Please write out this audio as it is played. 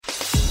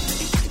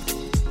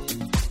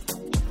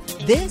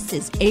This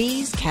is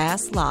A's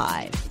Cast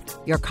Live,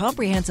 your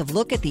comprehensive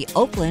look at the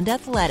Oakland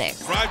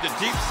Athletics. Drive to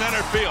deep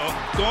center field.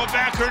 Going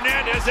back,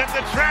 Hernandez at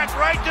the track,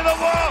 right to the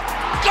wall.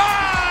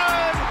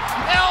 Gone!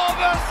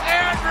 Elvis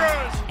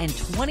Andrus! And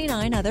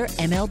 29 other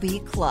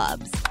MLB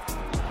clubs.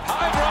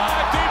 High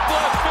drive, deep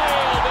left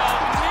field.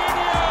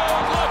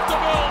 Nino left the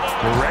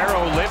building.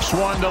 Guerrero lifts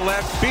one to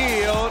left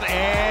field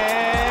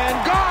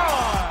and gone!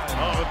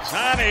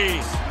 Ohtani,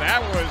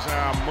 that was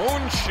a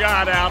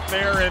moonshot out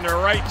there in the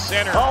right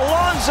center.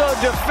 Alonso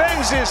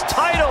defends his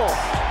title,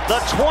 the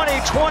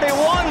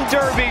 2021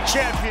 Derby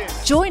champion.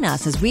 Join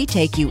us as we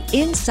take you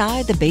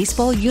inside the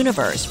baseball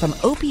universe, from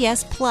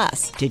OPS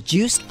Plus to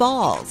juiced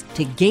balls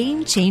to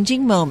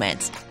game-changing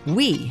moments.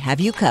 We have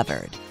you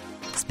covered.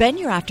 Spend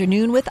your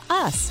afternoon with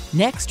us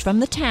next from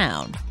the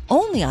town,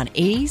 only on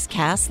A's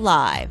Cast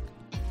Live.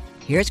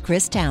 Here's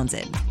Chris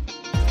Townsend.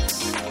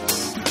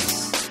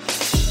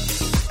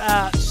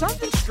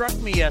 Something struck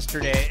me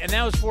yesterday, and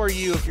that was for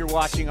you if you're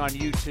watching on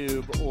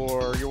YouTube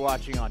or you're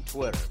watching on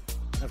Twitter.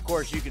 And of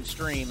course, you can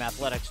stream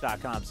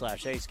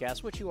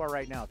athletics.com/acecast, which you are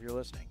right now if you're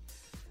listening.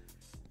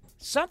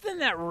 Something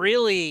that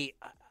really,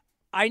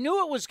 I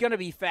knew it was going to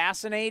be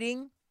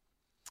fascinating,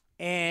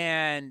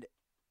 and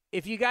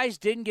if you guys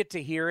didn't get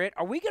to hear it,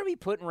 are we going to be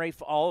putting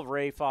all of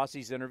Ray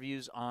Fosse's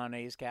interviews on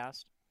A's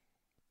Cast?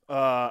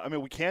 I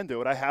mean, we can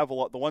do it. I have a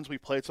lot. The ones we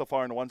played so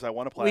far and the ones I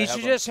want to play. We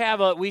should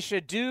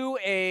do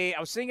I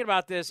was thinking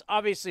about this.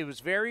 Obviously, it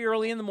was very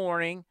early in the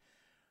morning.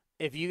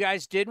 If you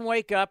guys didn't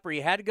wake up or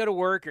you had to go to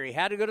work or you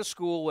had to go to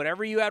school,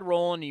 whatever you had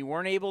rolling, and you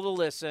weren't able to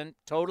listen,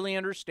 totally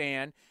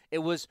understand. It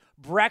was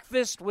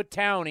breakfast with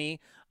Townie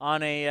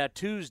on a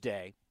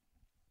Tuesday.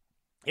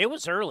 It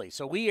was early,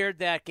 so we aired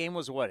that game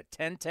was what, at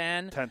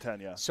 10:10?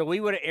 10:10, yeah. So we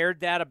would have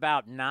aired that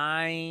about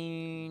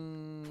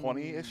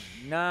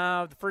 9:20-ish?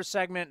 No, the first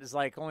segment is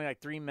only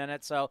 3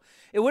 minutes, so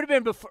it would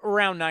have been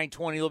around 9:20,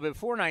 a little bit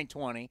before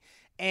 9:20.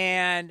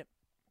 And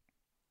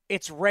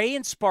it's Ray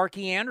and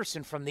Sparky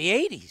Anderson from the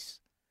 80s.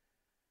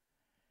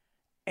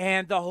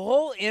 And the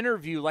whole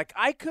interview,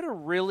 I could have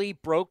really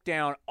broke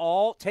down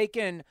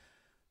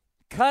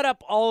cut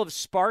up all of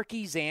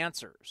Sparky's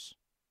answers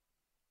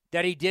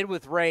that he did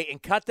with Ray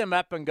and cut them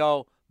up and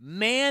go,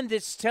 man,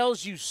 this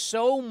tells you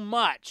so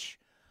much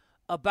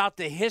about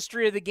the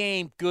history of the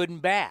game, good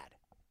and bad.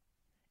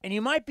 And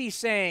you might be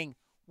saying,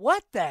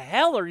 what the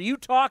hell are you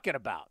talking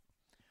about?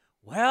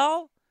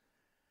 Well,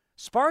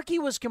 Sparky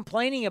was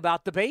complaining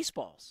about the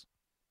baseballs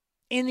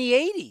in the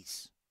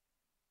 80s.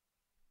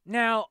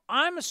 Now,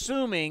 I'm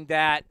assuming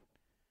that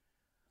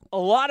a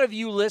lot of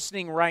you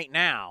listening right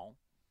now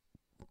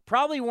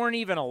probably weren't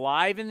even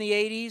alive in the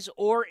 80s,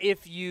 or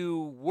if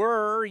you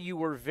were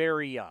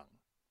very young.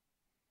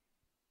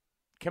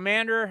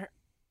 Commander,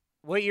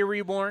 what year were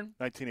you born?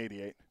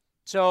 1988.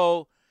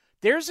 So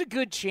there's a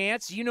good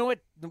chance. You know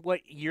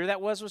what year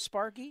that was with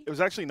Sparky? It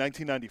was actually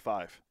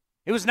 1995.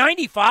 It was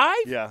 95?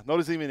 Yeah,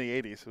 notice even in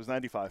the 80s. It was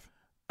 95.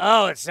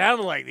 Oh, it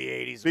sounded like the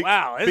 80s.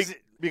 Wow.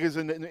 Because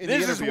in the this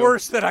interview, is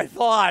worse than I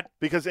thought.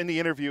 Because in the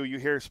interview, you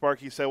hear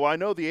Sparky say, well, I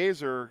know the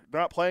A's are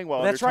not playing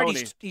well That's under right.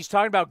 Tony. He's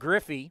talking about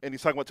Griffey. And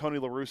he's talking about Tony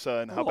La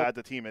Russa and how bad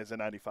the team is in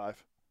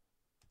 95.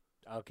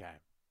 Okay.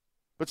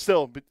 But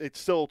still, it's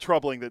still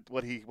troubling that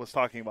what he was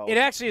talking about. It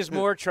actually is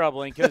more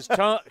troubling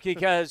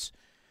because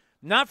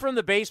not from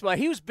the baseball.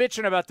 He was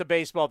bitching about the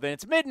baseball then.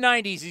 It's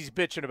mid-90s he's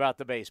bitching about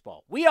the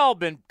baseball. We all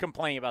been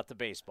complaining about the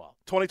baseball.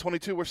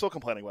 2022, we're still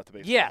complaining about the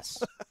baseball.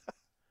 Yes.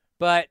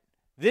 But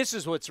this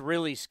is what's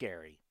really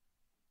scary,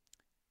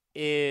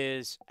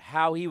 is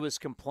how he was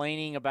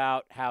complaining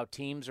about how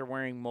teams are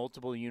wearing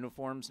multiple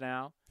uniforms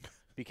now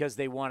because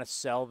they want to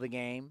sell the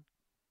game.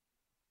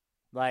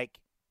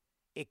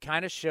 It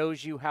kind of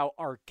shows you how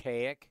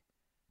archaic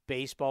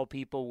baseball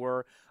people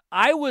were.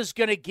 I was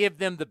going to give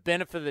them the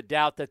benefit of the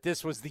doubt that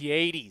this was the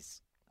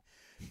 80s.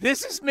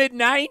 This is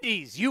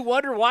mid-90s. You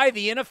wonder why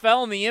the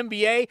NFL and the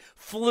NBA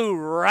flew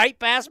right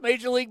past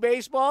Major League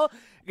Baseball?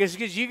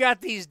 Because you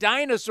got these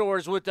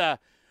dinosaurs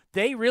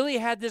they really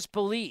had this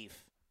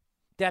belief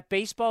that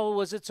baseball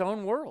was its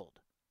own world.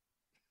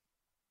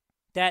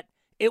 That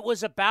it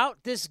was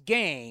about this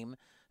game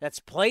that's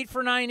played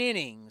for 9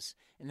 innings,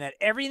 and that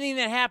everything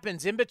that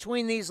happens in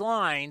between these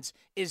lines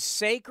is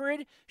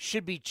sacred,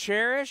 should be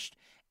cherished,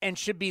 and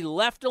should be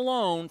left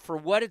alone for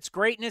what its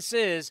greatness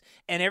is,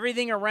 and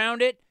everything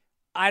around it,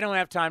 I don't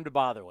have time to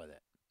bother with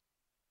it.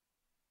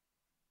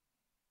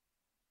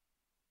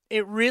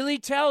 It really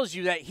tells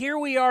you that here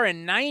we are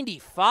in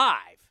 95,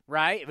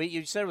 right?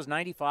 You said it was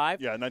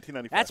 95? Yeah,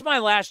 1995. That's my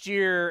last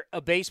year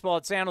of baseball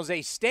at San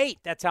Jose State.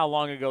 That's how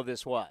long ago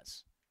this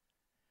was.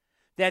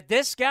 That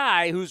this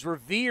guy who's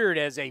revered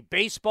as a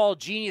baseball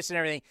genius and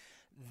everything,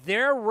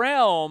 their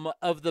realm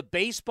of the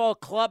baseball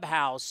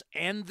clubhouse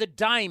and the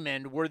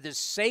diamond were this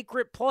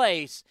sacred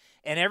place,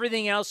 and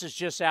everything else is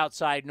just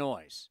outside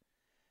noise.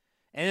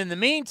 And in the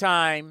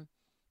meantime,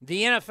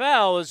 the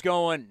NFL is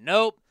going,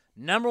 nope,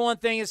 number one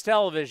thing is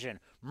television.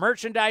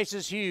 Merchandise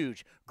is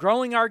huge.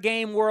 Growing our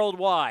game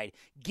worldwide.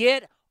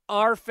 Get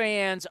our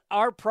fans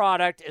our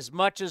product as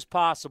much as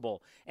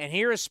possible. And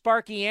here is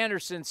Sparky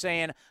Anderson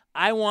saying,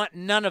 I want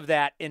none of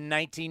that in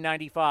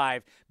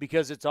 1995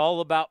 because it's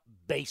all about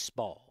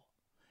baseball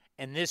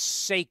and this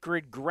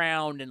sacred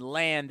ground and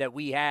land that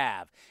we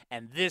have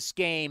and this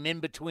game in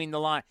between the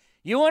line.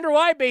 You wonder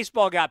why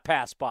baseball got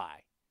passed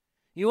by.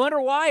 You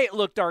wonder why it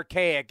looked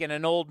archaic in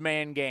an old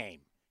man game.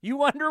 You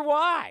wonder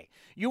why.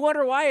 You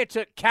wonder why it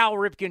took Cal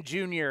Ripken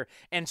Jr.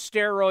 and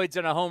steroids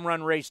and a home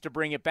run race to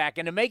bring it back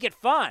and to make it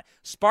fun.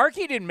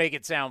 Sparky didn't make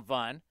it sound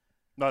fun.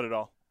 Not at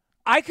all.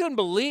 I couldn't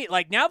believe,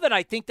 now that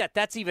I think that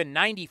that's even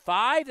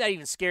 95, that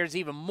even scares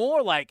even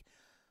more.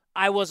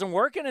 I wasn't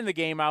working in the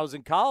game. I was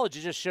in college.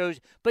 It just shows.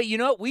 But you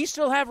know what? We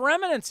still have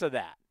remnants of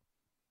that.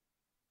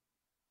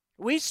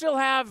 We still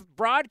have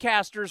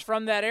broadcasters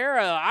from that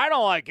era. I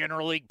don't like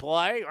interleague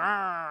play.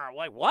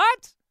 Like,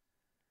 what?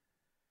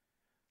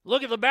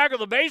 Look at the back of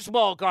the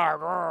baseball card.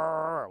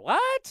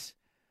 What?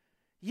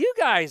 You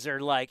guys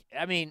are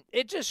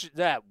it just,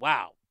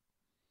 wow.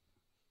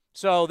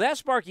 So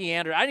that's Sparky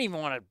Anderson. I didn't even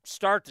want to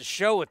start the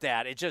show with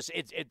that.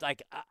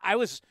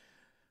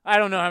 I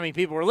don't know how many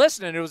people were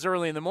listening. It was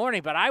early in the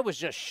morning, but I was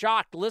just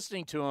shocked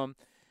listening to him.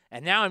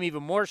 And now I'm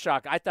even more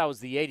shocked. I thought it was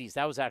the 80s.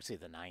 That was actually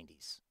the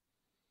 90s.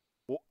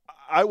 Well,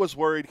 I was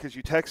worried because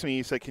you texted me.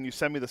 You said, can you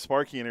send me the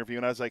Sparky interview?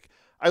 And I was like,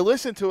 I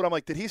listened to it. I'm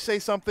like, did he say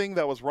something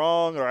that was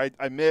wrong or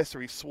I missed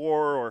or he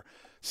swore or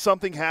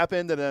something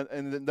happened?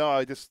 And then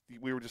no,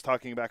 we were just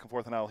talking back and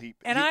forth on how he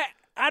 –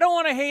 I don't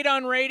want to hate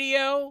on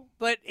radio,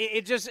 but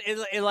look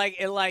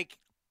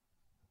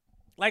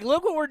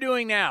what we're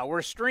doing now.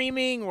 We're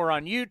streaming. We're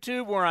on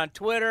YouTube. We're on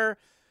Twitter.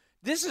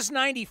 This is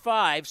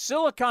 95.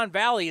 Silicon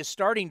Valley is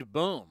starting to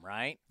boom,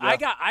 right?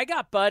 Yeah. I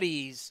got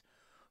buddies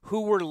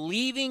who were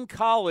leaving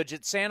college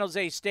at San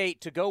Jose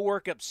State to go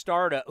work at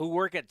startups,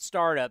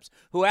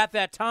 who at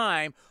that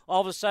time,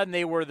 all of a sudden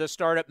they were the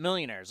startup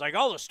millionaires. Like,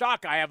 the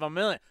stock, I have $1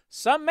 million.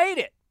 Some made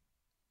it.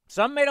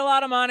 Some made a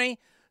lot of money.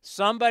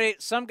 Some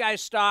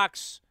guy's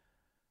stocks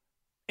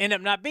end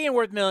up not being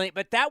worth $1 million,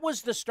 but that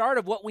was the start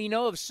of what we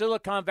know of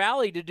Silicon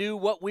Valley to do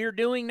what we're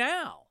doing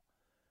now.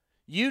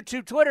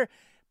 YouTube, Twitter.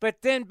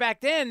 But then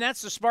back then,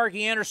 that's the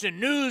Sparky Anderson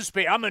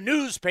newspaper. I'm a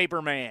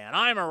newspaper man.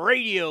 I'm a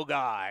radio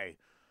guy.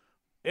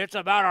 It's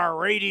about our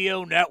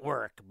radio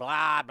network.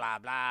 Blah, blah,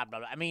 blah, blah.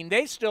 I mean,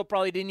 they still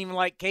probably didn't even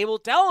like cable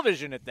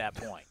television at that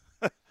point.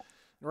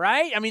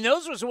 Right? I mean,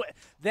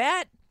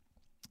 that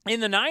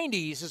in the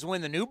 90s is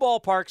when the new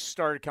ballparks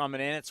started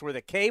coming in. It's where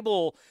the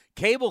cable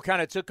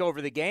kind of took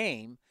over the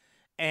game,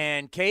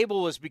 and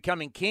cable was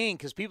becoming king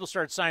because people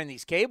started signing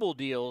these cable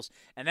deals,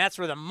 and that's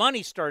where the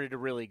money started to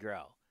really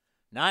grow.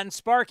 Not in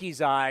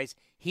Sparky's eyes.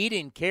 He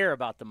didn't care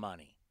about the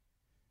money.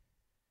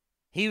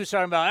 He was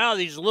talking about,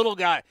 these little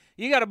guys.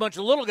 You got a bunch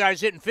of little guys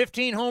hitting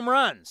 15 home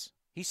runs.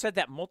 He said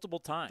that multiple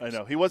times. I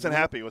know. He wasn't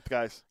happy with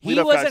guys. He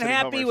wasn't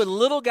happy with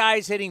little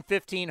guys hitting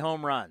 15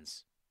 home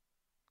runs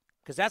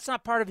because that's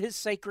not part of his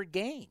sacred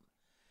game.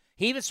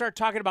 He even started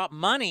talking about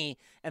money,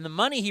 and the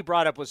money he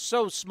brought up was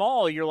so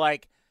small, you're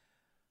like,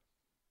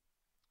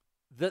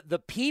 the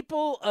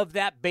people of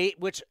that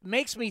which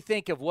makes me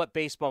think of what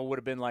baseball would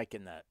have been like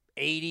in the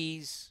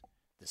 80s,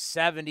 the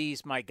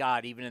 70s, my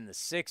God, even in the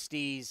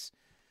 60s.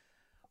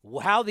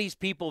 How these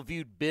people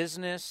viewed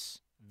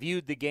business,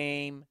 viewed the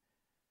game.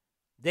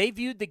 They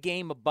viewed the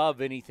game above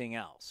anything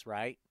else,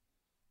 right?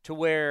 To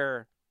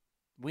where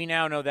we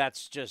now know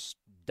that's just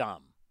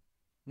dumb.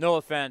 No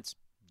offense,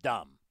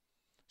 dumb.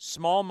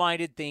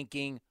 Small-minded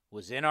thinking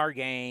was in our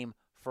game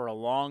for a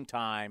long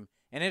time,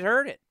 and it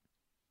hurt it.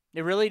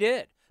 It really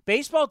did.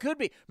 Baseball could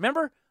be.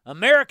 Remember,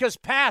 America's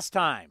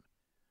pastime.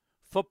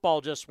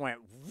 Football just went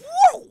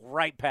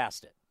right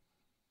past it.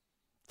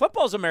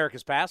 Football's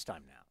America's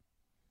pastime now.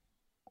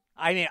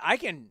 I mean, I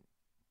can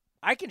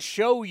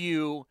show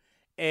you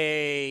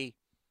take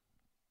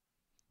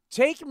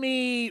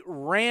me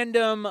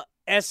random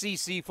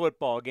SEC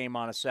football game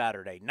on a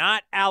Saturday,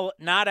 not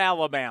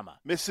Alabama.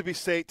 Mississippi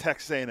State,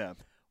 Texas A&M.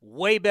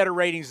 Way better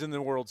ratings than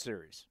the World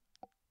Series.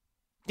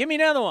 Give me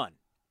another one.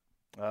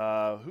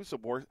 Who's the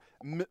worst?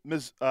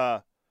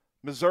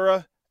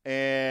 Missouri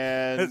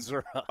and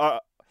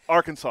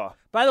Arkansas.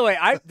 By the way,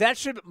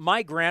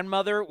 my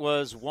grandmother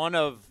was one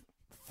of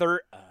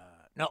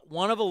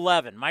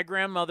 11. My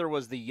grandmother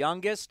was the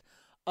youngest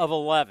of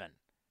 11.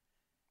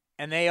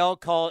 And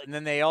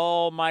then they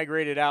all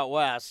migrated out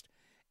west,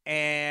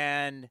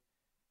 and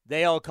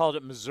they all called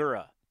it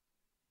Missouri.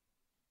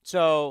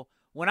 So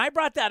when I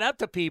brought that up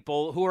to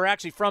people who are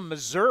actually from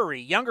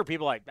Missouri, younger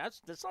people are like,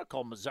 that's not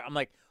called Missouri. I'm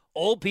like,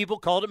 old people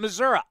called it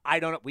Missouri. I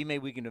don't know.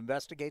 We can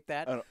investigate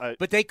that.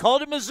 But they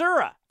called it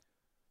Missouri.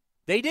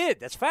 They did.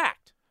 That's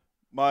fact.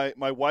 My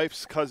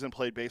wife's cousin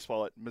played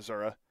baseball at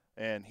Missouri,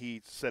 and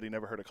he said he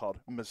never heard it called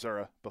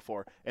Missouri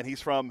before. And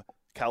he's from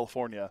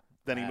California.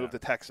 Then he moved to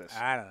Texas.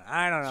 I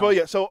don't know. So,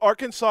 yeah, so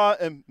Arkansas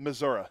and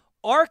Missouri.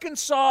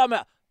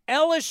 Arkansas,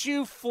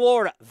 LSU,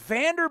 Florida,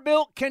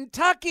 Vanderbilt,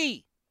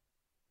 Kentucky.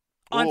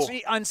 On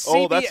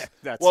CBS.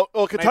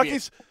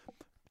 Kentucky's,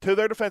 to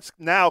their defense,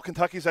 now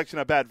Kentucky's actually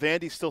not bad.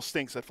 Vandy still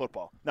stinks at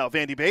football. Now,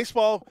 Vandy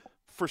baseball,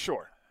 for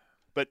sure.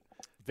 But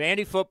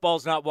Vandy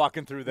football's not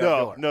walking through that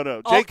door.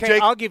 No.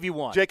 I'll give you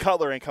one. Jay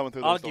Cutler ain't coming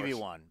through those doors. I'll give you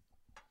one.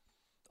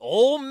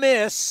 Ole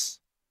Miss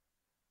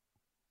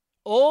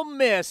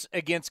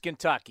against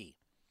Kentucky.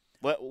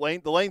 The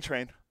Lane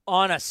train.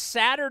 On a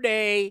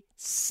Saturday,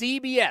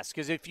 CBS,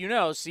 because if you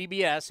know,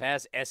 CBS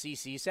has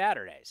SEC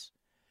Saturdays.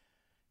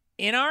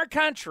 In our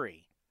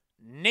country,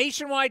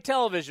 nationwide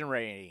television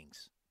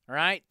ratings, all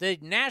right? The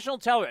national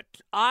television,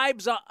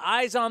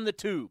 eyes on the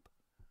tube.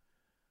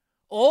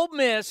 Ole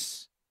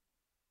Miss,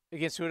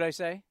 against who did I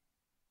say?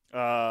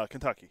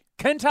 Kentucky.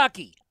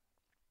 Kentucky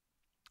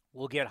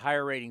will get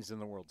higher ratings than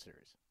the World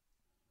Series.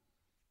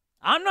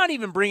 I'm not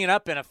even bringing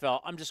up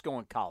NFL. I'm just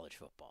going college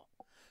football.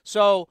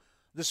 So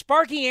the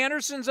Sparky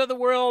Andersons of the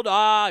world,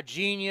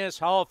 genius,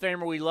 Hall of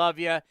Famer, we love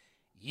you.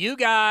 You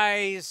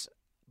guys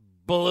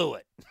blew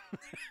it.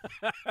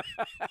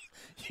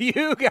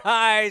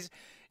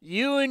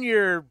 You and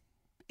your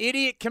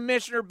idiot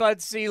commissioner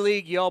Bud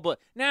Selig, you all blew it.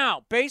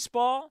 Now,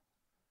 baseball,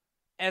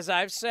 as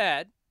I've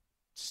said,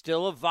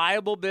 still a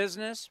viable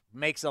business,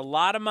 makes a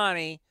lot of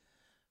money,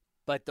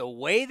 but the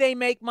way they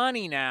make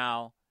money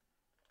now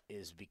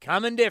is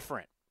becoming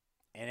different.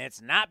 And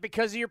it's not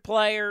because of your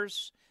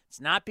players. It's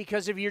not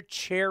because of your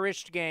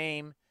cherished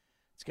game.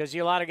 It's because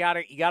you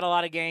got a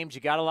lot of games,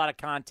 you got a lot of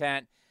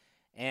content,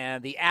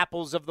 and the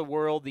Apples of the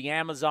world, the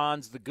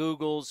Amazons, the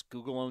Googles.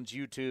 Google owns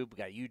YouTube. We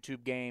got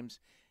YouTube games.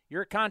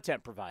 You're a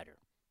content provider.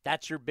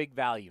 That's your big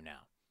value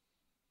now.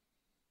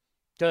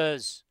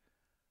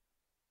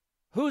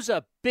 Who's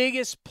the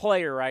biggest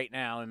player right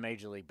now in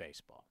Major League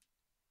Baseball?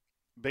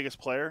 Biggest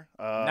player?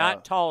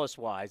 Not tallest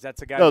wise.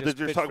 That's a guy who just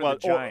just pitched talking for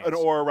about the Giants.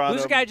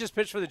 Who's the guy who just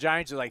pitched for the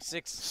Giants who's like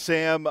 6?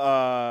 Sam,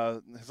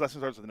 his last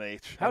name starts with an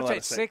H. How much?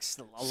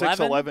 6'11"?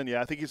 6'11",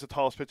 yeah. I think he's the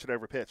tallest pitcher to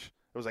ever pitch.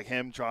 It was like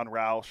him, John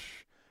Roush,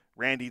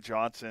 Randy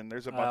Johnson.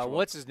 There's a bunch of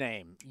what's his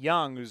name?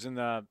 Young, who's in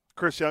the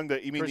Chris Young.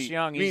 You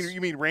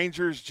mean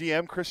Rangers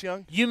GM Chris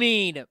Young? You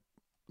mean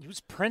he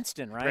was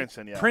Princeton, right?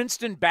 Princeton, yeah.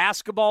 Princeton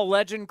basketball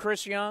legend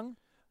Chris Young.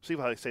 See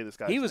how they say this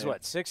guy. He was name.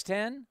 what,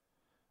 6'10"?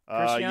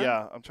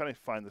 Yeah, I'm trying to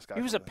find this guy.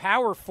 He was a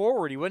power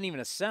forward. He wasn't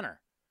even a center.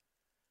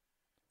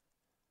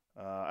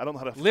 I don't know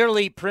how to.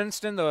 Literally,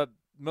 Princeton, the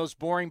most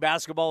boring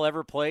basketball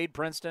ever played.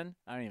 Princeton.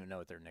 I don't even know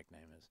what their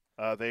nickname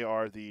is. They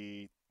are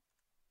the.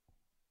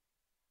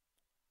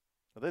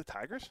 Are they the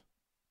Tigers?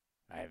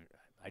 I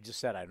just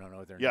said I don't know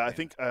what their. Yeah,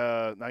 nickname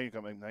I think now you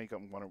got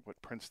me wondering what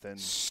Princeton.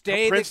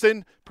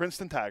 Princeton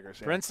Tigers.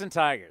 Yeah. Princeton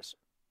Tigers.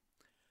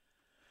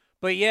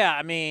 But yeah,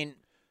 I mean.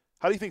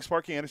 How do you think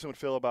Sparky Anderson would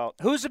feel about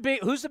who's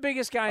the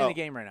biggest guy in the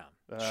game right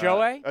now?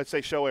 Shohei? I'd say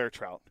Shohei or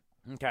Trout.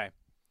 Okay.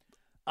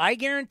 I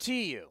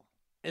guarantee you,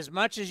 as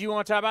much as you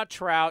want to talk about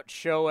Trout,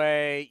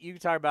 Shohei, you can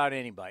talk about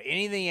anybody.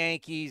 Any of the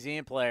Yankees,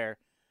 any player.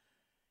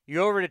 You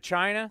go over to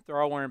China,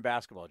 they're all wearing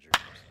basketball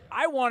jerseys.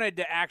 I wanted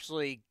to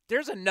actually –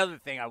 there's another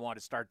thing I want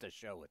to start the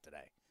show with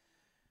today.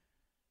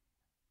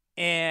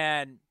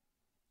 And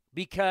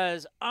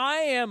because I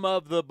am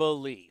of the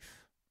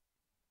belief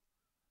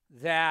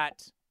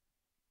that –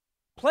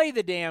 play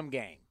the damn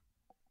game.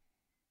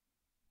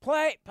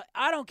 I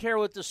don't care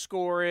what the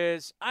score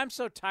is. I'm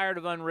so tired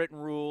of unwritten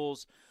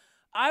rules.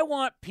 I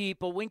want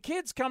people, when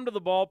kids come to the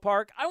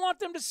ballpark, I want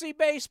them to see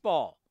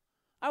baseball.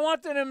 I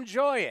want them to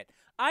enjoy it.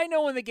 I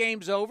know when the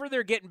game's over,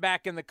 they're getting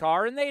back in the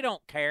car, and they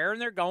don't care,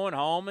 and they're going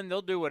home, and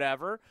they'll do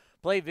whatever,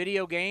 play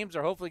video games,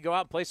 or hopefully go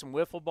out and play some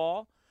wiffle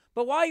ball.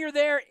 But while you're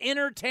there,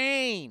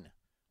 entertain.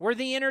 We're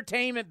the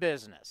entertainment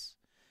business.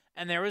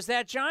 And there was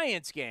that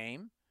Giants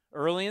game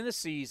early in the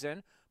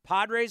season.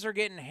 Padres are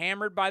getting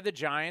hammered by the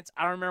Giants.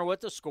 I don't remember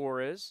what the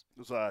score is. It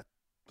was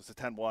it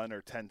 10-1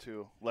 or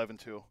 10-2,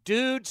 11-2?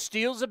 Dude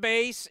steals a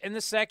base in the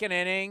second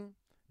inning.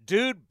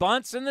 Dude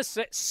bunts in the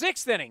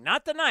sixth inning,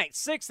 not the ninth,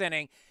 sixth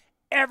inning.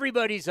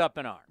 Everybody's up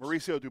in arms.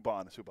 Mauricio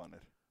Dubon is who bunted.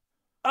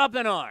 Up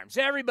in arms.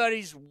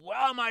 Everybody's,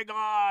 oh, my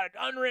God,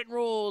 unwritten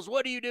rules.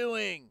 What are you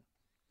doing?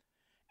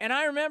 And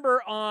I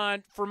remember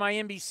for my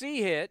NBC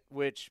hit,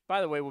 which,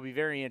 by the way, will be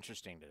very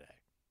interesting today.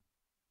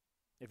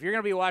 If you're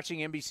going to be watching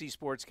NBC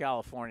Sports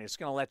California, it's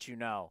going to let you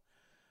know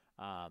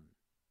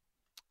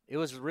it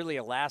was really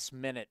a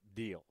last-minute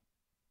deal.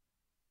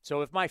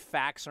 So if my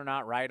facts are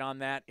not right on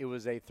that, it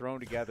was a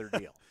thrown-together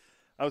deal.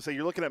 I would say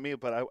you're looking at me,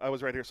 but I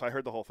was right here, so I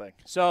heard the whole thing.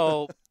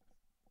 So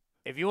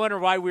if you wonder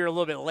why we were a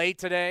little bit late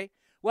today,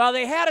 well,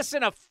 they had us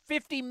in a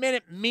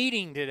 50-minute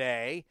meeting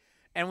today,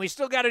 and we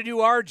still got to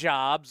do our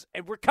jobs.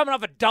 And we're coming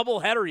off a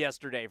doubleheader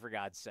yesterday, for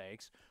God's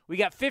sakes. We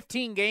got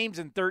 15 games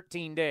in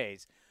 13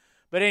 days.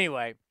 But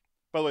anyway –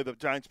 by the way, the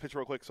Giants pitch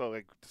real quick, so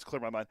just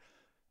clear my mind.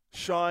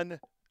 Sean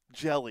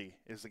Jelly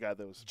is the guy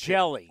that was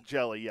Jelly,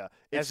 yeah,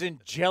 as in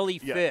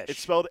jellyfish. Yeah, it's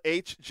spelled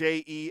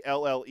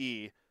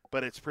Hjelle,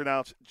 but it's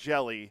pronounced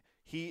Jelly.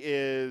 He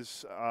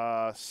is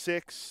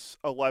 6'11",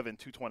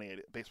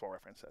 228. Baseball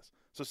Reference says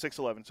so.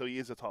 6'11", so he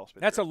is the tallest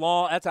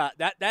pitcher.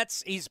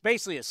 That's he's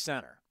basically a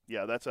center.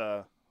 Yeah, that's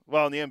a.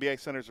 Well, in the NBA,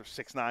 centers are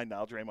 6'9"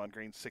 now. Draymond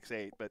Green's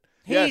 6'8", but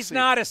he's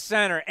not a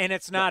center, and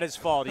it's not his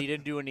fault. He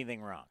didn't do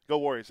anything wrong. Go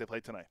Warriors! They play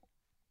tonight.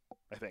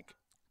 I think.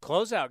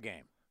 Closeout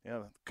game. Yeah,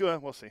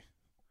 good. We'll see.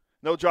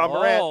 No John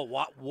Morant.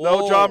 Whoa.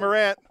 No John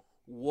Morant.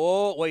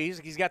 Whoa. Well,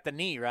 he's got the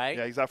knee, right?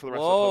 Yeah, he's out for the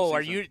rest of the postseason.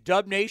 Are you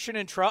Dub Nation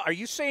in trouble? Are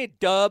you saying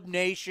Dub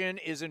Nation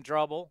is in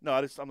trouble? No,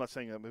 I'm not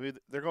saying that. Maybe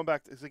they're going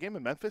back. Is the game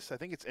in Memphis? I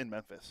think it's in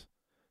Memphis.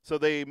 So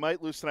they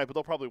might lose tonight, but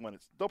they'll probably win.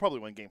 They'll probably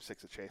win Game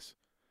 6 at Chase.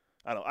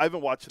 I don't know. I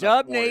haven't watched it.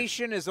 Dub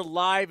Nation is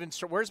alive and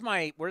where's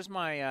my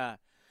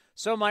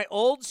so my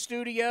old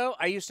studio,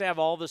 I used to have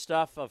all the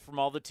stuff from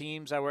all the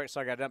teams I worked. So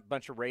I got a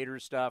bunch of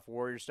Raiders stuff,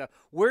 Warriors stuff.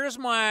 Where's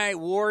my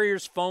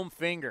Warriors foam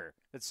finger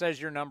that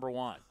says you're number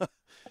one?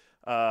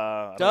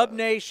 Dub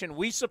Nation,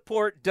 we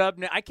support Dub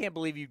Nation. I can't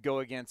believe you'd go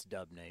against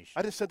Dub Nation.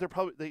 I just said they'll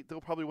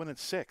probably win in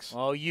 6.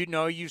 Oh,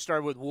 you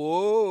started with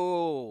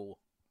whoa.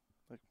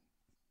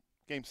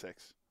 Game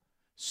 6.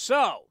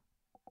 So,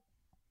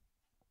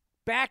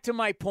 back to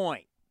my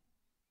point.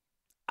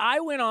 I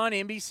went on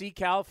NBC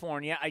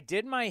California. I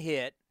did my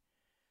hit,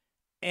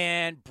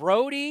 and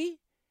Brody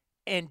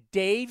and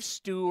Dave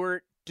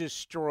Stewart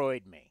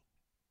destroyed me.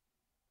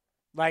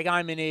 Like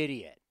I'm an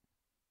idiot.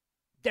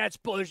 That's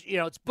Bush.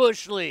 It's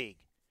Bush League.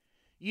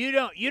 You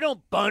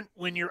don't bunt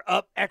when you're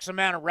up X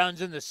amount of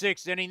runs in the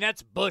 6th inning.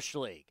 That's Bush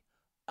League.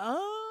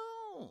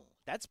 Oh,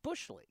 that's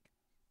Bush League.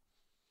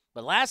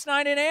 But last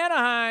night in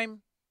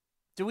Anaheim,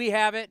 do we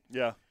have it?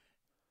 Yeah.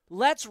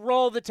 Let's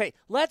roll the tape.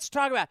 Let's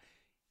talk about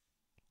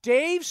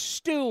Dave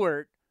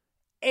Stewart,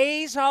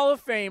 A's Hall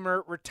of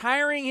Famer,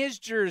 retiring his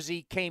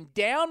jersey, came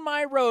down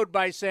my road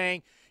by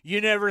saying,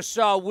 you never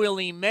saw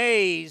Willie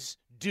Mays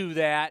do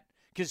that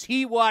because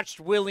he watched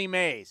Willie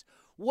Mays.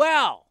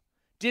 Well,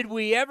 did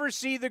we ever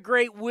see the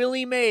great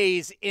Willie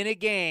Mays in a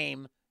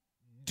game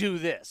do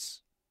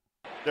this?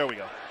 There we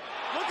go.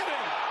 Look at him.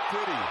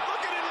 Did he?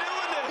 Look at him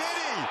doing this.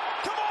 Did he?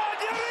 Come on,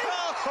 did he?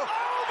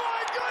 Oh,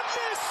 my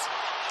goodness.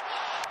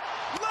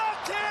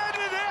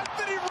 Left-handed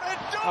Anthony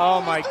Rendon.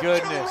 Oh, my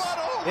goodness.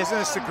 Isn't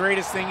this the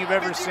greatest thing you've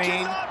ever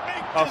seen?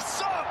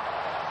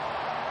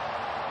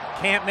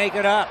 Can't make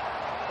it up.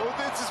 Oh,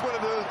 this is one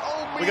of the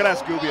we got to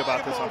ask Gooby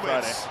about this on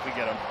Friday. We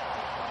get him.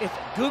 If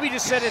Gooby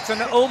just said it's an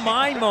oh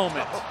my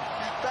moment.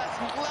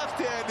 That's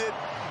left-handed.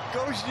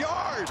 Goes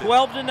yard.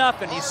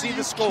 12-0. You see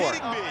the score.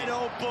 I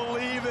don't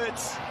believe it.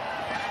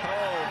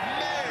 Oh,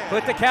 man.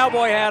 Put the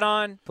cowboy hat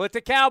on. Put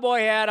the cowboy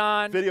hat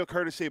on. Video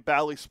courtesy of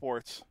Bally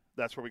Sports.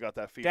 That's where we got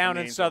that feed. Down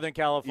in Southern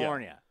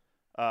California.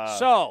 Yeah.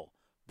 So,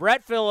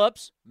 Brett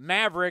Phillips,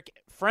 Maverick,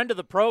 friend of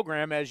the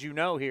program, as you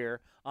know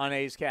here on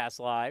A's Cast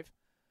Live.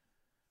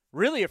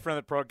 Really a friend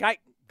of the program.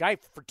 Guy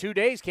for 2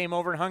 days came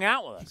over and hung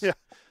out with us. Yeah,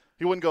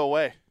 he wouldn't go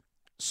away.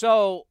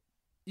 So,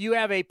 you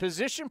have a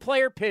position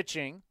player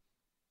pitching.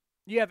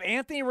 You have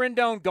Anthony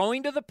Rendon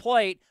going to the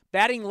plate,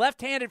 batting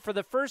left-handed for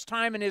the first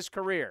time in his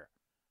career.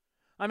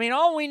 I mean,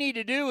 all we need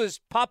to do is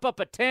pop up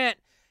a tent,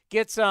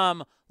 get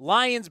some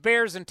lions,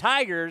 bears, and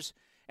tigers,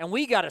 and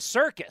we got a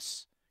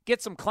circus.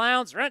 Get some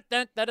clowns. That's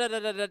a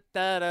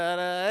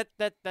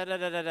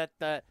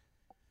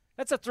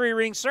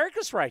 3-ring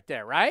circus right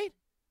there, right?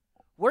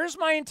 Where's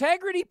my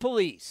integrity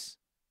police?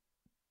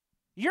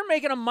 You're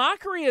making a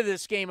mockery of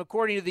this game,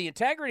 according to the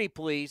integrity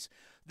police.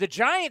 The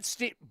Giants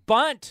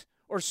bunt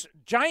or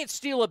Giants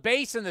steal a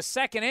base in the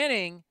 2nd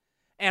inning,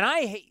 and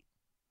I hate.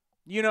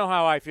 You know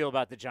how I feel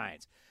about the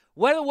Giants.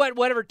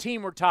 Whatever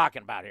team we're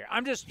talking about here,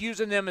 I'm just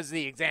using them as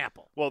the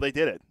example. Well, they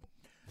did it.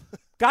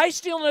 Guy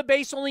stealing a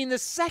base only in the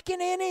 2nd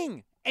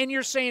inning, and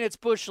you're saying it's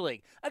Bush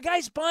League. A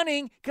guy's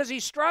bunting because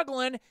he's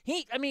struggling.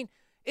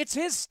 It's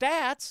his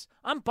stats.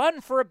 I'm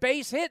bunting for a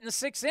base hit in the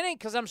 6th inning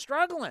because I'm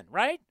struggling,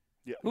 right?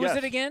 Yeah. Who is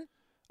it again?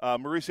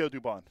 Mauricio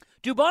Dubon.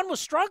 Dubon was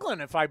struggling,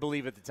 if I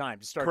believe, at the time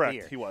to start the year.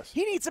 Correct, he was.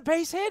 He needs a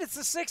base hit. It's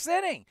the 6th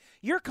inning.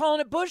 You're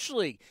calling it Bush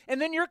League.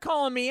 And then you're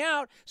calling me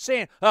out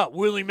saying,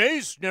 Willie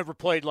Mays never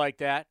played like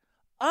that.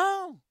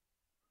 Oh.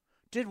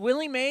 Did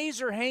Willie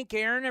Mays or Hank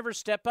Aaron ever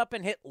step up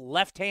and hit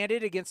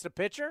left-handed against a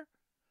pitcher?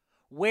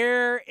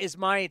 Where is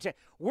my intent?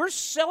 We're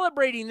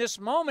celebrating this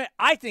moment.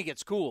 I think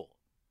it's cool.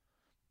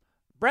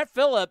 Brett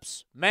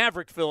Phillips,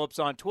 Maverick Phillips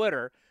on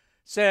Twitter,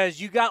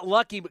 says you got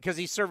lucky because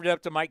he served it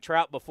up to Mike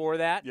Trout before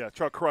that. Yeah,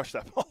 Trout crushed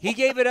that ball. He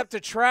gave it up to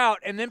Trout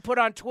and then put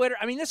on Twitter.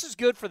 I mean, this is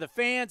good for the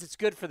fans. It's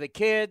good for the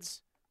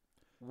kids.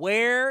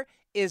 Where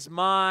is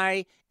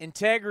my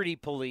integrity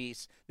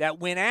police that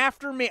went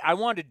after me? I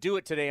wanted to do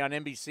it today on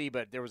NBC,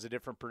 but there was a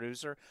different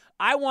producer.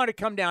 I want to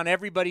come down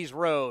everybody's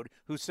road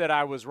who said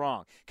I was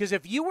wrong. Because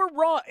if you were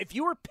wrong, if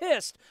you were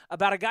pissed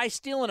about a guy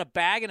stealing a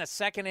bag in a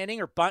 2nd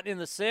inning or bunting in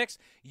the 6th,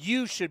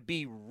 you should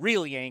be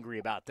really angry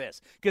about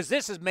this. Because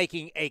this is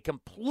making a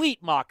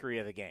complete mockery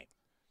of the game.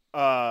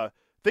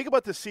 Think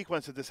about the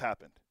sequence that this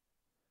happened.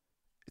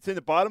 It's in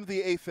the bottom of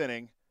the 8th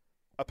inning.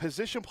 A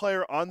position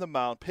player on the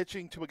mound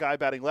pitching to a guy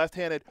batting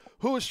left-handed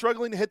who is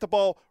struggling to hit the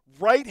ball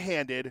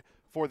right-handed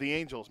for the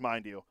Angels,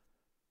 mind you.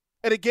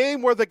 In a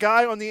game where the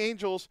guy on the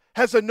Angels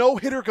has a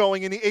no-hitter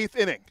going in the 8th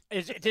inning.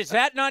 Does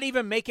that not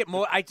even make it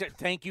more?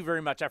 Thank you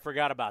very much. I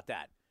forgot about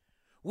that.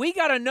 We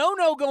got a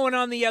no-no going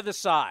on the other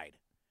side,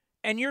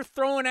 and you're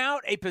throwing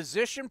out a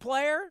position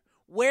player?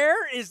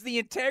 Where is the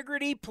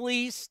integrity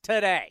police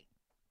today?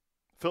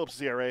 Phillips'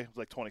 ERA was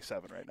like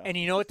 27 right now. And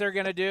you know what they're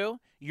going to do?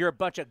 You're a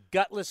bunch of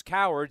gutless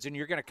cowards, and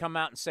you're going to come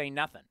out and say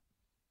nothing.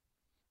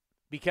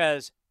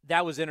 Because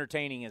that was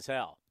entertaining as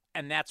hell.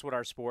 And that's what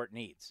our sport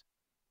needs.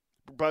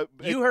 But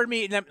you heard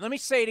me. Let me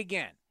say it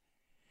again.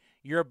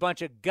 You're a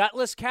bunch of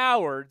gutless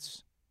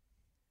cowards,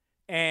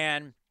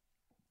 and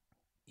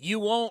you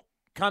won't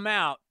come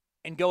out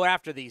and go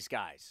after these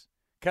guys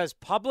because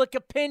public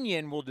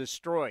opinion will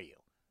destroy you.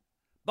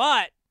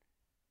 But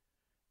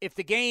if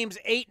the game's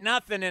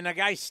 8-0 and a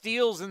guy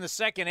steals in the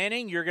second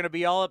inning, you're going to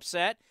be all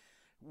upset.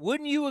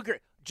 Wouldn't you agree?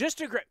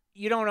 Just agree.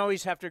 You don't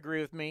always have to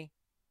agree with me.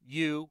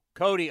 You,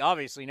 Cody,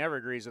 obviously never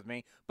agrees with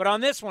me. But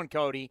on this one,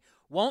 Cody,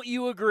 won't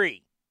you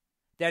agree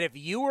that if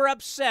you were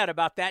upset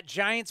about that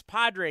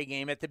Giants-Padre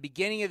game at the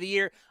beginning of the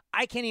year,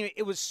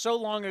 it was so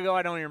long ago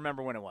I don't even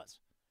remember when it was.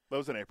 That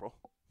was in April.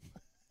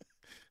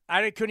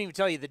 I couldn't even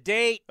tell you the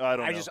date. I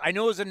don't know. I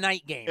know it was a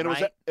night game, and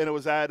right? It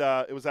was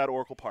at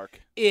Oracle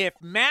Park. If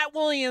Matt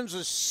Williams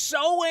was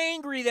so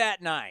angry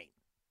that night,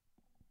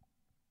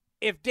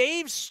 if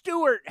Dave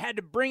Stewart had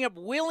to bring up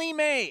Willie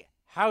May,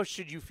 how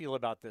should you feel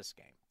about this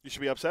game? You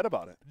should be upset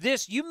about it.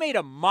 You made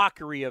a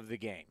mockery of the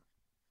game.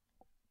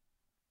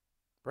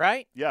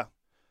 Right? Yeah.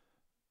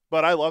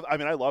 But I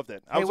loved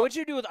it. What'd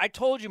you do I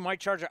told you my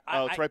Charger.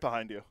 It's right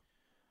behind you.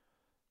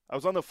 I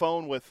was on the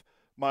phone with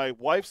my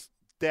wife's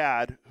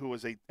dad, who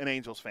was an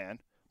Angels fan.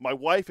 My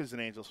wife is an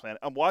Angels fan.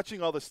 I'm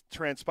watching all this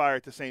transpire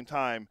at the same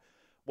time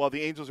while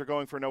the Angels are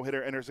going for a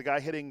no-hitter, and there's a guy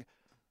hitting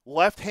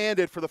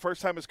left-handed for the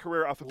first time in his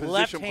career off a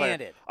position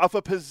player. Off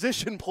a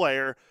position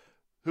player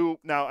who,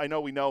 now I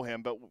know we know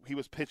him, but he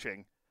was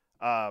pitching.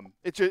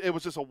 It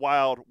was just a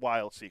wild,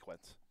 wild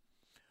sequence.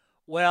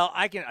 Well,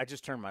 I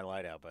just turned my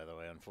light out, by the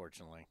way,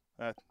 unfortunately.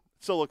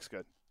 Still looks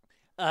good.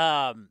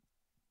 I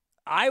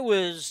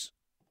was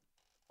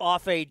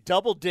off a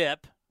double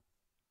dip,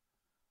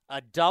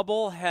 a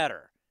double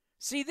header.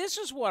 See, this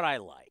is what I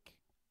like.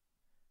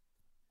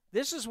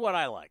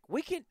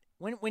 We can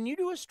when you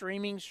do a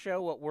streaming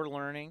show, what we're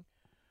learning,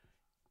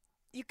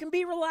 you can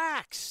be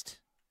relaxed.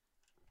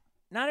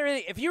 Not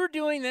everything. If you were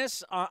doing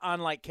this on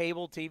like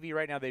cable TV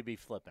right now, they'd be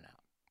flipping out.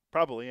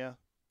 Probably, yeah.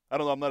 I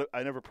don't know.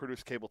 I never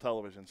produced cable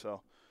television,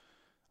 so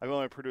I've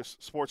only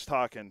produced sports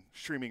talk and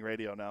streaming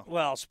radio now.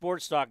 Well,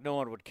 sports talk, no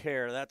one would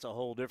care. That's a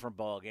whole different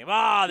ballgame.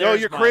 No,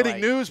 you're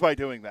creating news by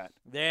doing that.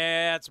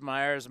 There's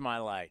my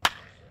light.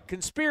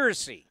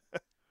 Conspiracy.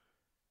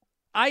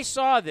 I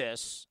saw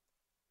this,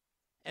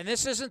 and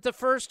this isn't the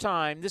first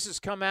time this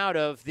has come out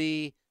of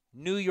the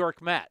New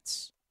York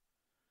Mets.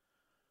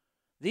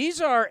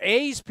 These are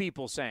A's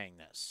people saying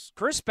this.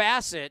 Chris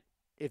Bassett,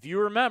 if you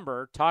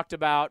remember, talked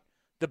about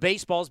the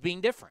baseballs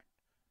being different.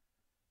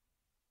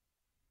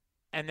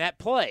 And that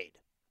played.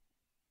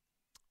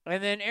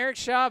 And then Eric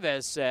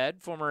Chavez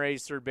said, former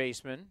A's third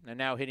baseman and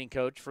now hitting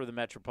coach for the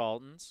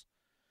Metropolitans,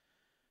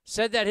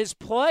 said that his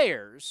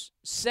players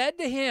said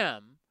to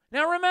him,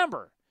 now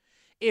remember,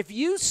 if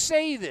you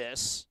say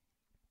this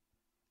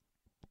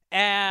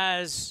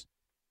as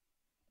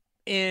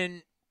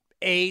in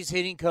A's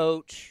hitting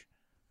coach,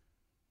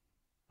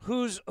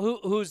 who's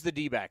the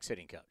D-backs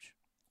hitting coach?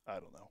 I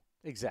don't know.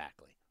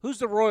 Exactly. Who's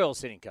the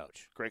Royals hitting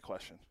coach? Great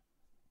question.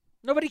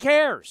 Nobody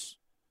cares.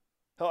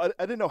 Hell,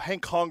 I didn't know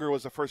Hank Conger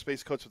was the first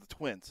base coach of the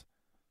Twins.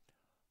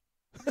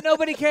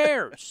 Nobody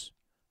cares.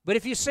 But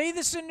if you say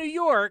this in New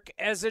York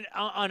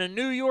on a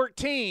New York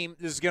team,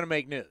 this is going to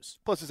make news.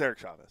 Plus, it's Eric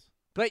Chavez.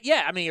 But,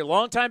 yeah, I mean, you're a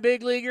longtime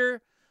big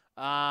leaguer.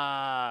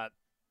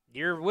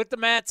 You're with the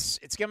Mets.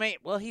 It's going to make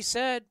 – well, he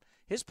said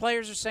his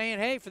players are saying,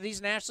 hey, for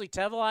these nationally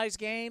televised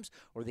games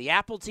or the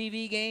Apple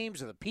TV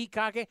games or the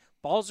Peacock game,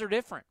 balls are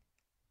different.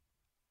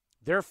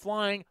 They're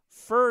flying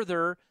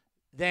further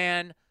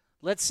than,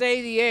 let's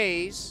say, the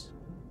A's.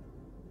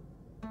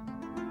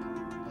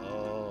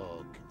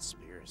 Oh,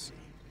 conspiracy.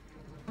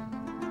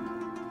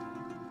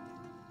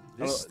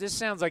 This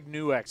sounds like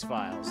new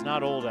X-Files,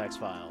 not old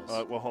X-Files.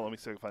 Well, hold on. Let me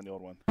see if I can find the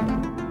old one.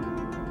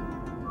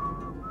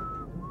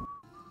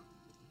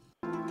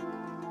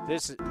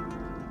 This is...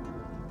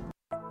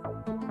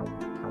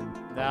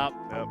 Nope.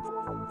 Yep.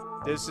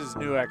 This is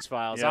new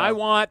X-Files. Yeah. I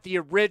want the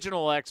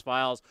original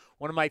X-Files.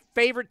 One of my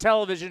favorite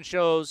television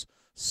shows,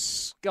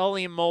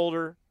 Scully and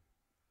Mulder.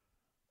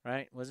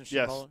 Right? Wasn't she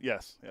Mulder?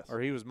 Yes. Or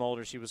he was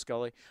Mulder, she was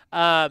Scully.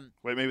 Wait,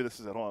 maybe this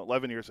is it. Hold on.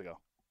 11 years ago.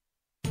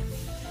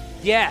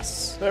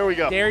 Yes. There we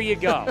go. There you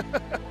go.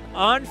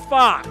 On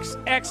Fox,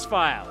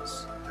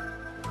 X-Files.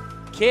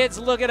 Kids,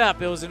 look it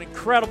up. It was an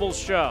incredible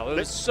show. It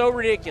was so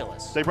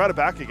ridiculous. They brought it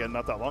back again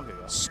not that long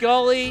ago.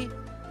 Scully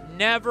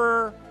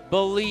never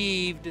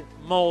believed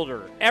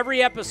Mulder.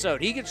 Every episode,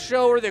 he could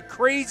show her the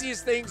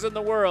craziest things in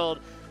the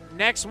world.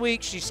 Next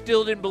week, she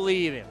still didn't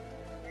believe him.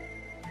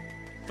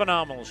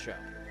 Phenomenal show.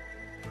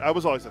 I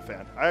was always a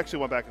fan. I actually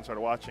went back and started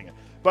watching it.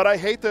 But I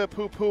hate the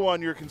poo-poo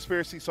on your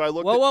conspiracy, so I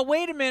looked at... Well,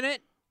 wait a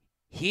minute.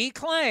 He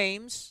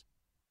claims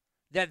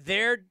that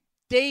their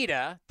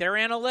data, their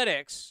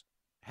analytics,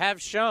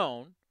 have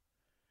shown,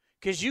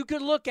 because you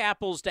could look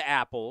apples to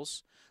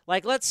apples.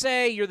 Like, let's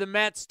say you're the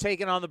Mets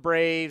taking on the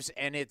Braves,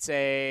 and it's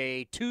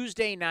a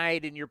Tuesday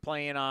night, and you're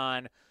playing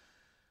on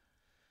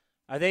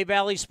Are they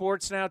Bally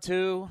Sports now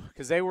too?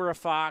 Because they were a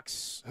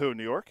Fox. Who,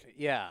 New York?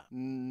 Yeah.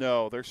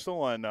 No, they're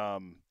still on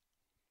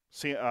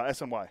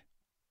SNY.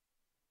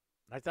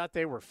 I thought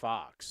they were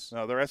Fox.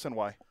 No, they're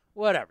SNY.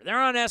 Whatever.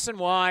 They're on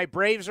SNY.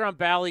 Braves are on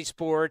Bally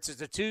Sports.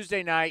 It's a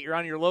Tuesday night. You're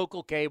on your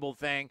local cable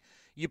thing.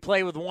 You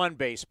play with one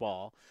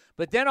baseball.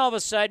 But then all of a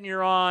sudden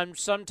you're on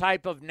some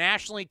type of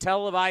nationally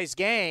televised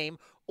game,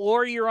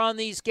 or you're on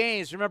these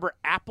games. Remember,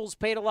 Apple's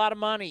paid a lot of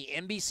money.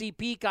 NBC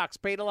Peacock's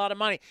paid a lot of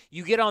money.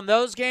 You get on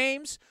those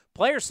games,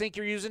 players think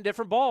you're using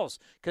different balls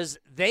because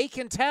they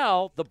can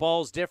tell the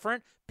ball's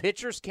different.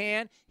 Pitchers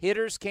can,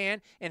 hitters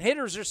can, and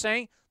hitters are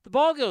saying the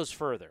ball goes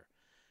further.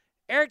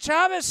 Eric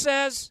Chavez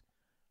says,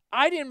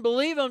 I didn't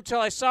believe him until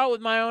I saw it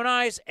with my own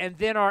eyes, and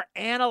then our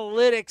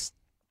analytics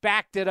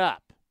backed it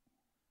up.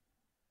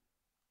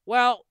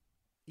 Well,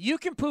 you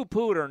can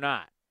poo-poo it or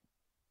not.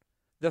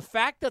 The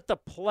fact that the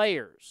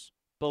players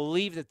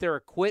believe that their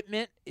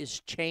equipment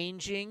is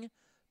changing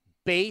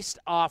based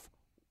off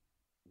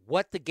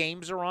what the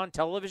games are on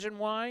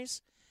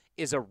television-wise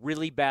is a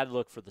really bad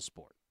look for the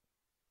sport.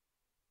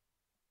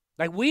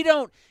 Like,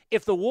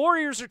 if the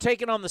Warriors are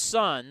taking on the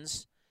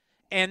Suns,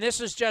 and this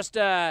is just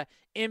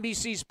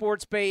NBC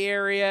Sports Bay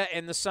Area,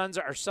 and the Suns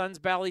are Suns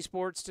Bally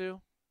Sports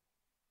too?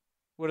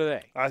 What are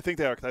they? I think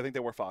they are. I think they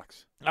were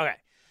Fox. Okay.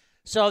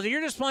 So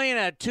you're just playing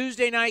a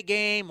Tuesday night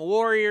game,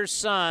 Warriors,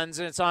 Suns,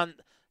 and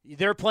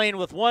they're playing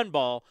with one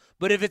ball.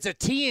 But if it's a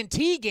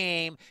TNT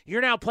game,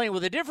 you're now playing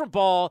with a different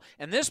ball,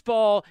 and this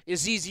ball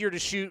is easier to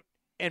shoot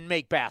and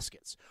make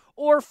baskets.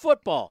 Or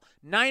football,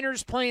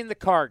 Niners playing the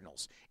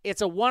Cardinals.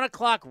 It's a 1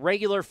 o'clock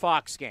regular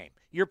Fox game.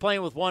 You're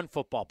playing with one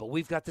football, but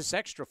we've got this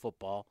extra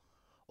football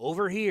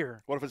over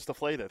here. What if it's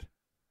deflated?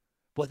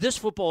 Well, this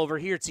football over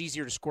here, it's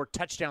easier to score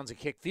touchdowns and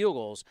kick field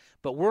goals,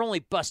 but we're only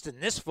busting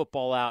this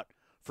football out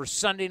for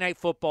Sunday night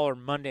football or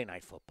Monday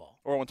night football.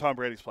 Or when Tom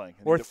Brady's playing.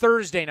 Or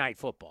Thursday night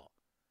football.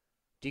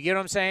 Do you get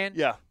what I'm saying?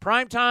 Yeah.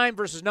 Prime time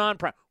versus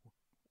non-prime.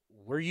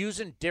 We're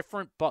using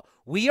different balls.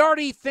 We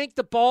already think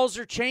the balls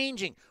are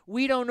changing.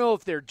 We don't know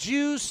if they're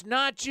juice,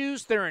 not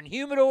juice. They're in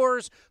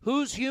humidors.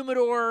 Whose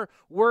humidor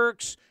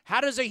works?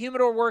 How does a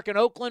humidor work in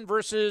Oakland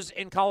versus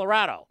in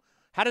Colorado?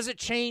 How does it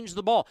change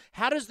the ball?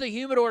 How does the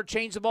humidor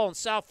change the ball in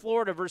South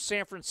Florida versus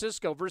San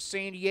Francisco versus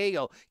San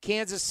Diego,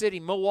 Kansas City,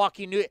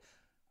 Milwaukee, New York?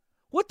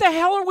 What the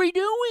hell are we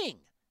doing?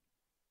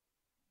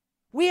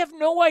 We have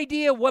no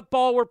idea what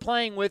ball we're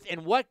playing with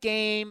in what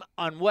game,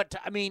 on what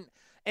and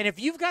if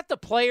you've got the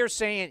players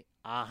saying,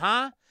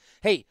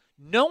 hey,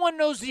 no one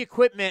knows the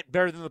equipment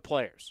better than the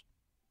players.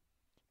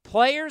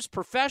 Players,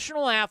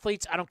 professional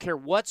athletes, I don't care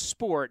what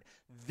sport,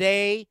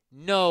 they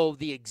know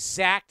the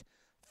exact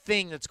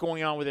thing that's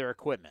going on with their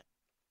equipment.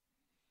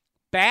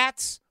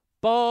 Bats,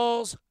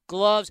 balls,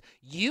 gloves.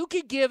 You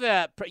could give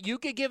an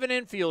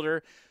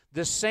infielder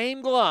the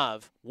same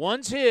glove.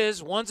 One's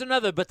his, one's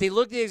another, but they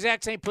look the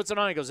exact same, puts it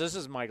on, and goes, this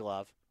is my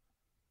glove.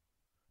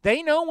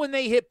 They know when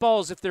they hit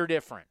balls if they're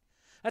different.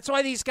 That's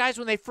why these guys,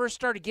 when they first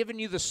started giving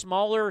you the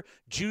smaller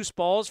juice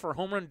balls for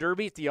home run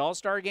derby at the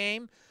All-Star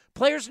game,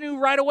 players knew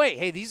right away,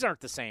 hey, these aren't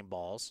the same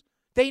balls.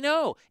 They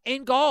know.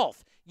 In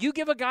golf, you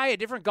give a guy a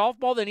different golf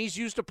ball than he's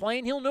used to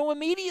playing, he'll know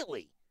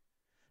immediately.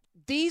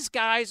 These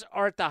guys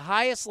are at the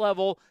highest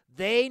level.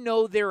 They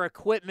know their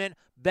equipment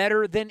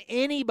better than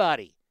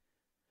anybody.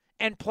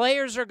 And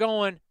players are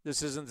going,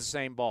 this isn't the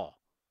same ball.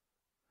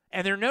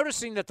 And they're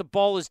noticing that the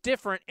ball is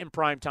different in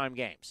primetime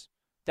games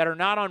that are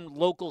not on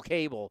local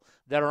cable,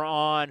 that are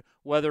on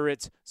whether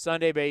it's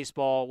Sunday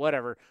baseball,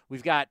 whatever. We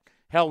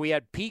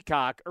had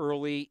Peacock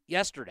early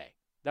yesterday.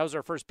 That was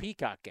our first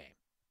Peacock game.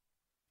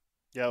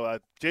 Yeah,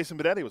 Jason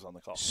Benetti was on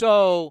the call.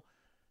 So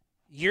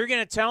you're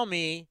going to tell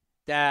me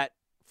that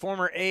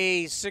former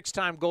A's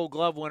six-time Gold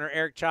Glove winner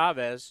Eric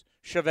Chavez,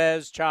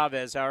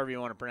 however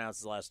you want to pronounce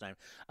his last name,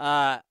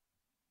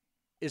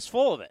 is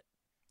full of it.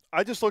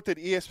 I just looked at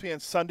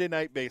ESPN Sunday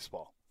Night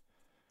Baseball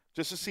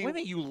just to see. What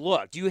do you mean you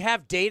look? Do you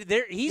have data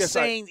there? He's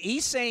saying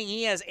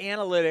he has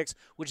analytics,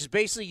 which is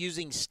basically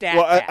using StatCast.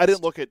 Well, I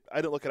didn't look at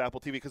Apple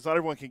TV because not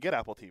everyone can get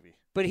Apple TV.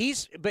 But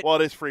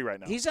it is free right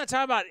now. He's not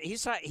talking about.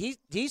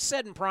 He's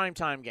said in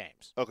primetime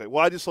games. Okay.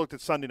 Well, I just looked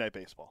at Sunday Night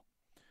Baseball.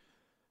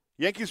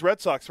 Yankees Red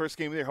Sox first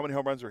game of the year. How many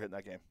home runs were hit in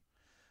that game?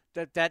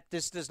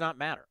 This does not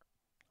matter.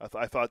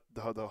 I thought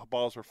the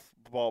balls were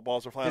flying out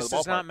of the ballpark. This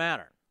does not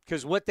matter.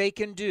 Because what they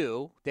can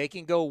do, they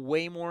can go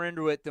way more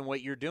into it than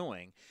what you're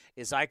doing,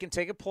 is I can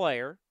take a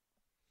player,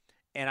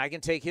 and I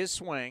can take his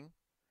swing,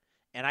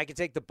 and I can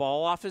take the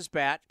ball off his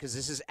bat, because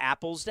this is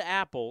apples to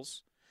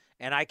apples,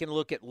 and I can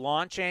look at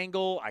launch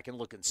angle, I can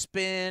look at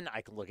spin,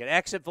 I can look at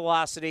exit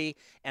velocity,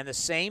 and the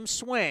same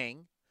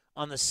swing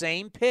on the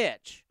same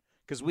pitch,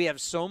 because we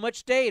have so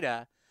much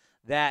data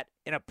that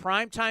in a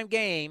primetime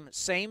game,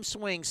 same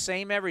swing,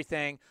 same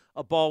everything,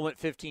 a ball went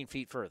 15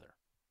 feet further.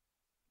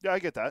 Yeah, I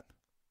get that.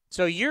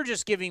 So you're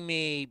just giving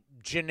me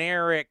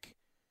generic.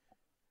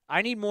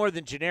 I need more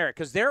than generic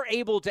because they're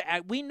able to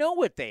 – we know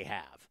what they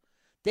have.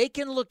 They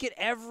can look at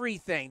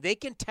everything. They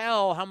can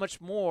tell how much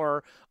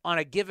more on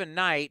a given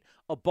night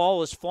a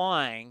ball is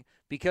flying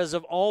because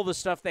of all the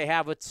stuff they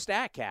have with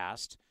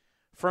StatCast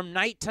from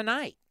night to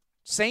night.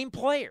 Same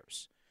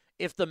players.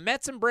 If the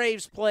Mets and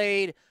Braves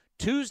played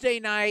Tuesday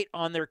night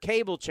on their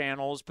cable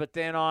channels, but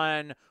then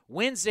on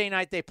Wednesday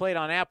night they played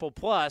on Apple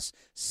Plus,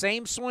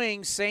 same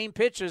swings, same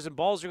pitches, and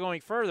balls are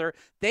going further,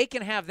 they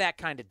can have that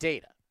kind of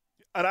data.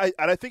 And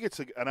I think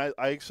it's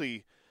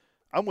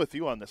I'm with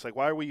you on this. Like,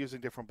 why are we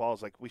using different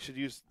balls? Like, we should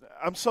use.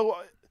 I'm so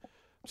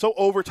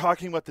over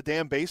talking about the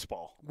damn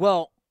baseball.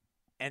 Well,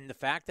 and the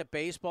fact that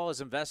baseball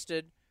is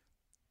invested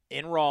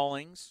in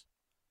Rawlings,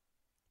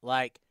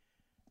 like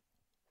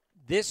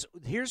this.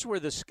 Here's where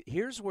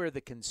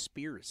the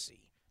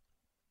conspiracy.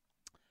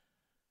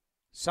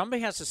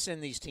 Somebody has to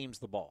send these teams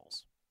the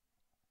balls.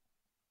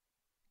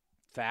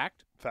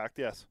 Fact,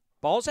 yes.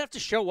 Balls have to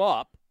show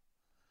up.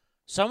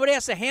 Somebody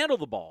has to handle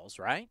the balls,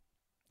 right?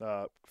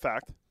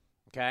 Fact.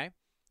 Okay.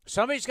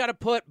 Somebody's got to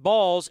put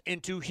balls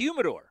into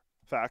humidor.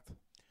 Fact.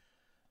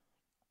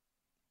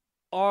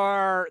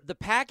 Are the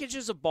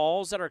packages of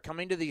balls that are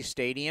coming to these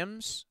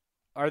stadiums,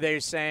 are they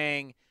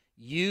saying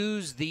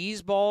use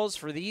these balls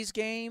for these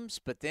games,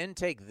 but then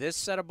take this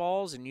set of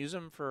balls and use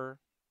them for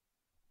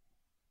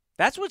 –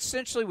 that's what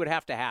essentially would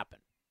have to happen.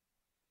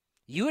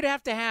 You would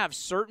have to have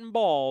certain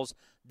balls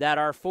that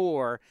are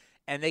for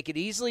 – and they could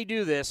easily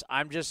do this.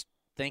 I'm just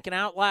thinking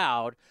out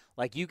loud.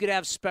 Like you could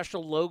have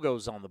special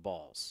logos on the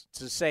balls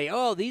to say,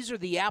 oh, these are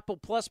the Apple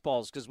Plus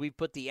balls because we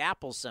put the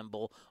Apple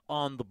symbol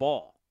on the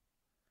ball.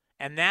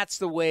 And that's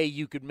the way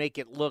you could make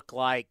it look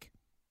like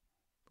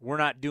we're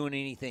not doing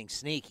anything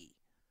sneaky.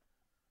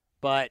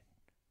 But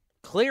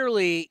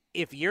clearly,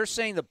 if you're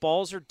saying the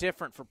balls are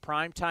different for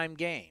primetime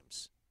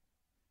games,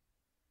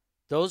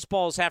 those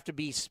balls have to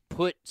be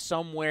put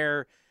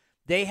somewhere.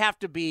 They have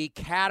to be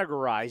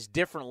categorized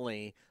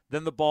differently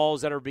than the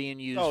balls that are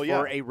being used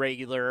for a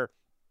regular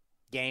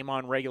game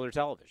on regular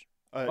television.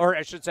 Or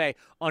I should say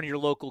on your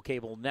local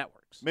cable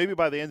networks. Maybe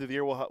by the end of the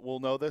year we'll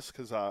know this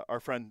because our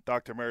friend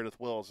Dr. Meredith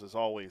Wills is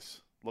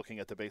always looking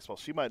at the baseball.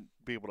 She might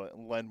be able to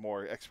lend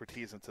more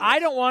expertise into this. I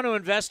don't want to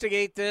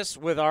investigate this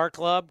with our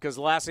club because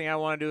the last thing I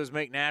want to do is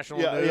make national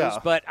news. Yeah.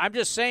 But I'm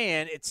just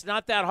saying it's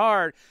not that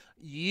hard.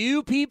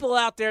 You people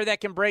out there that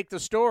can break the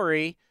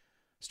story,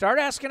 start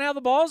asking how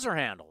the balls are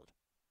handled.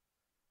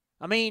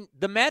 I mean,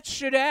 the Mets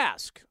should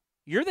ask.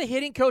 You're the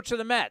hitting coach of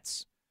the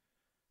Mets.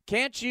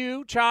 Can't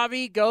you,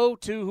 Chavi, go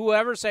to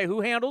whoever, say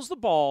who handles the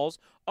balls?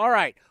 All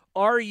right,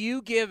 are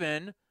you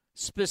given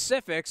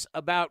specifics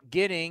about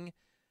getting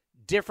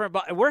different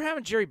balls? We're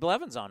having Jerry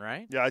Blevins on,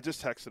 right? Yeah, I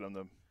just texted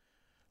him.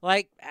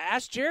 Like,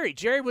 ask Jerry.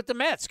 Jerry with the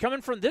Mets.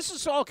 This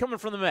is all coming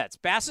from the Mets.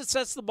 Bassett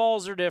says the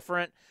balls are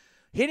different.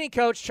 Hitting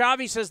coach,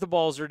 Chavi says the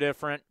balls are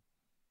different.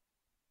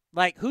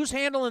 Like, who's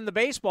handling the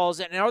baseballs,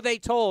 and are they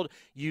told,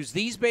 use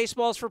these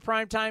baseballs for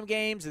primetime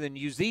games and then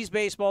use these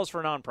baseballs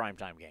for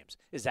non-primetime games?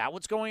 Is that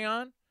what's going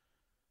on?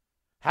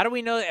 How do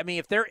we know that? I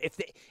mean,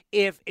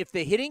 if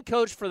the hitting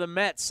coach for the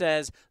Mets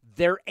says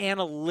their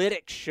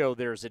analytics show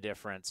there's a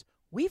difference,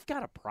 we've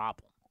got a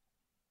problem.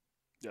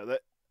 Yeah,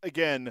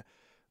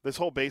 this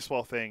whole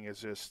baseball thing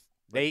is just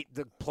the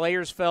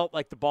players felt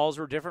like the balls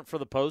were different for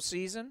the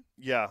postseason.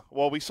 Yeah,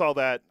 well, we saw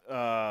that.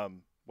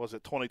 Was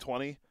it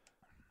 2020?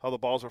 How the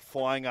balls are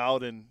flying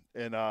out in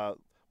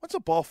what's a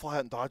ball fly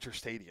out in Dodger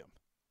Stadium?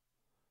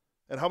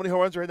 And how many home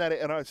runs are in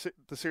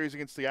the series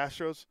against the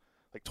Astros?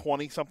 Like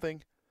 20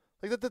 something.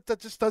 Like that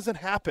just doesn't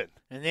happen.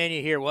 And then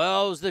you hear,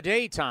 well, it was the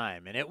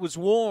daytime and it was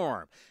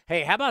warm.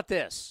 Hey, how about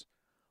this?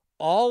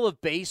 All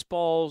of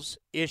baseball's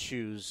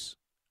issues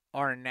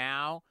are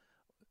now,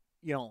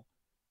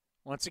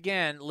 once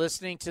again,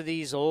 listening to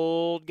these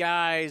old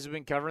guys who've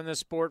been covering this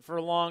sport for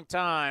a long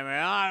time.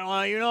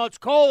 It's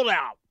cold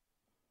out.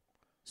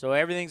 So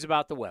everything's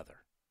about the weather.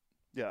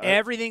 Yeah,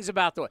 everything's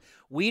about the weather.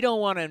 We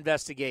don't want to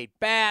investigate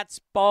bats,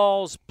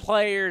 balls,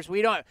 players.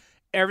 We don't.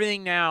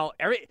 Everything now.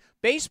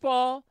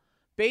 Baseball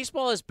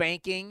is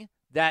banking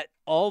that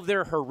all of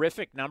their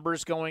horrific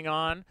numbers going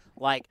on,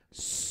 like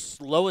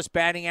lowest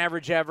batting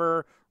average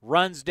ever,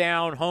 runs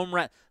down, home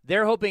run.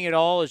 They're hoping it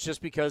all is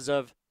just because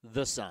of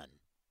the sun.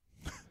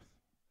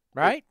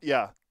 Right?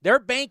 Yeah. They're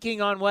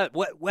banking on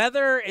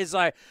weather is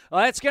like,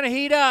 it's going to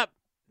heat up.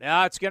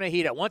 No, it's going to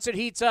heat up. Once it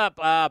heats up,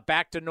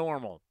 back to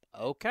normal.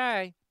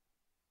 Okay.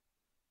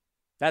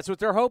 That's what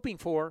they're hoping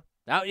for.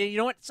 Now, you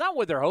know what? It's not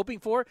what they're hoping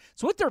for.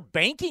 It's what they're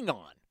banking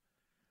on.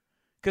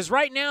 Because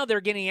right now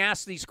they're getting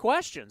asked these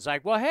questions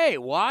like, well, hey,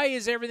 why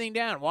is everything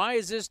down? Why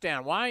is this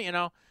down? Why,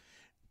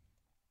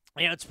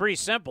 it's pretty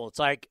simple. It's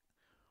like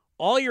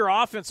all your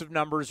offensive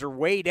numbers are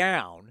way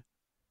down,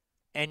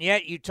 and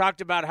yet you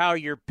talked about how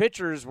your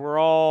pitchers were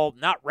all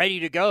not ready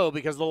to go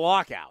because of the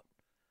lockout.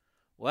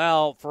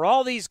 Well, for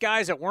all these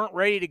guys that weren't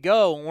ready to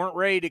go and weren't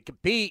ready to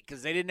compete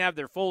because they didn't have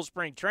their full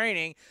spring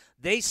training,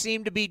 they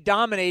seem to be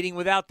dominating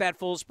without that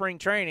full spring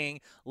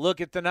training. Look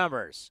at the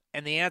numbers.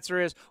 And the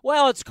answer is,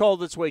 well, it's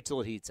cold. Let's wait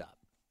till it heats up.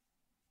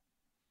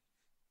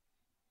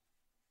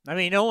 I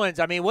mean,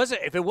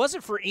 if it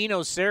wasn't for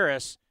Eno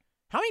Saris,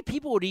 how many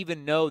people would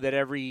even know that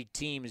every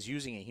team is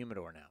using a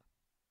humidor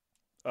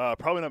now?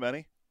 Probably not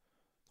many.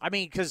 I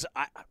mean, because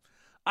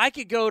I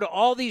could go to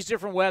all these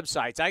different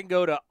websites. I can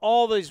go to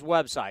all these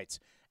websites,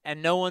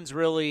 and no one's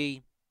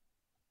really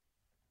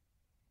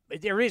 –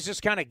 everybody's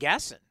just kind of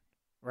guessing,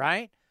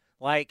 right?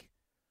 Like,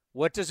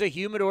 what does a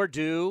humidor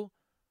do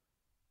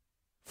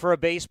for a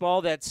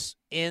baseball that's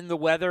in the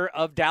weather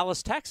of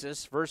Dallas,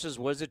 Texas, versus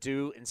what does it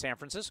do in San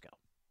Francisco?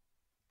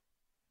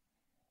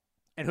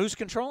 And who's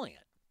controlling it?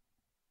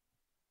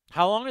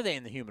 How long are they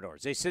in the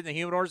humidors? They sit in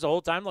the humidors the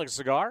whole time like a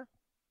cigar?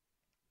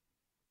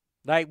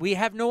 Like, we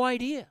have no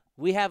idea.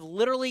 We have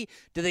literally,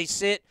 do they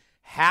sit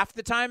half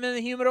the time in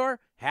the humidor,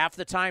 half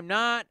the time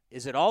not?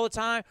 Is it all the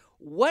time?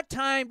 What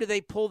time do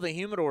they pull the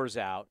humidors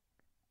out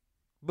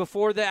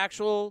before they're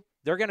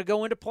going to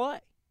go into play?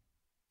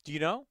 Do you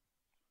know?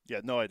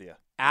 Yeah, no idea.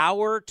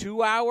 Hour,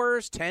 2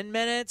 hours, 10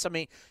 minutes? I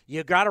mean,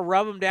 you got to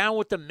rub them down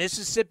with the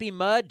Mississippi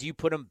mud. Do you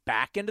put them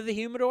back into the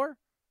humidor?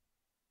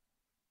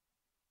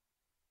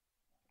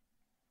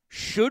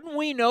 Shouldn't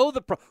we know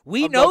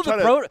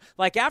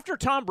like after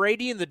Tom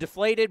Brady and the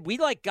deflated, we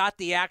got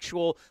the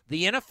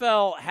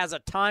NFL has a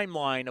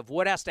timeline of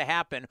what has to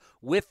happen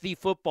with the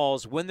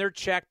footballs when they're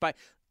checked by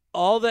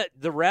all the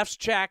refs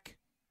check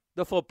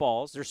the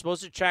footballs. They're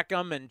supposed to check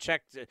them and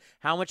check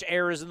how much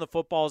air is in the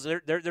footballs.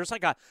 There's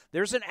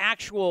an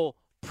actual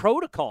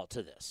protocol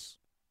to this.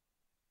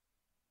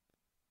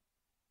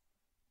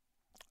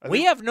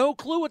 We have no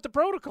clue what the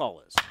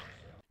protocol is.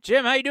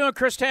 Jim, how you doing?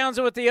 Chris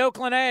Townsend with the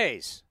Oakland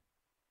A's.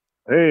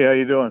 Hey, how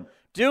you doing?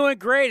 Doing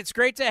great. It's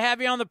great to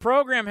have you on the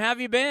program. How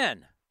have you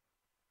been?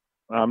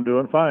 I'm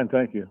doing fine,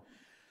 thank you.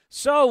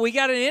 So we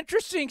got an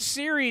interesting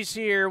series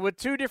here with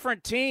two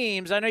different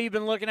teams. I know you've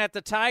been looking at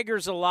the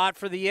Tigers a lot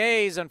for the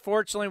A's.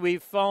 Unfortunately,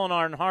 we've fallen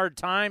on hard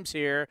times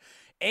here.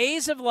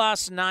 A's have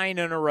lost 9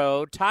 in a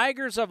row.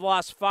 Tigers have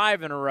lost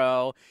 5 in a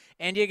row.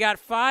 And you got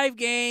 5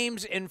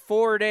 games in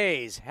 4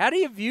 days. How do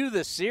you view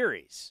this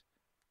series?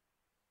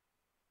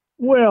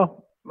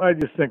 Well, I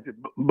just think that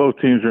both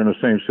teams are in the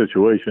same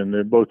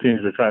situation. Both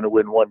teams are trying to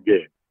win one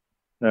game.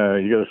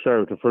 You got to start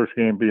with the first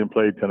game being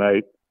played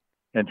tonight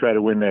and try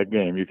to win that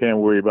game. You can't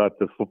worry about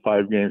the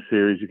 5-game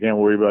series. You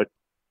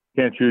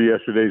can't chew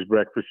yesterday's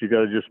breakfast. You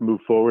got to just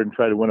move forward and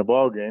try to win a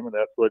ball game, and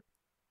that's what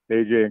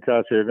AJ and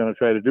Kase are going to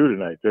try to do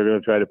tonight. They're going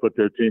to try to put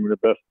their team in the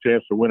best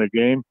chance to win a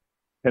game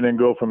and then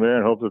go from there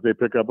and hope that they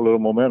pick up a little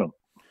momentum.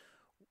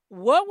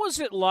 What was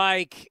it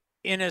like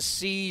in a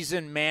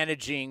season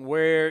managing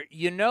where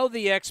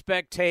the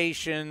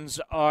expectations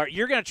are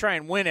you're going to try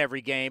and win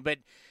every game, but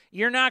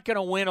you're not going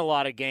to win a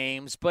lot of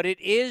games, but it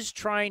is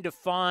trying to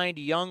find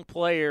young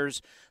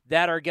players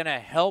that are going to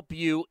help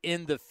you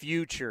in the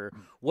future.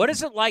 What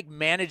is it like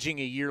managing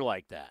a year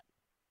like that?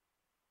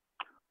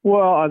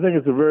 Well, I think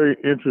it's a very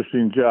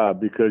interesting job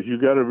because you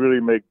got to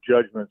really make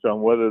judgments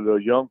on whether the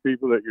young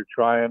people that you're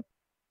trying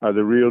are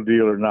the real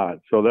deal or not.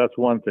 So that's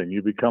one thing.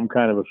 You become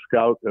kind of a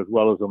scout as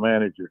well as a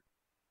manager.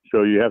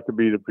 So you have to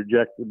be able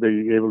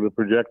to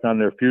project on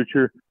their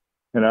future,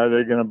 and are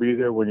they going to be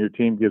there when your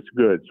team gets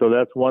good? So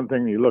that's one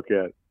thing you look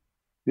at.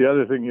 The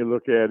other thing you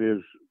look at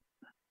is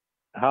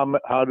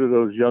how do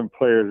those young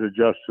players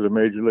adjust to the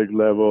major league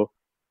level,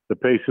 the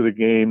pace of the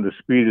game, the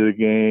speed of the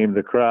game,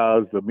 the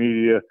crowds, the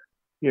media,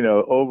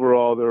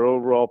 overall, their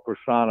overall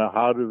persona,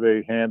 how do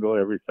they handle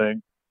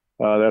everything?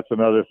 That's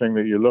another thing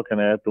that you're looking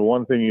at. The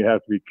one thing you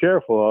have to be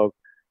careful of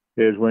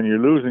is when you're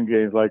losing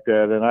games like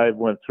that, and I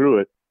went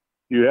through it,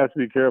 you have to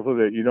be careful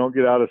that you don't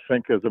get out of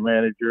sync as a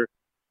manager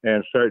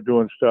and start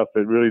doing stuff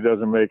that really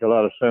doesn't make a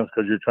lot of sense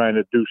because you're trying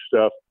to do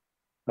stuff.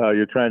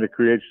 You're trying to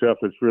create stuff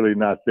that's really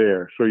not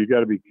there. So you got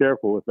to be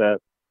careful with that.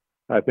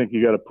 I think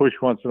you got to push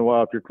once in a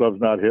while if your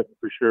club's not hitting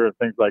for sure and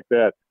things like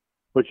that.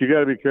 But you got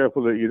to be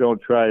careful that you don't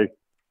try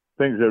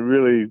things that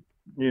really,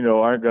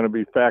 aren't going to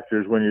be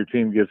factors when your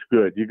team gets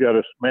good. You got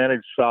to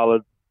manage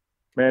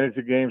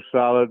the game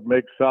solid,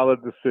 make solid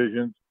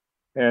decisions,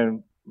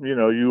 and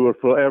you will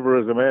forever,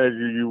 as a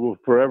manager, you will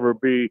forever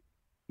be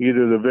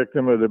either the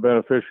victim or the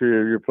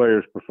beneficiary of your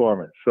players'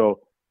 performance. So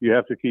you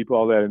have to keep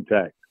all that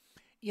intact.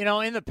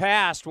 In the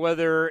past,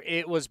 whether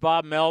it was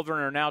Bob Melvin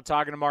or now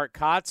talking to Mark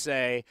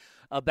Kotze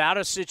about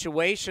a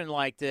situation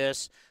like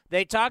this,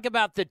 they talk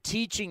about the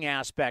teaching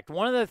aspect.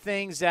 One of the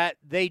things that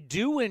they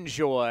do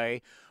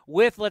enjoy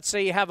with, let's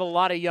say you have a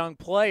lot of young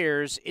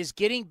players, is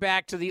getting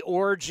back to the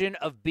origin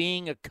of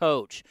being a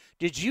coach.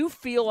 Did you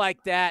feel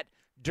like that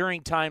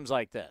during times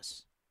like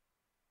this?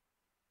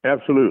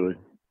 Absolutely.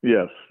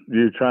 Yes.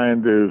 You're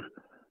trying to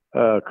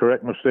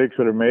correct mistakes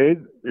that are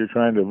made. You're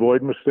trying to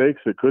avoid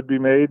mistakes that could be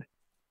made.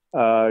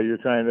 You're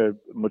trying to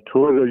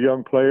mature the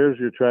young players.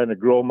 You're trying to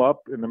grow them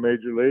up in the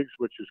major leagues,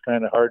 which is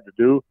kind of hard to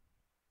do.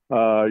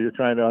 You're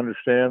trying to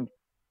understand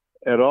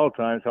at all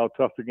times how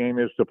tough the game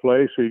is to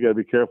play. So you got to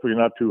be careful you're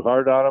not too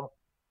hard on them.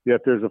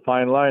 Yet there's a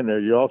fine line there.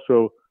 You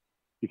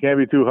can't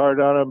be too hard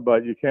on them,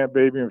 but you can't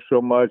baby them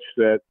so much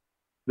that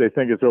they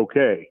think it's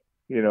okay.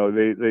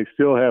 They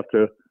still have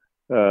to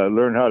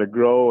learn how to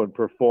grow and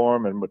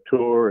perform and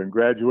mature and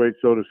graduate,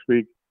 so to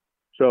speak.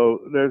 So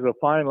there's a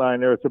fine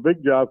line there. It's a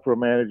big job for a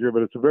manager,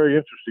 but it's a very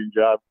interesting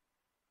job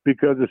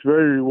because it's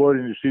very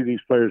rewarding to see these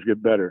players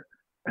get better.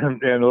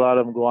 And a lot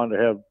of them go on to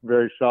have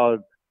very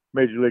solid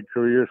major league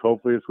careers.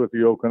 Hopefully it's with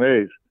the Oakland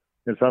A's.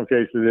 In some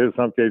cases it is,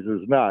 some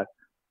cases it's not.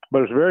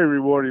 But it's very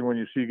rewarding when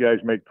you see guys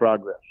make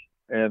progress.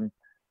 And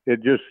it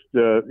just,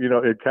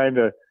 it kind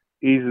of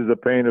eases the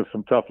pain of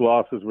some tough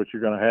losses, which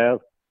you're going to have.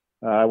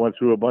 I went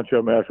through a bunch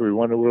of them after we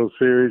won the World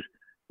Series.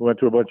 We went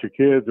to a bunch of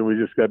kids and we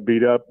just got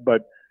beat up.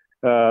 But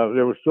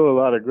there was still a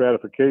lot of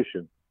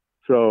gratification.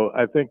 So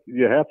I think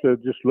you have to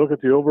just look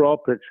at the overall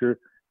picture.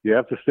 You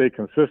have to stay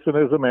consistent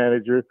as a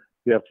manager.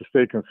 You have to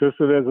stay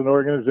consistent as an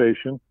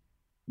organization.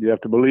 You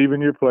have to believe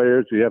in your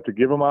players. You have to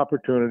give them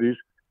opportunities.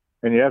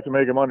 And you have to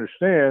make them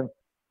understand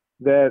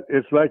that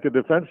it's like a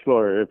defense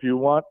lawyer. If you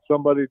want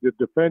somebody to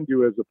defend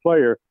you as a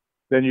player,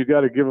 then you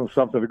got to give them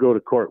something to go to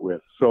court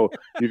with. So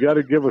you got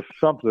to give us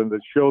something that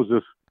shows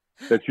us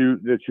that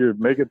you're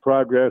making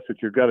progress, that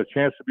you've got a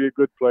chance to be a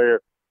good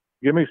player.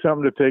 Give me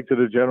something to take to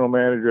the general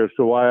manager as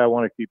to why I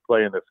want to keep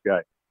playing this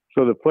guy.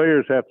 So the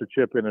players have to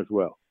chip in as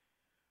well.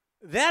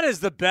 That is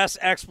the best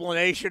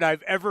explanation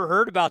I've ever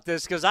heard about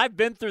this, because I've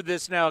been through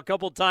this now a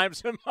couple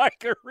times in my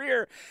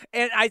career.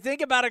 And I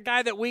think about a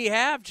guy that we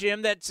have,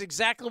 Jim, that's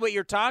exactly what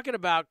you're talking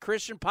about,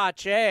 Christian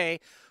Pache,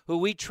 who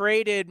we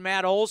traded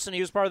Matt Olson.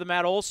 He was part of the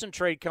Matt Olson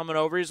trade coming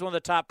over. He's one of the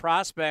top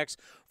prospects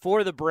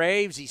for the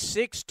Braves. He's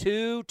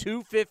 6'2",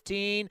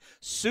 215,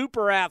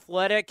 super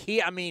athletic.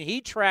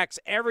 He tracks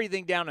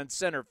everything down in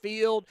center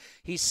field.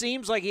 He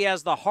seems like he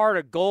has the heart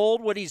of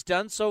gold, what he's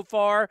done so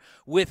far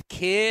with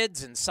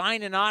kids and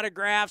signing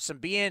autographs and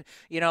being,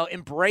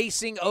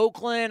 embracing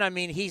Oakland.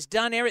 He's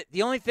done everything.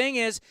 The only thing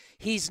is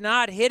he's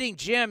not hitting,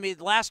 Jim, the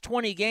last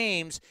 20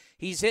 games,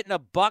 he's hitting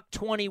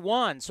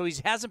 $121, so he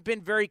hasn't been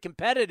very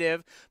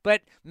competitive.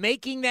 But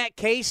making that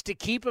case to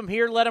keep him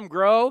here, let him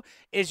grow,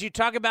 is you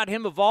talk about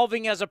him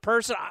evolving as a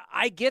person.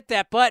 I get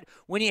that, but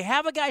when you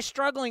have a guy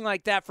struggling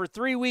like that for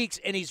 3 weeks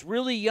and he's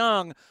really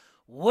young,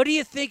 what do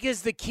you think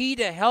is the key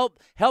to help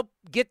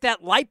get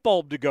that light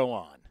bulb to go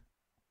on?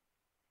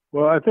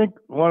 Well, I think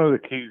one of the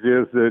keys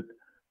is that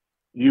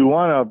you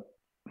want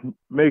to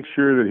make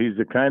sure that he's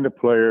the kind of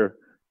player,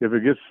 if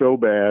it gets so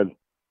bad,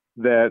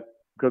 that,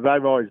 because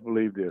I've always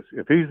believed this,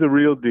 if he's the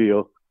real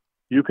deal,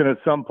 you can at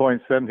some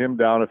point send him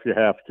down if you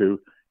have to.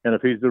 And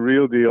if he's the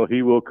real deal,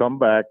 he will come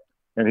back,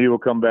 and he will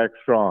come back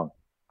strong.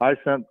 I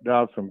sent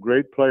down some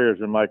great players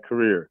in my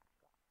career,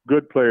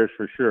 good players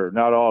for sure,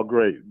 not all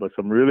great, but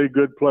some really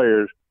good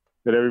players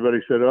that everybody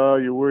said, oh,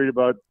 you're worried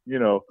about,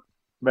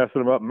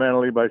 messing them up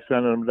mentally by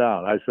sending them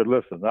down. I said,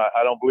 listen,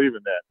 I don't believe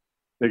in that.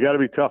 They got to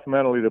be tough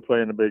mentally to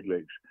play in the big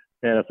leagues.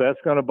 And if that's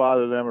going to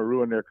bother them or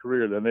ruin their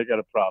career, then they got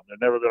a problem.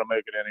 They're never going to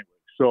make it anyway.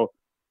 So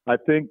I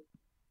think,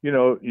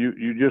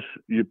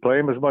 you play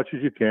them as much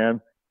as you can.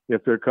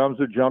 If there comes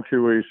a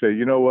juncture where you say,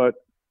 you know what,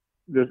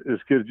 this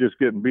kid's just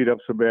getting beat up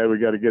so bad, we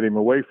got to get him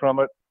away from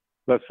it.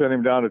 Let's send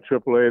him down to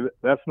AAA.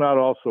 That's not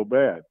all so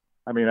bad.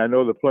 I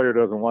know the player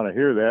doesn't want to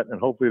hear that, and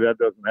hopefully that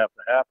doesn't have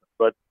to happen.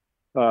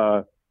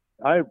 But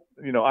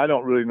I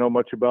don't really know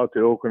much about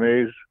the Oakland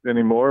A's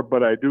anymore,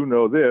 but I do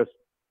know this,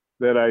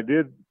 that I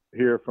did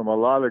hear from a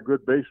lot of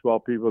good baseball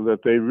people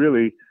that they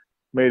really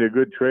made a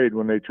good trade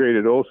when they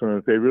traded Olson, and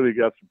that they really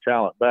got some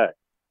talent back.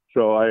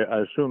 So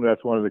I assume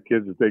that's one of the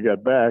kids that they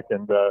got back.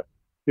 And,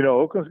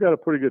 Oakland's got a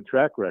pretty good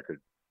track record.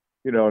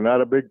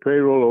 Not a big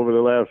payroll over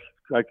the last,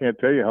 I can't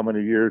tell you how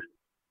many years,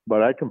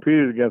 but I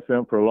competed against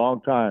them for a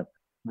long time.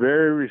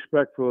 Very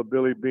respectful of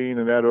Billy Beane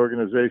and that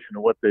organization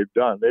and what they've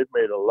done. They've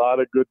made a lot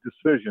of good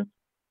decisions,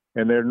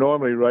 and they're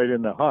normally right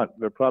in the hunt.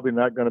 They're probably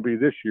not going to be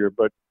this year,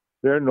 but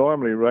they're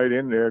normally right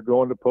in there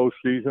going to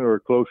postseason or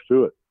close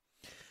to it.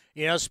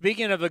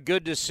 Speaking of a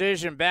good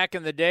decision, back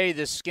in the day,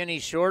 this skinny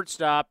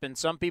shortstop, and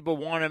some people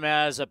want him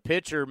as a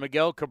pitcher,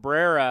 Miguel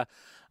Cabrera,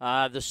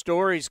 the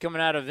stories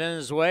coming out of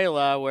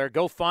Venezuela where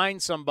go find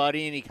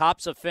somebody and he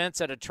hops a fence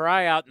at a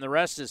tryout and the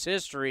rest is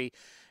history.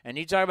 And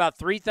you talk about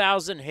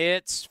 3,000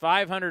 hits,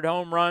 500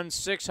 home runs,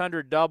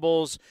 600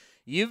 doubles.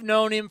 You've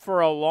known him for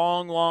a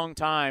long, long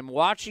time.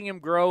 Watching him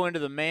grow into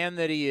the man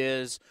that he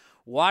is,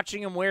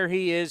 watching him where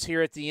he is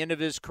here at the end of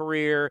his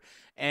career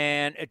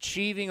and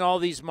achieving all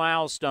these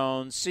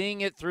milestones, seeing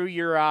it through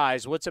your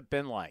eyes, what's it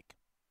been like?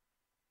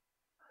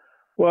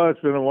 Well, it's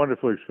been a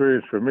wonderful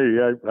experience for me.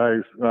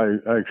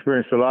 I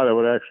experienced a lot of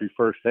it actually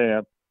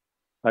firsthand.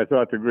 I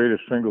thought the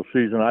greatest single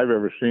season I've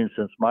ever seen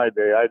since my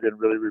day, I didn't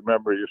really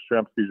remember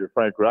Yastrzemski's or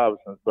Frank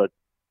Robinson's, but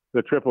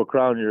the Triple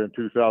Crown year in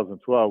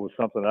 2012 was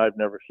something I've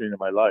never seen in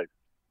my life.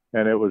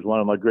 And it was one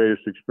of my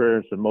greatest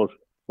experiences and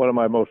one of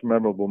my most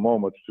memorable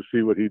moments to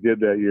see what he did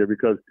that year,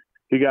 because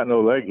he got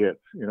no leg hits.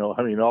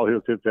 All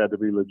his hits had to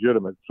be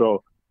legitimate.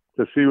 So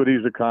to see what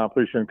he's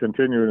accomplished and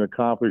continuing to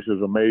accomplish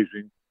is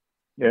amazing.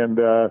 And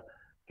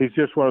he's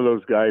just one of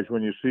those guys,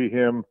 when you see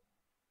him,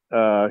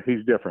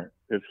 he's different.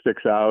 It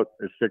sticks out.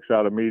 It sticks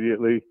out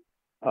immediately.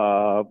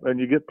 And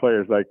you get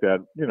players like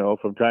that,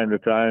 from time to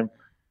time,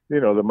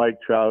 the Mike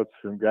Trouts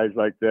and guys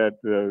like that,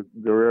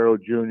 Guerrero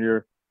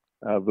Jr.,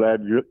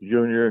 Vlad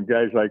Jr., and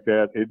guys like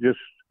that.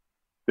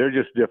 They're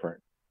just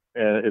different.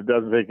 And it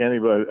doesn't take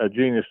anybody, a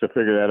genius, to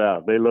figure that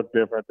out. They look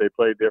different. They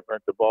play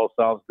different. The ball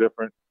sounds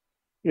different.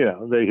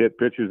 They hit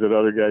pitches that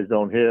other guys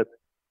don't hit.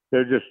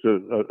 They're just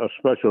a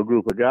special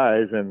group of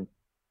guys. And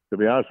To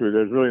be honest with you,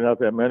 there's really not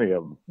that many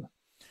of them.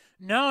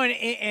 No,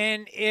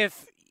 and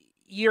if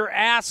you're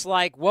asked,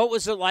 like, what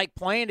was it like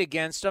playing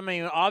against them? I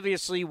mean,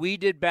 obviously we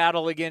did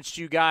battle against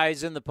you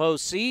guys in the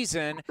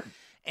postseason,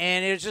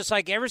 and it was just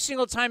like every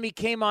single time he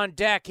came on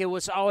deck, it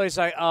was always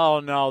like, oh,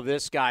 no,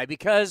 this guy.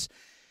 Because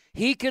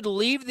he could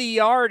leave the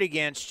yard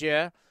against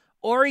you,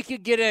 or he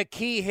could get a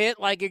key hit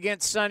like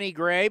against Sonny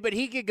Gray, but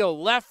he could go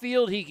left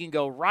field, he can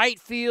go right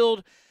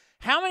field.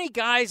 How many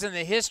guys in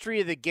the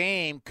history of the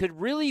game could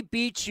really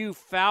beat you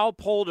foul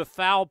pole to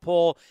foul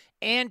pole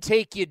and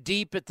take you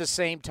deep at the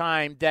same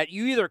time that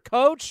you either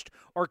coached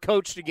or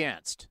coached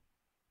against?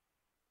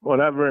 Well,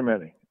 not very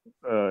many.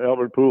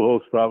 Albert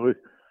Pujols probably,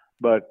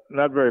 but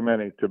not very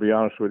many, to be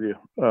honest with you.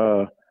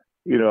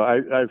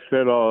 I've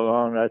said all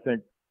along, I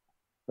think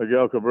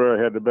Miguel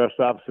Cabrera had the best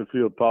opposite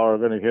field power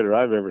of any hitter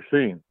I've ever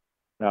seen.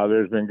 Now,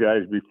 there's been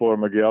guys before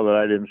Miguel that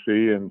I didn't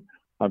see, and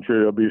I'm sure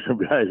there'll be some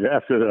guys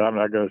after that I'm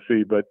not going to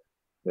see. But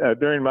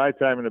during my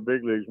time in the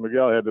big leagues,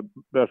 Miguel had the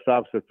best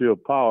opposite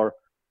field power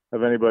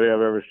of anybody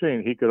I've ever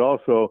seen. He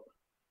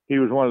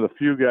was one of the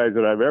few guys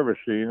that I've ever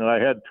seen, and I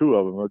had two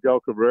of them, Miguel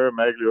Cabrera,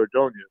 Magglio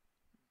Ordonez.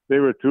 They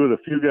were two of the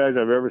few guys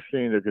I've ever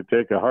seen that could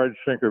take a hard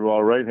sinker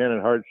ball,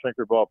 right-handed hard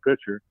sinker ball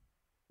pitcher,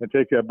 and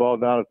take that ball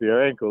down at the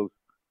ankles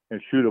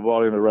and shoot a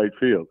ball in the right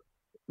field.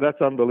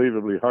 That's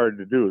unbelievably hard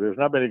to do. There's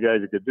not many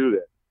guys that could do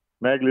that.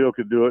 Magglio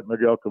could do it.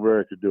 Miguel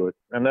Cabrera could do it.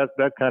 And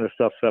that kind of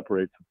stuff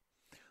separates them.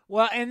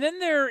 Well, and then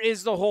there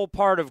is the whole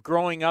part of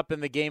growing up in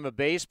the game of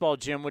baseball,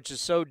 Jim, which is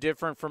so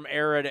different from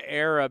era to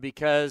era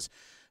because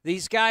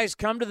these guys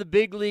come to the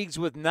big leagues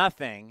with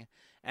nothing,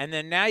 and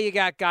then now you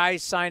got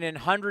guys signing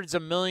hundreds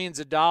of millions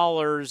of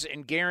dollars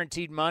in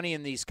guaranteed money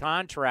in these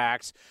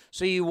contracts.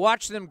 So you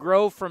watch them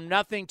grow from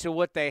nothing to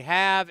what they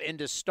have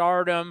into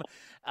stardom.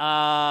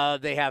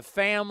 They have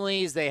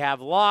families, they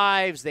have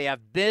lives, they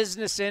have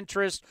business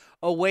interests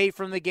away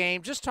from the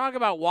game. Just talk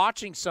about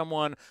watching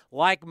someone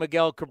like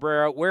Miguel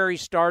Cabrera, where he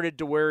started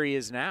to where he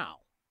is now.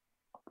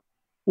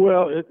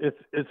 Well,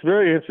 it's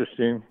very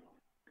interesting,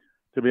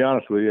 to be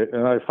honest with you,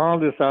 and I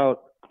found this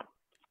out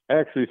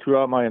actually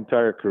throughout my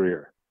entire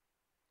career.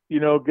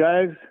 You know,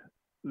 guys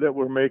that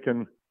were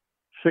making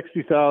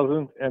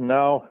 $60,000 and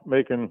now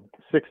making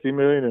 $60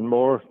 million and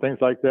more, things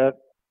like that.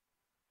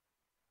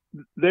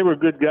 They were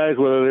good guys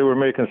whether they were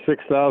making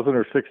 $6,000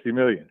 or $60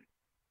 million.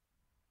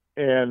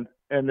 And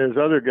there's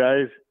other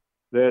guys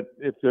that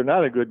if they're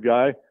not a good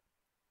guy,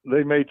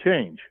 they may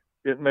change.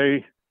 It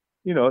may,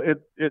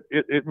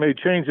 it may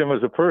change them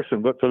as a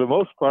person. But for the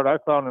most part, I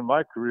found in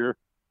my career,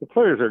 the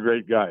players are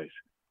great guys.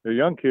 They're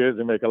young kids.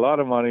 They make a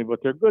lot of money, but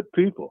they're good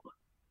people.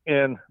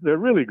 And they're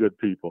really good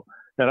people.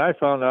 And I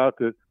found out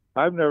that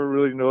I've never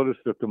really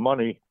noticed that the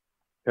money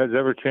has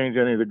ever changed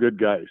any of the good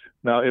guys.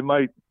 Now, it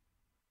might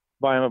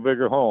buy them a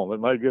bigger home. It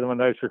might get them a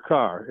nicer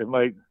car. It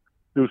might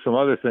do some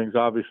other things,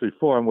 obviously,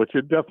 for them, which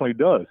it definitely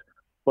does.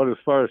 But as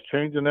far as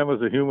changing them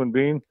as a human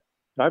being,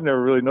 I've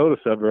never really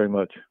noticed that very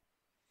much.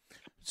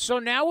 So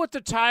now with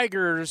the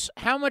Tigers,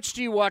 how much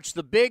do you watch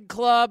the big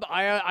club?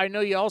 I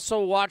know you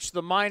also watch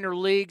the minor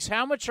leagues.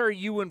 How much are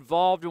you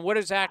involved, and what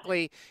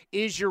exactly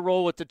is your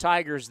role with the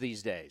Tigers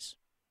these days?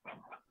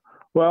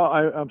 Well,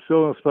 I'm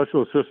still a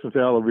special assistant to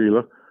Al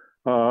Avila.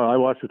 I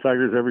watch the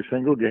Tigers every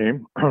single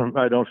game.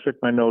 I don't stick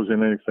my nose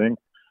in anything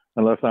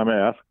unless I'm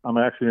asked. I'm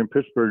actually in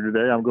Pittsburgh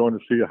today. I'm going to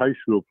see a high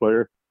school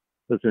player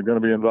that's going to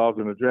be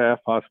involved in the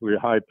draft, possibly a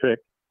high pick.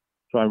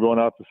 So I'm going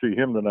out to see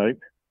him tonight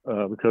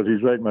because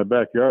he's right in my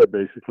backyard,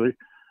 basically.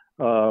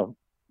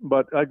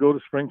 But I go to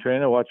spring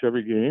training. I watch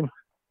every game,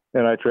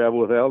 and I travel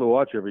with Al to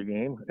watch every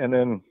game. And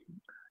then,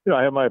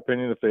 I have my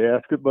opinion if they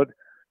ask it. But,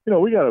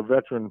 we got a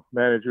veteran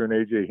manager in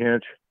A.J.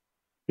 Hinch.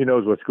 He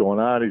knows what's going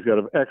on. He's got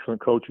an excellent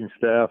coaching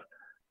staff.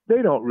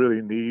 They don't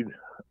really need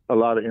a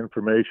lot of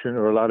information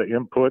or a lot of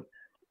input.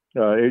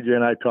 AJ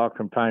and I talk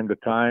from time to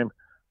time,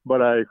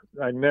 but I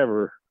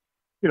never,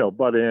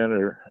 butt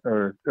in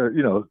or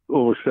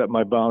overstep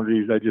my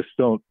boundaries. I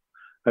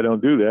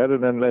don't do that.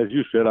 And then, as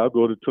you said, I'll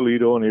go to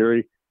Toledo and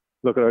Erie,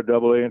 look at our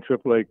AA and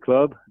AAA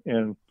club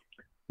and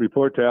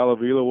report to Al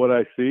Avila what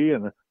I see.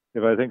 And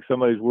if I think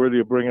somebody's worthy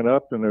of bringing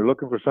up and they're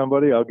looking for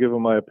somebody, I'll give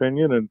them my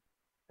opinion and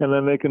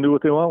then they can do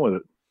what they want with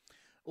it.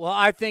 Well,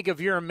 I think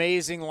of your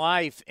amazing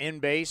life in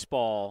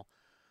baseball,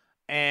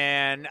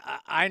 and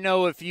I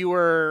know if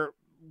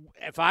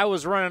I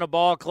was running a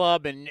ball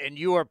club and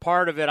you were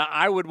part of it,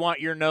 I would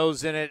want your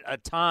nose in it a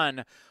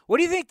ton. What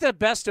do you think the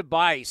best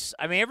advice?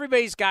 I mean,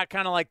 everybody's got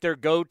kind of like their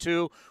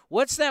go-to.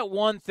 What's that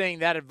one thing,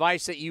 that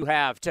advice that you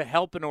have to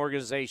help an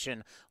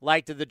organization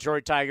like the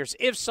Detroit Tigers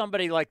if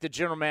somebody like the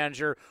general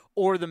manager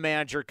or the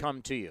manager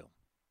come to you?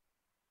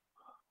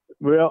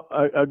 Well,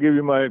 I'll give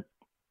you my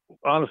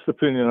honest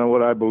opinion on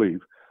what I believe.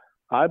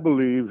 I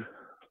believe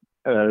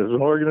as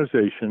an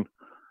organization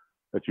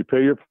that you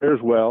pay your players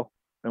well.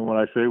 And when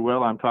I say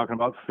well, I'm talking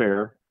about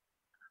fair.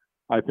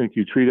 I think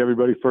you treat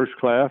everybody first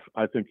class.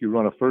 I think you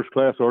run a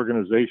first-class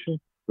organization,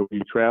 the way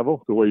you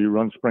travel, the way you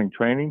run spring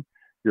training,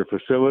 your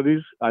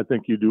facilities. I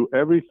think you do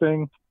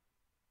everything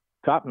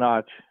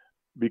top-notch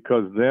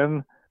because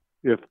then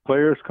if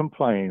players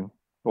complain,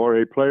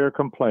 or a player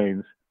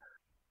complains,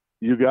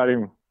 you got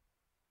him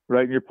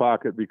right in your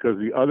pocket because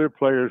the other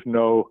players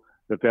know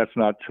that that's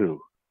not true.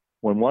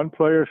 When one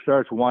player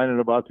starts whining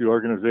about the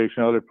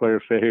organization, other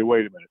players say, hey,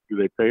 wait a minute. Do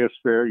they pay us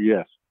fair?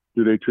 Yes.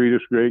 Do they treat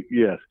us great?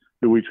 Yes.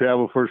 Do we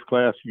travel first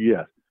class?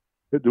 Yes.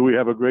 Do we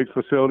have a great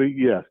facility?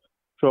 Yes.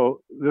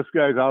 So this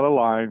guy's out of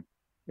line,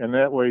 and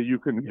that way you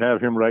can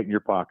have him right in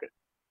your pocket.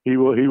 He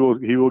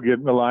will get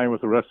in the line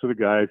with the rest of the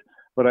guys.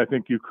 But I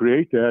think you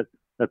create that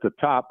at the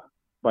top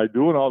by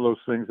doing all those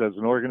things as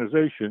an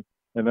organization,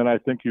 and then I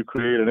think you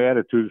create an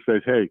attitude that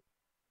says, hey,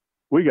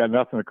 we got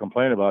nothing to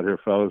complain about here,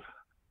 fellas.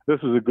 This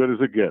is as good as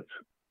it gets.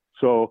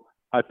 So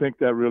I think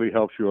that really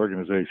helps your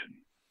organization.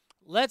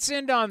 Let's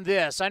end on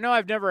this. I know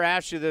I've never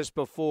asked you this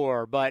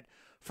before, but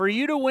for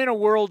you to win a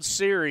World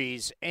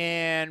Series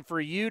and for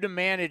you to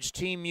manage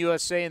Team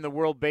USA in the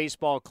World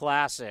Baseball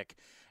Classic,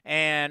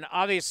 and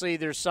obviously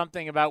there's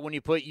something about when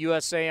you put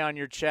USA on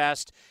your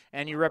chest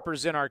and you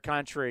represent our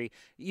country.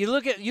 You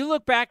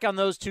look back on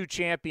those two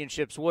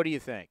championships, what do you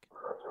think?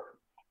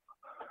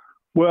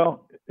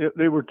 Well,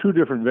 they were two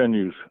different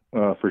venues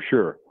for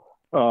sure.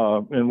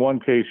 In one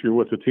case, you're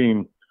with the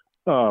team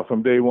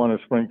from day one of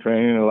spring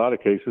training, in a lot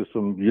of cases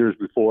some years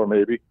before,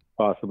 maybe,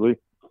 possibly.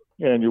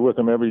 And you're with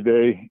them every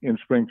day in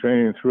spring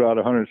training throughout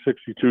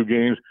 162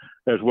 games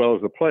as well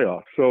as the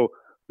playoffs. So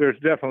there's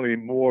definitely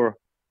more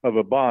of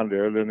a bond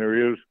there than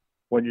there is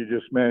when you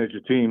just manage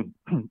a team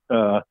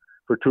for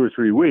 2 or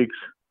 3 weeks.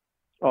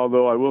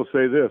 Although I will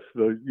say this,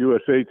 the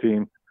USA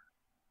team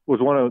was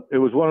one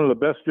of the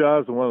best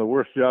jobs and one of the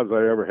worst jobs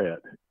I ever had.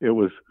 It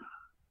was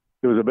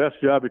the best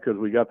job because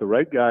we got the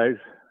right guys,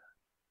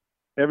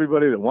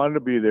 everybody that wanted to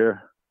be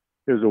there.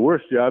 It was the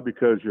worst job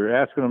because you're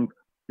asking them,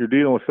 you're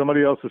dealing with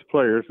somebody else's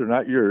players, they're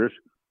not yours,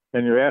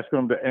 and you're asking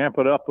them to amp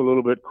it up a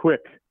little bit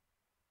quick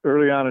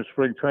early on in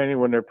spring training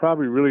when they're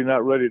probably really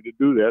not ready to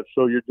do that.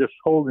 So you're just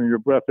holding your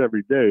breath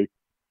every day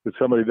that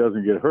somebody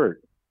doesn't get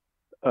hurt.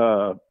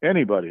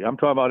 Anybody. I'm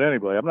talking about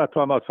anybody. I'm not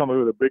talking about somebody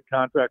with a big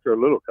contract or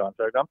a little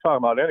contract. I'm talking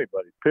about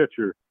anybody,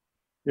 pitcher,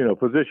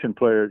 position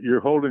player.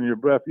 You're holding your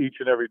breath each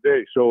and every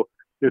day. So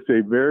it's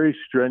a very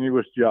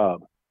strenuous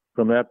job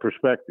from that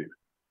perspective.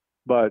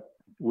 But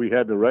we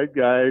had the right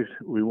guys.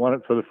 We won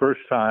it for the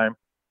first time.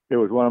 It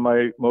was one of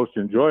my most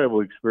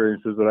enjoyable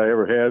experiences that I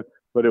ever had,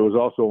 but it was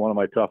also one of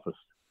my toughest.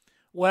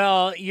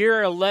 Well,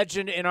 you're a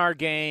legend in our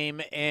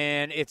game,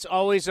 and it's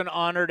always an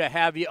honor to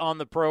have you on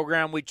the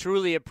program. We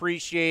truly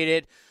appreciate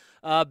it.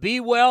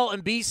 Be well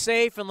and be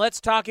safe, and let's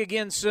talk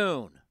again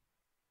soon.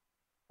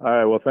 All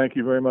right. Well, thank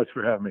you very much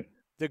for having me.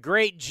 The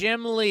great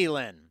Jim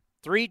Leyland,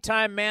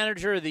 3-time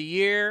Manager of the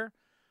Year,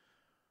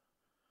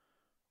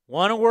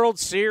 won a World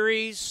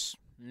Series,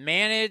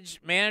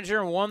 manager,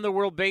 and won the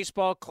World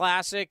Baseball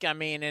Classic.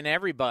 And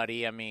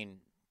everybody,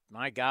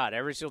 my God,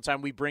 every single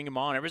time we bring him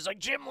on, everybody's like,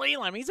 Jim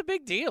Leyland. He's a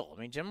big deal.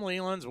 Jim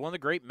Leyland's one of the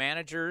great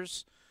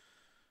managers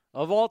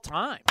of all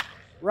time.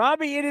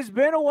 Robbie, it has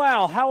been a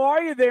while. How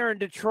are you there in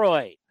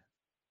Detroit?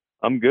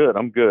 I'm good.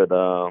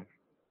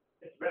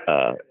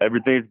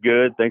 Everything's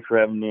good. Thanks for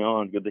having me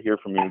on. Good to hear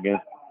from you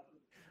again.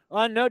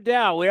 No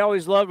doubt. We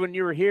always loved when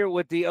you were here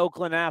with the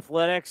Oakland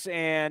Athletics,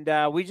 and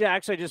we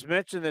actually just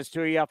mentioned this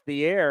to you off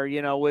the air,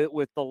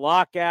 with the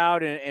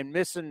lockout and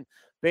missing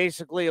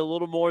basically a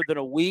little more than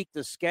a week.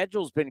 The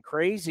schedule's been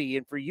crazy,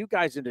 and for you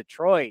guys in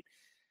Detroit,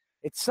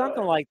 it's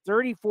something like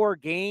 34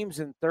 games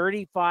in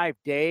 35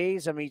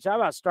 days. You talk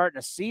about starting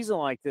a season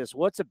like this.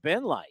 What's it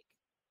been like?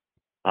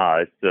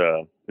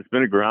 It's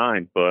been a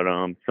grind, but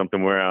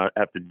something where I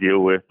have to deal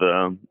with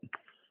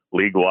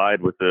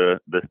league-wide with the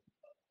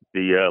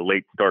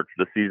late start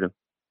to the season.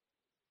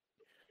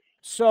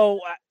 So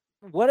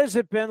what has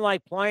it been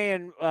like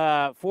playing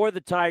for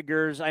the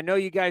Tigers? I know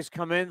you guys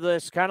come into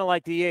this kind of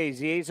like the A's.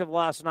 The A's have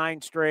lost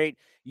 9 straight.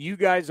 You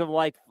guys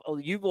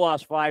you've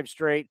lost 5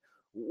 straight.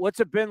 What's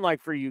it been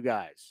like for you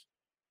guys?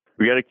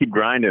 We got to keep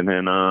grinding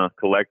and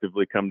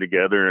collectively come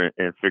together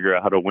and figure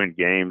out how to win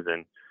games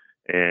and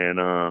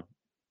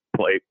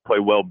play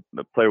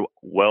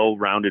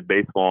well-rounded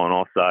baseball on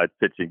all sides,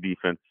 pitching,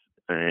 defense,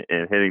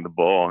 and hitting the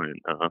ball, and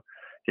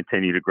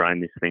continue to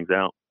grind these things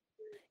out.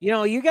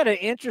 You got an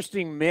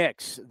interesting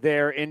mix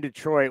there in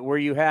Detroit where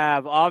you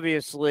have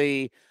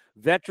obviously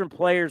veteran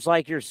players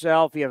like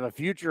yourself. You have a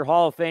future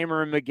Hall of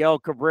Famer in Miguel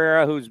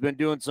Cabrera who's been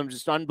doing some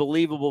just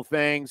unbelievable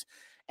things.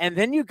 And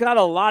then you got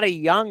a lot of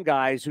young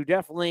guys who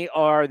definitely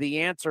are the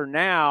answer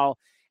now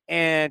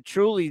and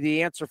truly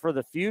the answer for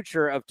the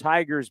future of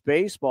Tigers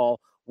baseball.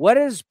 What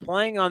has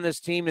playing on this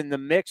team in the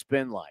mix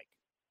been like?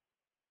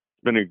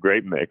 It's been a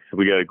great mix.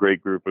 We got a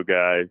great group of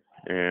guys.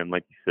 And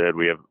like you said,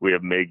 we have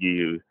Miggy,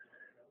 who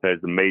has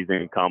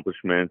amazing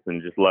accomplishments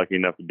and just lucky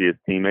enough to be his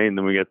teammate. And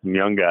then we got some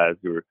young guys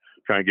who are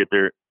trying to get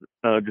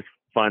just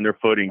find their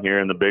footing here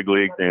in the big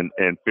leagues and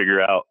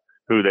figure out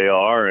who they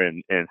are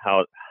and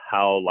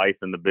how life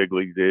in the big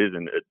leagues is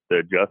and the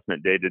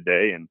adjustment day to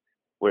day and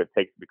what it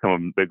takes to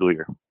become a big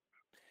leaguer.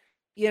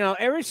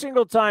 Every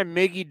single time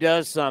Miggy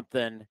does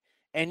something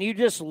and you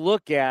just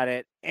look at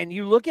it and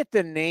you look at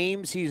the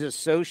names he's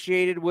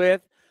associated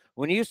with,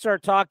 when you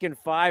start talking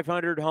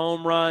 500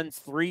 home runs,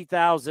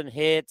 3,000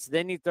 hits,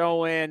 then you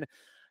throw in,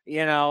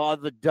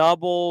 the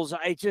doubles.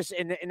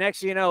 And next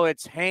thing you know,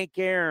 it's Hank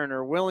Aaron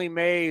or Willie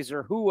Mays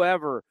or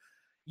whoever.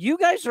 You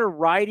guys are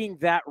riding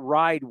that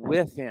ride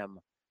with him.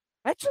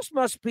 That just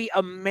must be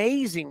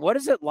amazing. What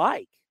is it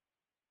like?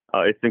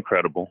 It's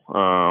incredible.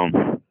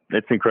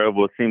 It's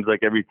incredible. It seems like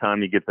every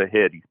time he gets a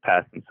hit, he's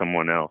passing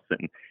someone else,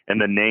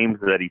 and the names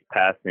that he's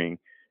passing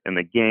and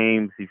the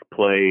games he's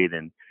played,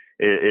 and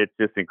it's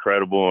just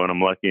incredible. And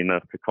I'm lucky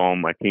enough to call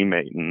him my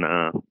teammate.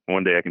 And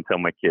one day I can tell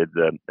my kids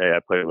that, hey, I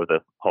played with a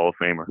Hall of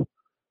Famer.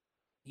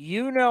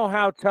 You know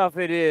how tough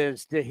it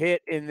is to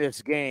hit in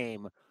this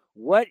game.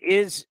 What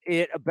is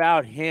it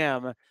about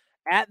him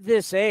at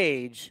this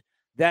age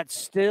that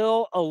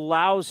still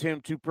allows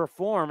him to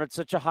perform at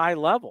such a high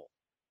level?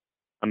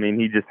 I mean,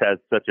 he just has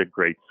such a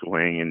great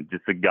swing and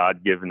just a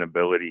God-given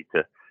ability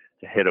to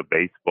hit a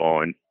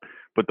baseball.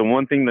 But the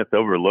one thing that's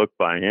overlooked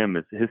by him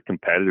is his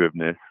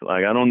competitiveness.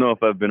 Like, I don't know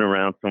if I've been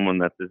around someone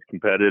that's as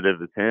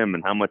competitive as him,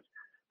 and how much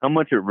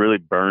it really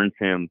burns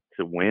him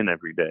to win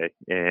every day.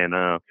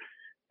 And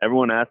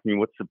everyone asks me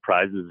what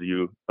surprises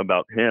you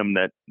about him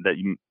that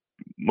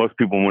most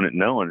people wouldn't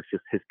know, and it's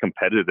just his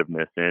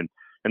competitiveness. And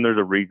there's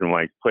a reason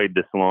why he's played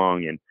this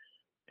long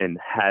and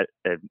had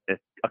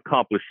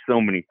accomplished so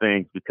many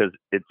things, because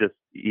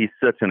he's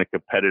such a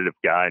competitive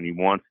guy, and he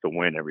wants to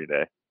win every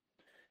day.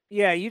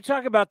 Yeah, you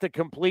talk about the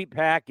complete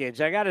package.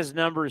 I got his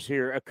numbers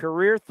here. A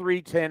career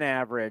 .310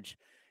 average.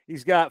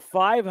 He's got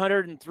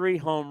 503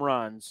 home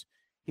runs.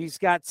 He's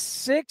got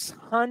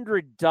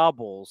 600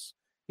 doubles.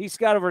 He's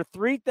got over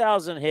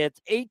 3,000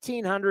 hits,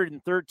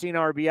 1,813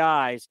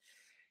 RBIs.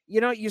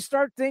 You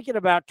start thinking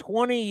about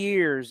 20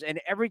 years and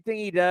everything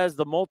he does,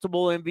 the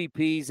multiple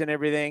MVPs and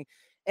everything.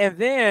 And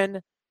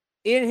then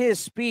in his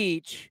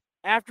speech,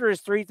 after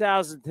his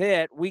 3,000th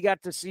hit, we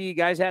got to see you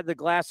guys had the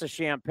glass of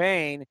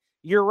champagne.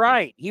 You're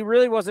right. He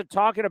really wasn't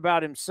talking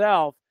about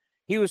himself.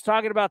 He was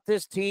talking about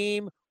this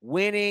team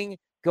winning,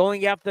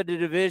 going after the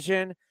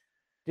division.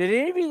 Did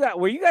any of you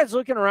were you guys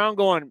looking around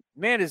going,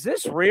 man, is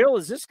this real?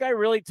 Is this guy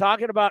really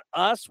talking about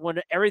us when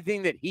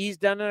everything that he's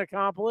done and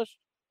accomplished?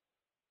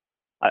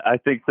 I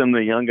think some of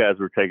the young guys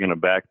were taken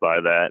aback by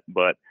that,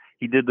 but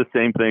he did the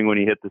same thing when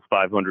he hit this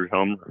 500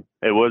 home run.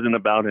 It wasn't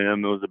about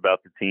him. It was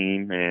about the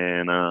team.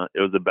 And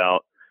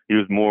he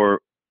was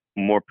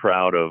more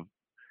proud of,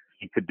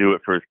 he could do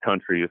it for his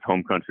country, his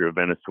home country of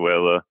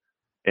Venezuela.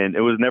 And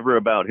it was never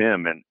about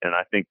him. And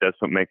I think that's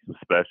what makes him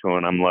special.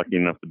 And I'm lucky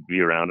enough to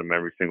be around him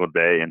every single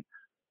day.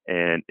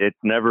 And it's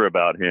never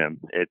about him.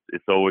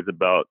 It's always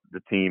about the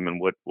team and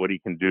what he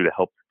can do to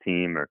help the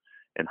team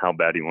and how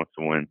bad he wants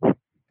to win.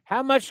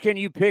 How much can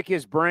you pick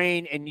his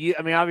brain? And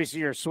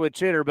obviously you're a switch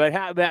hitter, but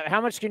how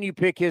much can you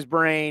pick his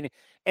brain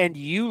and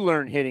you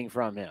learn hitting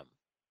from him?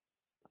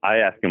 I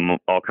ask him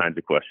all kinds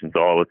of questions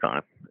all the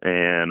time,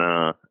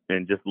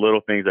 and just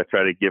little things I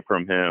try to get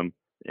from him.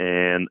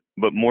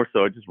 But more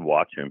so, I just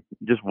watch him.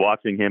 Just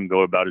watching him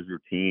go about his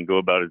routine, go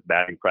about his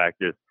batting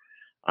practice.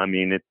 I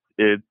mean,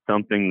 it's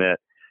something that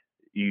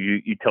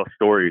you tell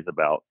stories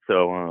about.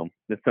 So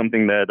it's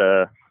something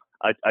that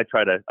I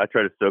try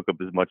to soak up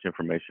as much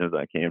information as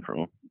I can from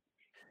him.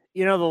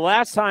 The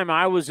last time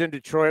I was in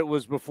Detroit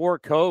was before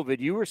COVID.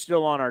 You were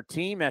still on our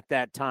team at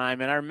that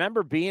time, and I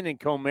remember being in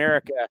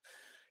Comerica,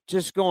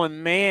 just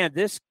going, man,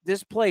 this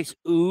place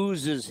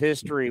oozes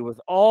history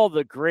with all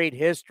the great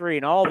history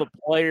and all the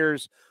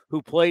players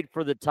who played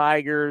for the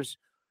Tigers.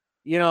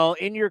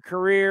 In your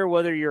career,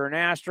 whether you're an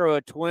Astro,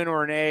 a Twin,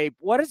 or an Abe,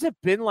 what has it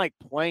been like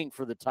playing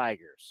for the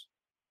Tigers?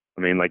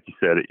 I mean, like you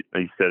said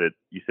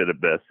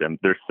it best. And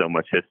there's so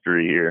much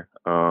history here.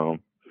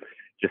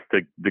 Just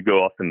to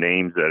go off the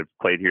names that have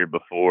played here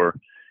before,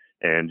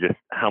 and just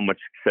how much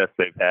success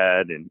they've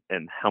had,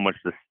 and how much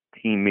this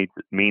team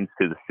means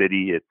to the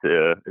city,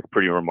 it's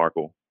pretty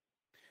remarkable.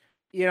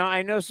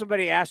 I know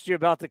somebody asked you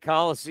about the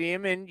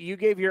Coliseum, and you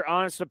gave your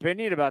honest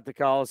opinion about the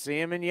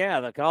Coliseum. And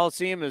yeah, the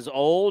Coliseum is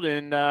old,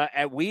 and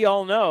we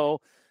all know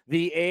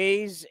the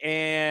A's,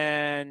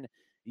 and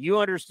you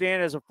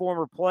understand as a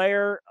former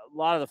player, a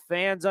lot of the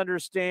fans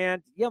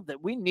understand,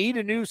 that we need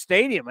a new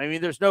stadium. I mean,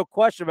 there's no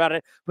question about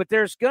it, but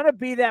there's going to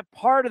be that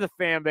part of the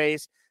fan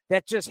base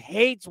that just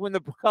hates when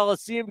the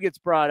Coliseum gets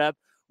brought up.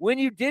 When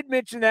you did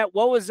mention that,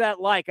 what was that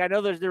like? I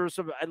know there was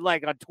some,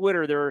 like on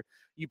Twitter,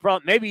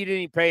 maybe you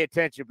didn't even pay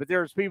attention, but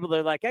there was people that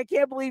are like, I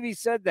can't believe he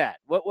said that.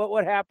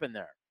 What happened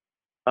there?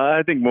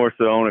 I think more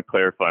so, I want to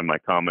clarify my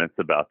comments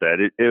about that.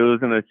 It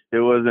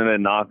wasn't a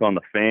knock on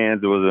the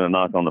fans. It wasn't a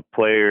knock on the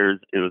players.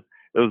 It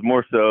was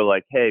more so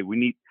like, hey,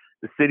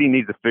 the city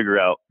needs to figure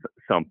out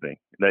something.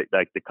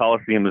 Like the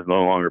Coliseum is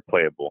no longer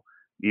playable.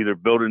 Either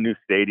build a new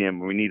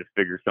stadium, or we need to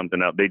figure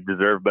something out. They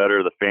deserve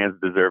better. The fans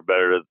deserve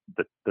better.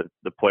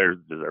 The players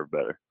deserve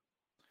better.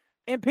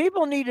 And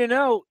people need to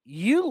know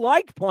you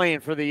like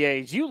playing for the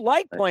A's. You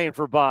like playing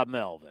for Bob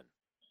Melvin.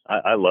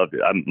 I loved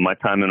it. My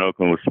time in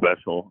Oakland was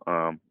special.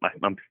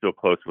 I'm still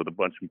close with a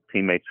bunch of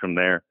teammates from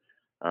there.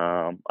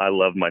 I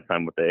love my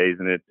time with the A's,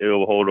 and it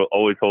will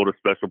always hold a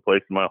special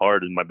place in my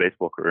heart in my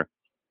baseball career.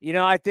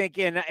 I think,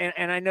 and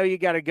I know you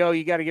got to go.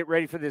 You got to get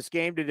ready for this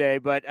game today.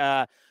 But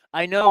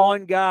I know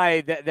one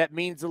guy that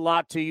means a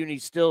lot to you, and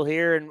he's still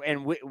here,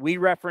 and we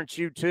reference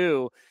you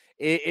too,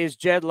 is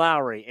Jed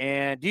Lowry.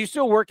 And do you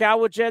still work out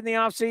with Jed in the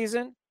off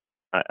season?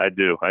 I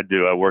do.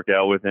 I work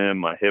out with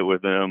him. I hit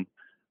with him.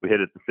 We hit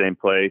at the same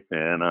place,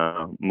 and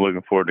I'm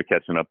looking forward to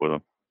catching up with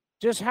him.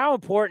 Just how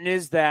important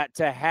is that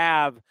to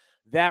have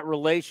that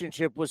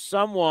relationship with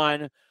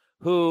someone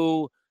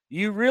who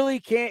you really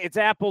can't, it's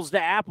apples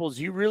to apples.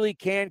 You really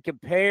can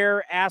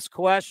compare, ask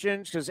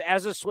questions, because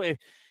as a,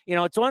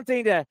 it's one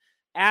thing to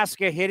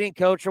ask a hitting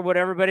coach or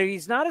whatever, but if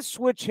he's not a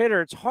switch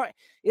hitter, it's hard.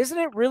 Isn't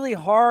it really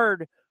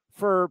hard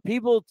for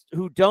people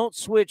who don't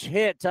switch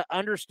hit to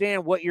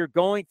understand what you're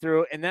going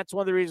through? And that's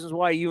one of the reasons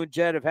why you and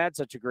Jed have had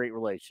such a great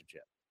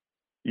relationship.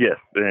 Yes,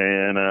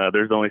 and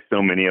there's only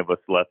so many of us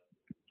left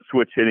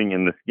switch hitting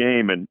in this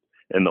game, and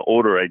the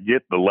older I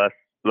get, the less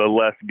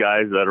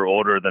guys that are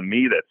older than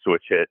me that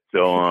switch hit.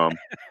 So,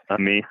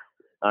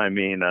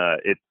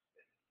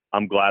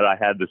 I'm glad I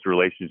had this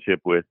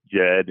relationship with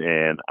Jed,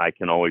 and I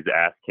can always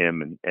ask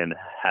him and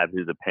have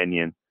his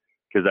opinion,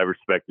 because I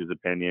respect his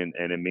opinion,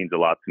 and it means a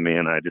lot to me,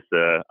 and I just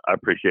I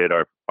appreciate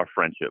our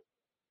friendship.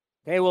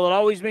 Hey, well, it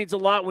always means a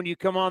lot when you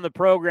come on the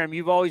program.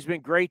 You've always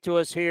been great to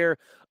us here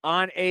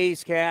on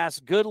A's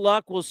Cast. Good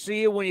luck. We'll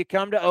see you when you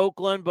come to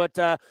Oakland, but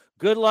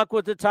good luck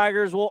with the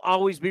Tigers. We'll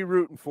always be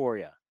rooting for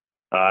you.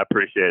 I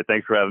appreciate it.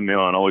 Thanks for having me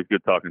on. Always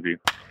good talking to you.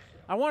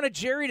 I wanted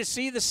Jerry to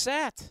see the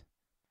set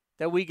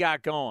that we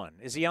got going.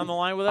 Is he on the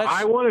line with us?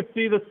 I want to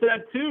see the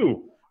set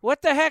too.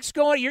 What the heck's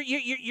going?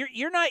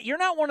 You're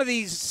not one of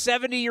these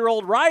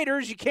 70-year-old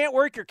writers. You can't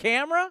work your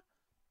camera?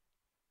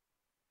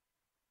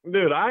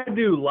 Dude, I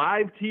do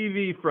live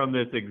TV from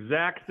this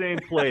exact same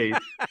place.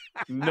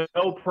 No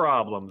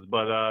problems.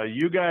 But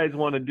you guys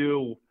want to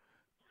do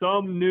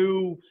some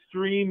new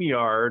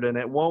StreamYard, and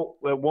it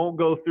won't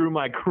go through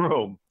my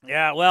Chrome.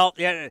 Yeah, well,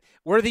 yeah,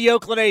 we're the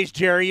Oakland A's,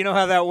 Jerry. You know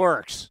how that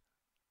works.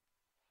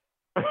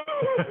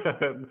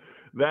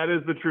 That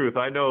is the truth.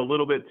 I know a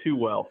little bit too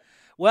well.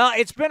 Well,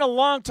 it's been a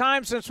long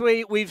time since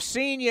we've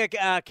seen you.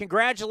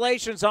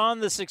 Congratulations on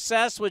the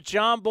success with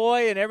John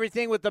Boy and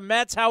everything with the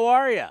Mets. How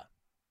are you?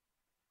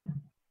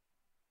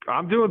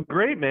 I'm doing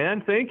great,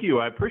 man. Thank you.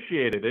 I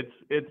appreciate it.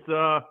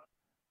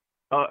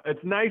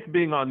 It's nice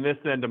being on this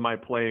end of my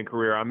playing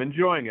career. I'm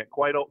enjoying it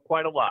quite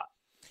a lot.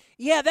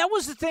 Yeah, that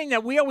was the thing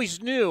that we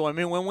always knew. I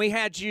mean, when I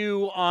had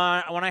you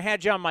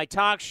on my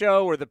talk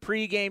show or the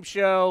pregame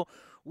show,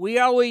 we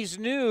always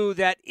knew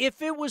that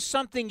if it was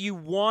something you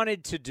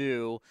wanted to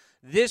do,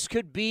 this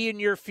could be in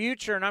your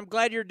future. And I'm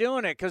glad you're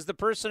doing it because the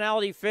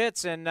personality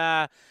fits. And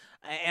I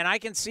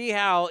can see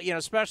how,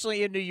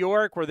 especially in New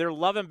York where they're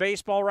loving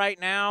baseball right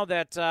now,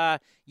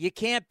 that you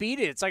can't beat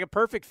it. It's like a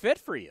perfect fit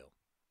for you.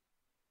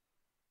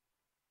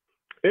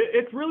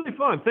 It's really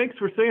fun. Thanks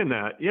for saying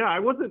that. Yeah, I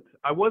wasn't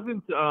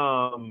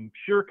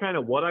sure kind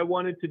of what I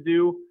wanted to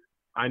do.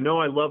 I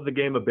know I love the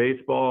game of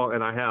baseball,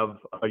 and I have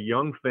a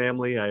young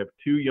family. I have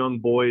 2 young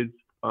boys.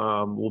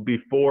 Will be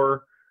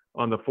 4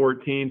 on the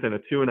 14th and a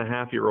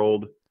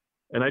 2.5-year-old.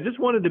 And I just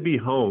wanted to be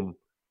home.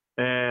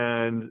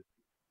 And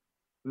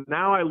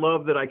now I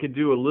love that I could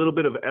do a little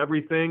bit of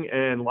everything,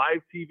 and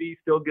live TV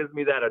still gives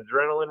me that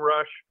adrenaline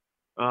rush.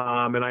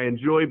 And I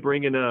enjoy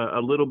bringing a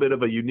little bit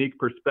of a unique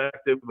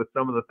perspective with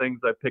some of the things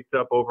I picked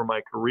up over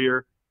my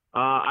career.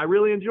 I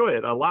really enjoy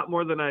it a lot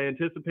more than I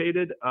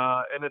anticipated,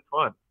 and it's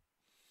fun.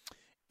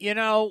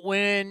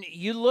 When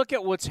you look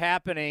at what's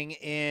happening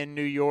in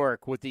New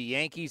York with the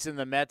Yankees and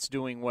the Mets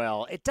doing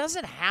well, it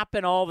doesn't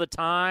happen all the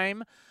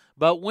time,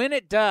 but when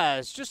it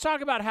does, just talk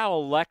about how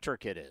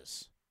electric it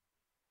is.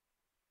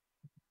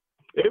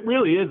 It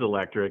really is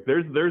electric.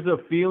 There's a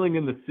feeling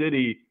in the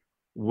city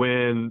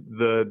when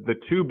the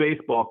 2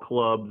 baseball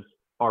clubs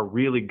are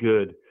really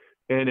good,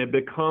 and it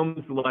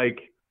becomes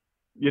like,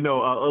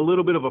 a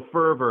little bit of a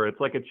fervor.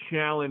 It's like a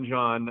challenge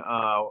on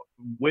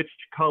which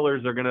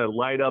colors are going to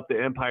light up the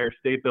Empire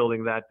State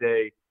Building that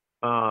day.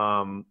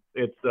 You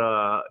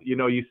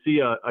see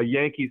a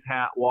Yankees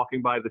hat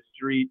walking by the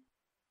street,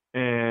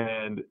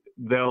 and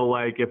they'll,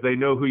 like, if they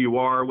know who you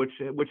are, which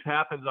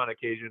happens on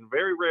occasion,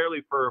 very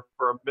rarely for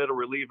a middle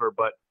reliever,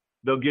 but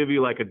they'll give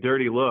you like a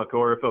dirty look.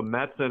 Or if a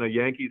Mets and a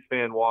Yankees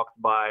fan walks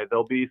by,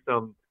 there'll be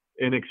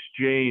an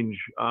exchange.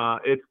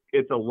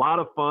 It's a lot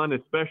of fun,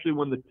 especially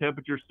when the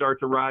temperatures start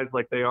to rise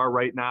like they are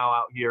right now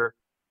out here.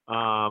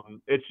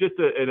 It's just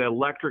an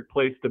electric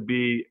place to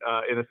be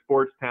in a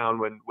sports town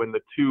when the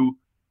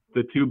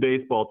two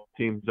baseball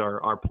teams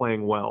are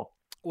playing well.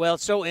 Well,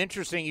 it's so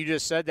interesting you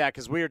just said that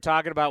because we were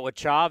talking about what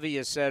Chavi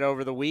has said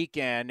over the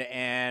weekend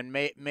and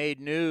made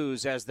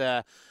news as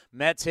the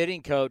Mets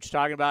hitting coach,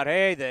 talking about,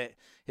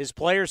 his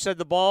players said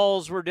the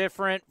balls were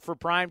different for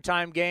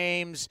primetime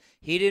games.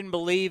 He didn't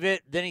believe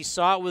it. Then he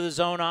saw it with his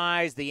own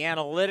eyes. The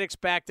analytics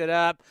backed it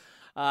up.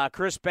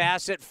 Chris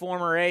Bassett,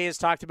 former A, has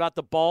talked about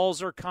the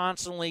balls are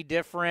constantly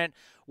different.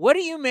 What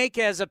do you make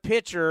as a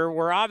pitcher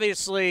where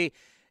obviously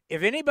 –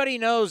 if anybody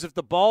knows if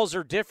the balls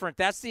are different,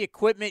 that's the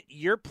equipment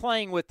you're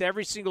playing with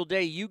every single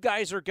day. You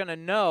guys are going to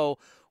know.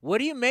 What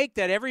do you make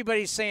that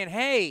everybody's saying,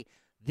 hey,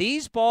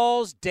 these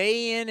balls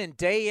day in and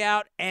day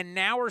out, and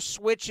now we're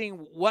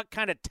switching what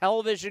kind of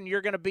television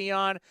you're going to be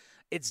on?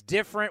 It's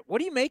different. What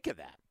do you make of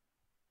that?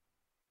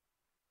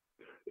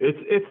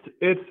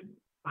 It's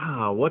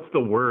what's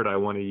the word I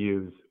want to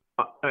use?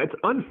 It's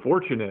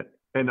unfortunate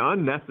and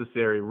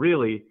unnecessary,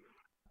 really.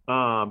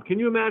 Can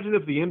you imagine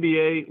if the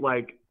NBA,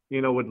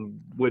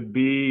 would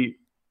be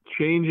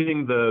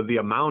changing the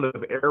amount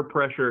of air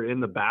pressure in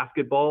the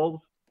basketballs?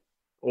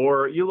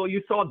 Or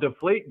you saw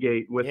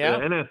Deflategate with the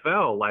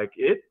NFL. Like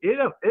it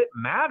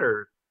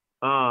matters,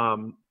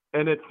 and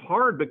it's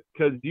hard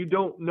because you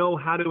don't know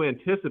how to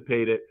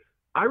anticipate it.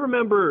 I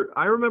remember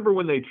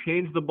when they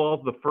changed the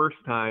balls the first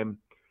time,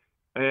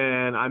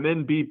 and I'm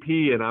in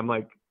BP and I'm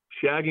like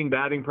shagging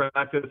batting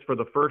practice for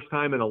the first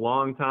time in a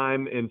long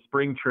time in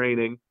spring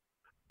training,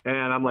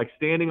 and I'm like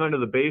standing under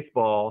the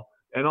baseball,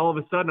 and all of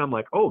a sudden I'm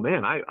like, oh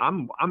man,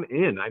 I'm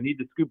in. I need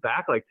to scoot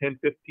back like 10,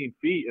 15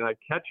 feet, and I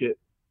catch it.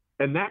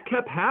 And that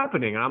kept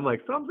happening. And I'm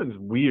like, something's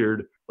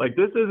weird. Like,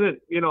 this isn't,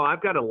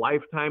 I've got a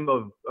lifetime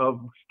of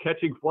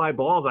catching fly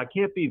balls. I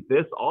can't be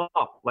this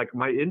off. Like,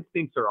 my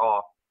instincts are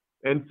off.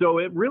 And so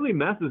it really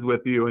messes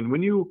with you. And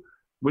when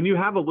you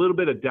have a little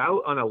bit of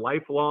doubt on a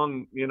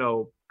lifelong,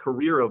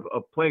 career of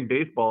playing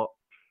baseball,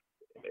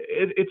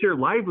 it's your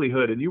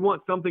livelihood, and you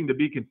want something to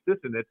be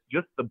consistent. It's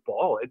just the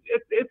ball.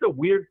 It's a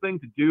weird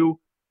thing to do.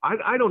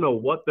 I don't know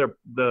what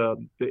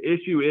the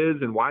issue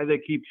is and why they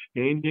keep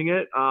changing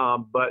it.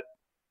 But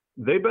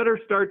they better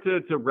start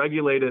to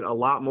regulate it a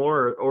lot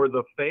more, or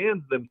the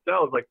fans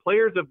themselves. Like,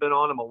 players have been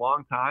on them a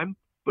long time,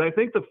 but I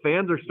think the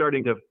fans are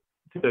starting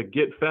to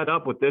get fed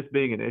up with this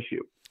being an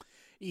issue.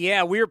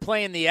 Yeah, we were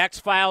playing the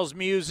X-Files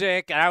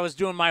music, and I was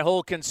doing my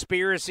whole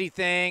conspiracy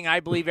thing. I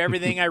believe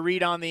everything I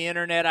read on the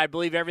internet. I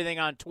believe everything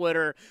on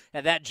Twitter,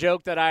 and that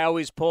joke that I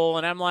always pull.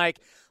 And I'm like,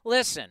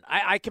 listen,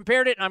 I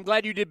compared it, and I'm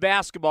glad you did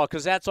basketball,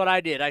 because that's what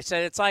I did. I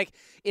said it's like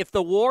if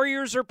the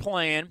Warriors are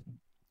playing –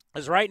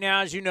 as right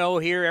now, as you know,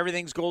 here,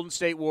 everything's Golden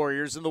State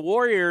Warriors. And the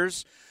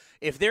Warriors,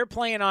 if they're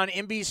playing on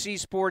NBC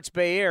Sports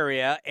Bay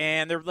Area,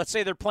 and let's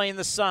say they're playing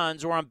the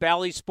Suns or on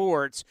Bally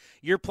Sports,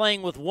 you're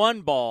playing with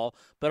one ball.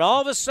 But all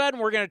of a sudden,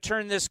 we're going to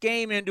turn this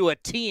game into a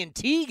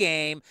TNT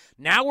game.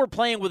 Now we're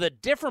playing with a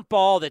different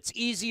ball that's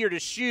easier to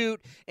shoot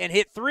and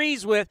hit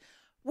threes with.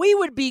 We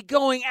would be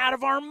going out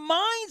of our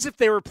minds if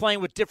they were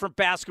playing with different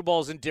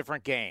basketballs in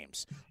different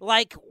games.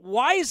 Like,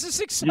 why is this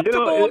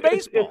acceptable in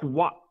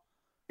baseball?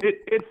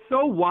 It's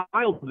so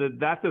wild that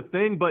that's a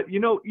thing, but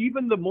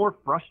even the more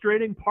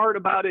frustrating part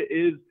about it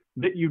is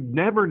that you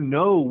never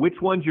know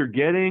which ones you're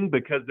getting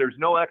because there's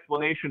no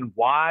explanation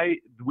why.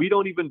 We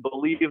don't even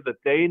believe that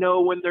they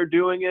know when they're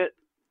doing it.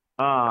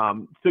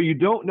 So you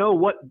don't know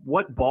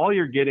what ball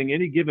you're getting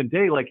any given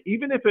day. Like,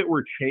 even if it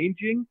were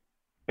changing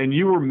and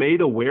you were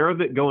made aware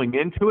of it going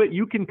into it,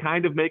 you can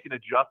kind of make an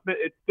adjustment.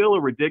 It's still a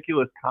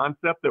ridiculous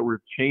concept that we're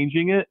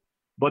changing it.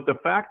 But the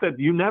fact that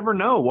you never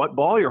know what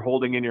ball you're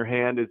holding in your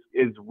hand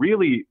is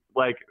really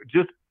like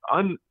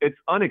it's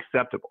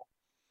unacceptable.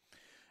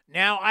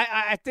 Now,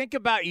 I think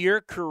about your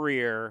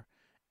career,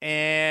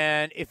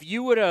 and if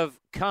you would have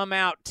come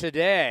out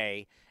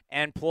today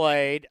and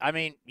played, I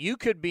mean, you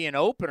could be an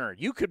opener.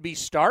 You could be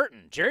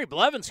starting. Jerry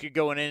Blevins could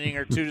go an inning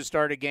or two to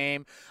start a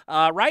game.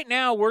 Right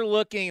now, we're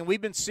looking, and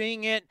we've been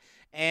seeing it,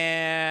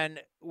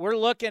 and we're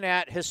looking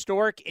at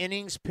historic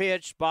innings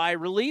pitched by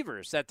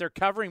relievers, that they're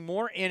covering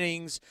more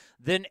innings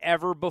than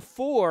ever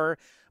before.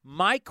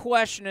 My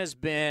question has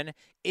been,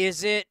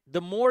 the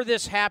more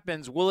this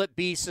happens, will it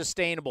be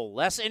sustainable?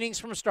 Less innings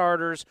from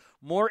starters,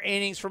 more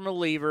innings from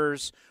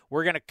relievers.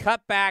 We're going to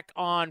cut back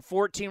on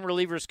 14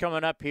 relievers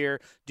coming up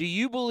here. Do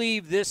you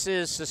believe this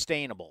is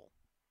sustainable?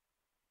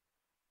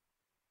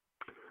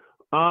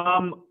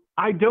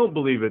 I don't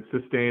believe it's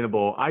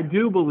sustainable. I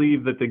do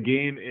believe that the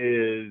game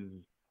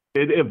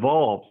it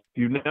evolves.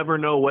 You never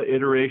know what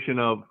iteration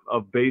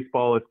of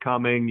baseball is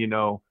coming.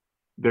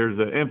 There's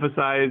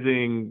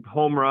emphasizing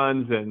home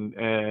runs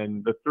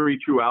and the 3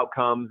 true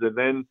outcomes. And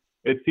then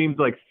it seems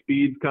like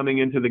speed's coming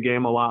into the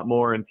game a lot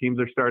more, and teams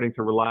are starting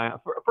to rely on.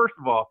 First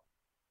of all,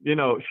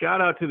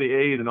 shout out to the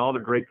A's and all the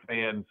great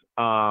fans.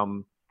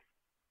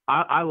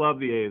 I love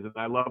the A's and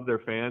I love their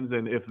fans.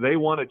 And if they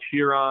want to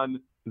cheer on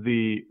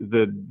the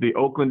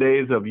Oakland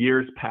A's of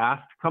years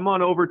past, come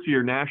on over to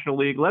your National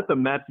League. Let the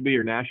Mets be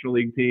your National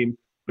League team,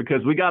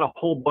 because we got a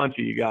whole bunch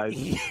of you guys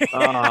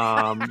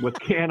with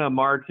Canna,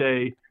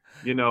 Marte,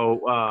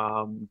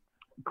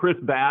 Chris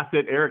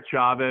Bassett, Eric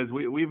Chavez.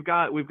 We've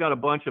got a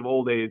bunch of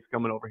old A's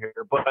coming over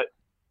here, but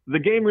the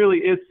game really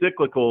is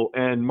cyclical,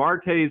 and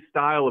Marte's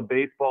style of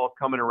baseball is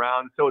coming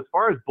around. So as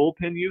far as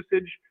bullpen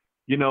usage,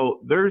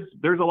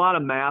 there's a lot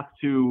of math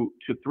to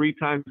 3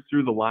 times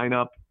through the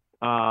lineup.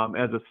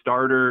 As a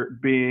starter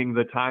being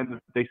the time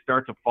that they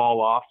start to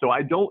fall off. So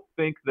I don't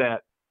think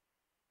that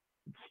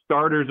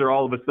starters are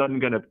all of a sudden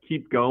going to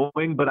keep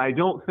going, but I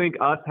don't think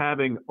us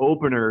having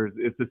openers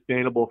is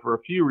sustainable for a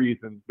few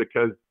reasons,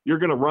 because you're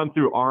going to run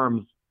through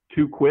arms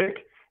too quick,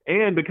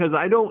 and because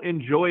I don't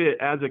enjoy it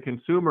as a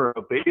consumer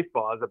of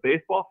baseball. As a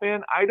baseball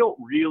fan, I don't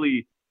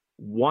really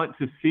want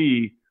to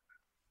see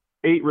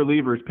 8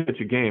 relievers pitch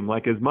a game.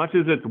 Like, as much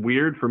as it's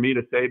weird for me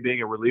to say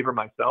being a reliever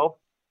myself,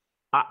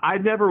 I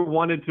never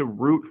wanted to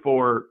root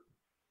for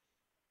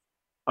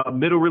a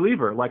middle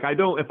reliever. Like, I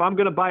don't, if I'm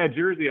going to buy a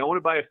jersey, I want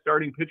to buy a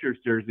starting pitcher's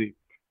jersey.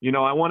 You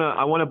know, I want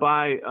to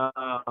buy,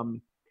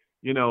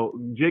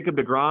 Jacob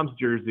deGrom's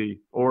jersey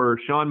or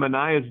Sean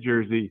Manaea's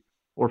jersey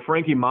or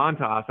Frankie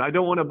Montas. I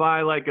don't want to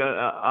buy like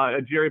a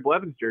Jerry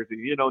Blevins jersey.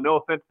 You know, no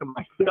offense to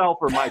myself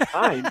or my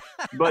kind,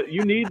 but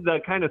you need the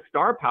kind of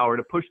star power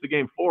to push the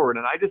game forward.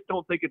 And I just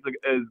don't think it's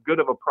as good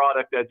of a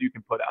product as you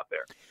can put out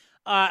there.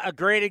 A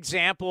great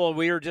example,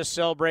 we were just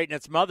celebrating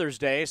it's Mother's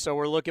Day, so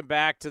we're looking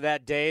back to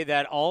that day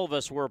that all of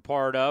us were a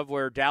part of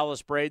where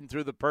Dallas Braden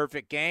threw the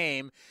perfect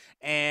game,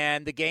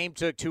 and the game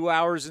took 2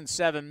 hours and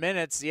 7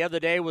 minutes. The other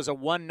day was a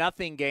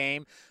 1-0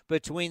 game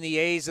between the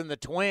A's and the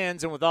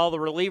Twins, and with all the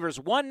relievers,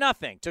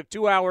 1-0, took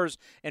 2 hours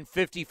and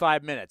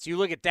 55 minutes. You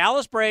look at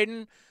Dallas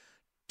Braden,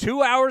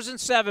 2 hours and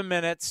 7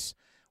 minutes,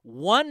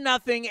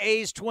 1-0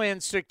 A's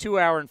Twins took 2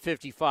 hours and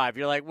 55.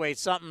 You're like, wait,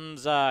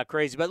 something's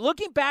crazy. But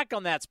looking back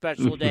on that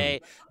special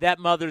day, that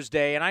Mother's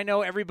Day, and I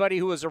know everybody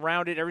who was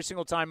around it every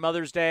single time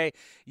Mother's Day,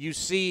 you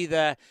see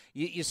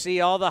you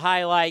see all the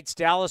highlights.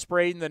 Dallas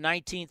Braden, the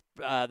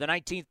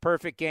 19th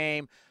perfect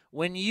game.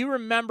 When you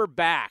remember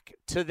back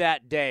to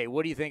that day,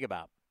 what do you think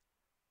about?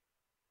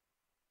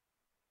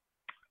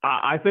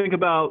 I think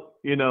about,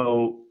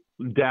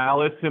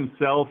 Dallas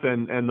himself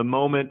and the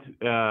moment,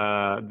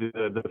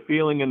 the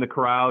feeling in the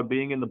crowd,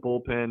 being in the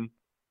bullpen.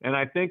 And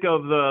I think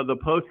of the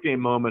post-game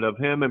moment of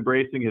him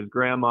embracing his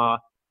grandma.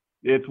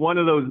 It's one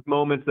of those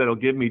moments that'll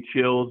give me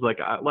chills. Like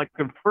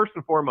first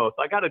and foremost,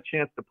 I got a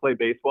chance to play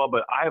baseball,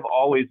 but I've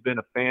always been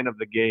a fan of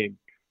the game.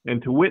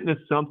 And to witness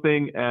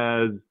something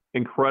as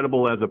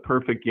incredible as a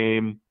perfect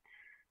game,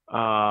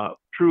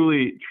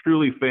 truly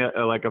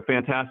like a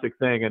fantastic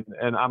thing.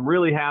 And I'm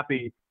really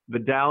happy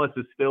that Dallas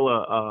is still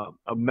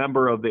a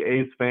member of the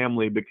A's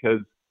family, because,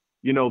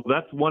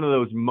 that's one of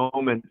those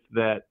moments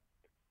that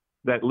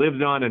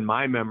lives on in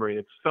my memory.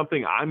 It's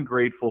something I'm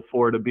grateful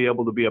for to be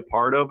able to be a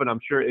part of. And I'm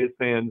sure A's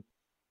fans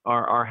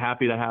are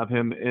happy to have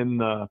him in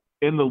the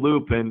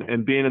loop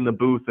and being in the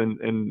booth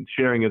and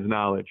sharing his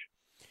knowledge.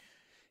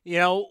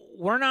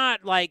 We're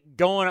not like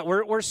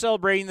we're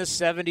celebrating the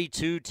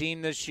 72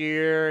 team this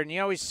year, and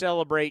you always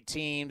celebrate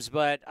teams.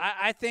 But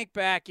I think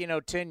back,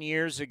 10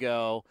 years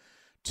ago,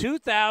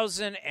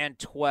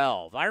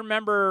 2012. I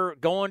remember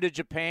going to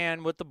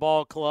Japan with the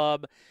ball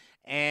club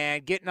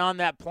and getting on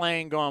that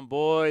plane going,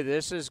 boy,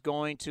 this is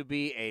going to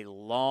be a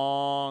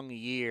long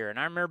year. And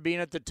I remember being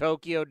at the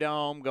Tokyo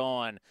Dome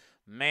going,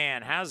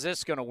 man, how's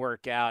this going to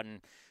work out? And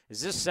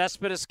is this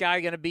Cespedes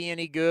guy going to be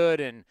any good?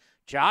 And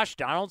Josh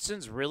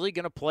Donaldson's really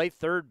going to play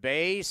third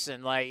base?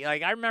 And like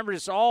I remember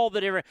just all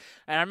the different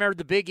 – and I remember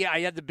I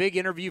had the big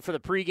interview for the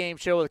pregame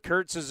show with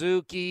Kurt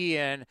Suzuki,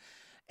 and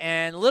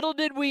little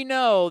did we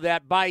know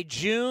that by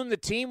June, the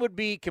team would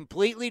be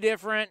completely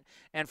different.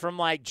 And from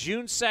like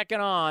June 2nd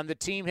on, the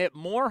team hit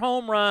more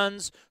home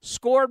runs,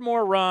 scored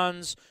more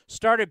runs,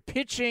 started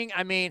pitching,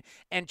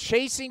 and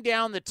chasing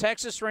down the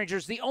Texas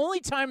Rangers. The only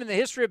time in the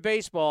history of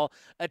baseball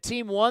a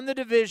team won the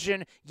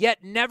division,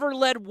 yet never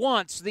led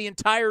once the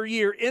entire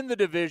year in the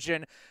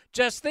division.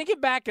 Just thinking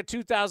back to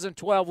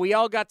 2012, we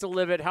all got to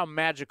live it, how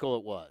magical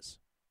it was.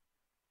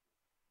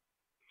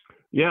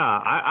 Yeah,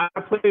 I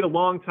played a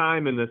long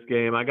time in this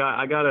game. I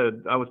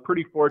was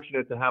pretty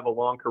fortunate to have a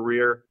long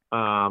career.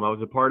 I was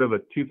a part of a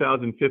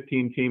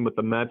 2015 team with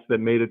the Mets that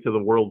made it to the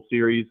World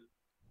Series.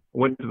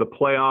 Went to the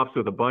playoffs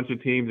with a bunch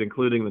of teams,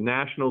 including the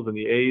Nationals and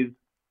the A's.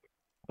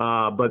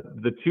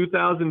 But the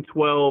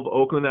 2012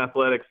 Oakland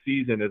Athletics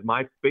season is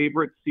my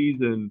favorite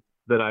season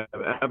that I've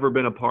ever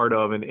been a part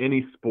of in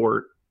any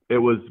sport. It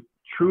was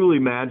truly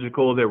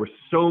magical. There were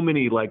so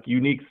many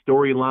unique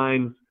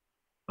storylines.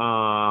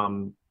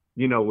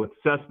 With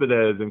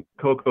Cespedes and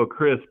Coco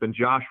Crisp and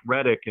Josh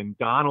Reddick and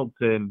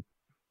Donaldson,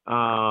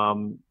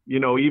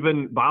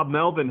 even Bob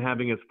Melvin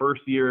having his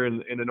first year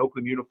in an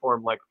Oakland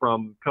uniform,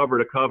 from cover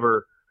to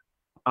cover,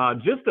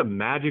 just a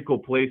magical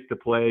place to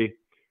play.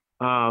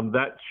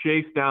 That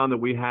chase down that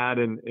we had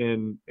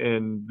in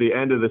the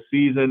end of the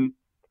season,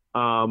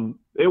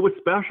 it was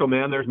special,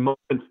 man. There's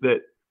moments that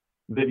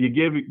you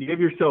give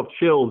yourself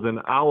chills, and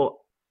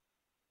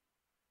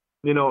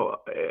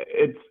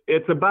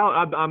it's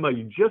about, I'm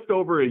just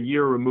over a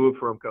year removed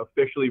from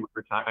officially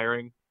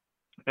retiring,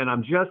 and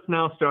I'm just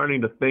now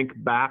starting to think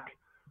back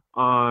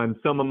on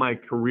some of my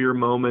career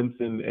moments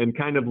and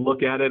kind of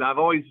look at it. I've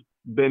always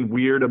been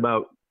weird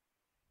about,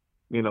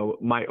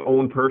 my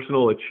own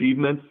personal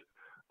achievements.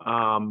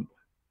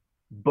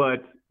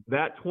 But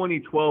that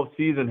 2012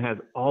 season has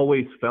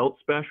always felt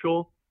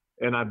special,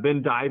 and I've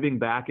been diving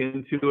back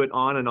into it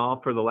on and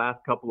off for the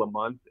last couple of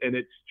months, and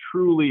it's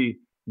truly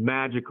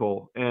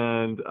magical.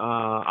 And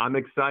I'm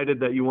excited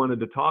that you wanted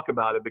to talk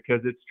about it,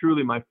 because it's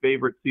truly my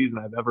favorite season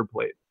I've ever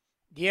played.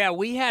 Yeah,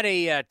 we had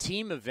a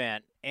team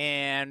event,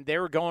 and they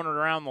were going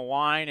around the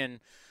line, and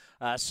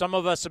some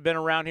of us have been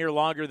around here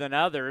longer than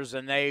others,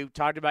 and they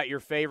talked about your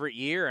favorite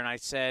year, and I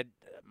said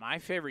my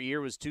favorite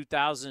year was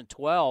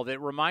 2012. It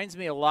reminds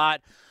me a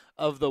lot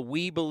of the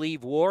We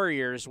Believe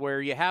Warriors,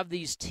 where you have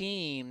these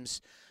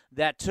teams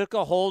that took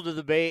a hold of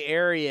the Bay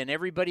Area and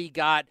everybody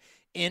got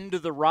into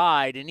the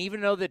ride. And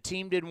even though the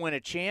team didn't win a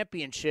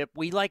championship,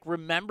 we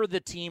remember the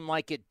team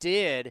like it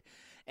did.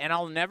 And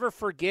I'll never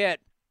forget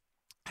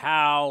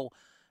how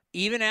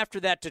even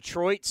after that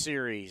Detroit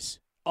series,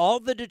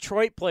 all the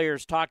Detroit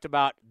players talked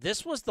about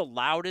this was the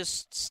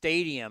loudest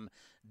stadium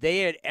they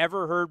had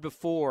ever heard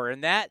before.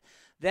 And that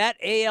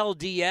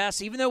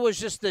ALDS, even though it was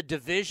just the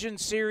division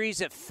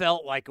series, it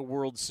felt like a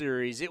World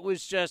Series. It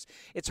was just,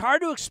 it's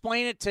hard to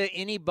explain it to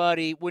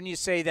anybody when you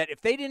say that.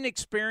 If they didn't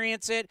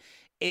experience it,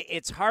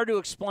 it's hard to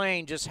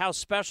explain just how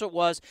special it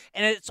was.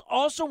 And it's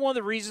also one of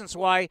the reasons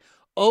why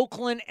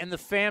Oakland and the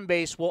fan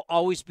base will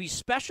always be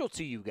special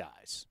to you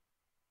guys.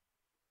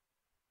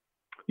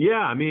 Yeah,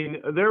 I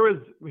mean, there was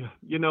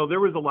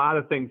a lot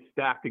of things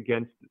stacked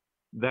against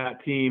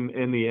that team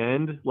in the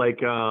end.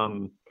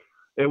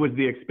 It was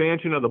the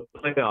expansion of the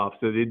playoffs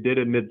that they did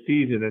in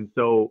midseason. And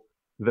so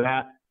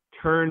that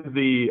turned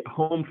the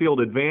home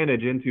field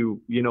advantage into,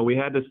 we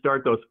had to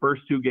start those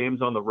first 2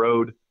 games on the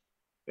road,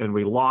 and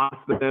we lost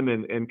them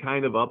in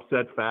kind of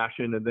upset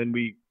fashion. And then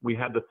we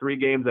had the 3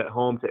 games at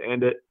home to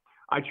end it.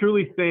 I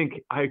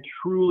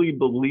truly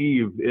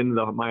believe in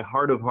my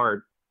heart of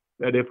hearts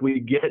that if we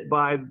get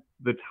by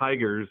the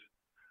Tigers,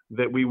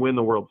 that we win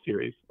the World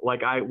Series.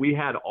 We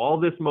had all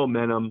this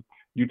momentum.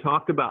 You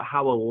talked about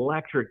how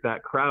electric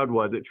that crowd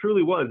was. It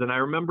truly was. And I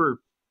remember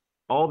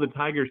all the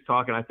Tigers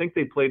talking. I think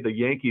they played the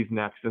Yankees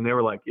next, and they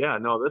were like, yeah,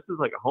 no, this is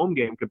like a home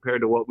game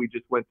compared to what we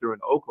just went through in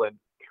Oakland.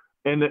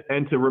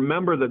 And to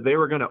remember that they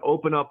were going to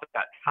open up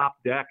that top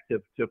deck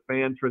to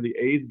fans for the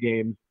A's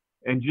games.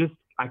 And just,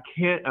 I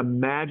can't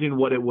imagine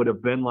what it would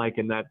have been like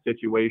in that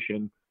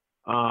situation.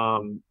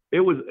 It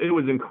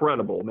was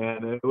incredible,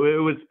 man. It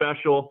was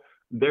special.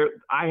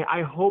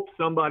 I hope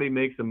somebody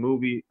makes a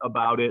movie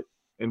about it,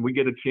 and we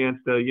get a chance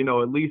to,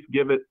 at least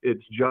give it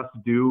its just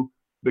due,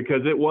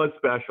 because it was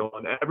special.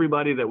 And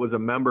everybody that was a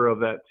member of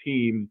that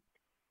team,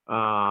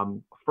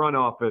 front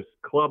office,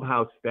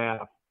 clubhouse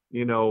staff,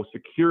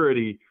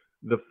 security,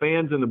 the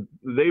fans,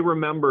 they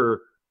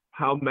remember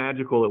how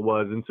magical it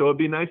was. And so it'd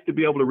be nice to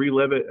be able to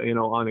relive it,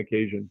 on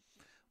occasion.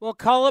 Well,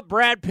 call up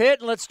Brad Pitt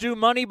and let's do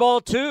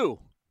Moneyball 2.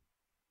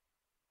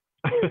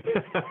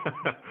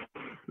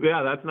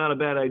 Yeah, that's not a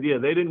bad idea.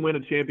 They didn't win a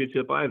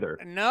championship either.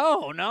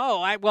 No.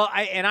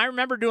 I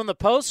remember doing the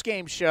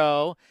post-game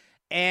show,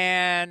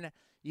 and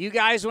you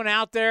guys went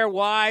out there,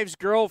 wives,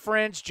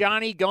 girlfriends.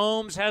 Johnny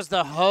Gomes has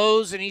the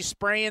hose, and he's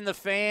spraying the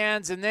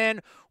fans. And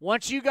then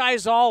once you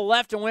guys all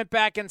left and went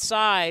back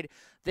inside,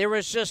 there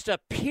was just a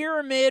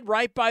pyramid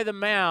right by the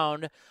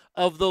mound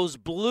of those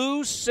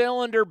blue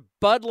cylinder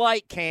Bud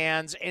Light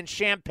cans and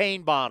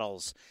champagne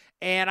bottles.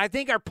 And I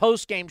think our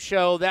post-game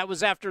show, that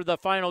was after the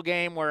final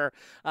game where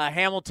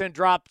Hamilton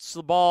drops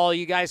the ball.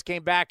 You guys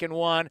came back and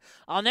won.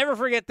 I'll never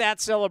forget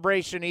that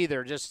celebration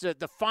either, just to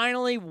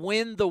finally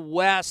win the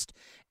West,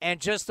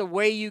 and just the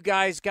way you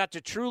guys got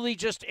to truly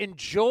just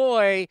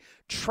enjoy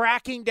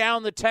tracking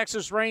down the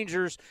Texas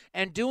Rangers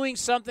and doing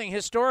something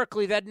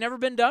historically that had never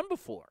been done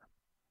before.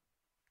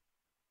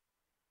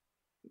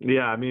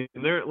 Yeah, I mean,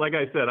 like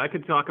I said, I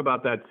could talk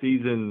about that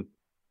season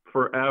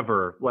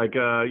forever.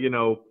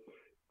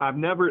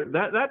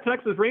 That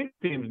Texas Rangers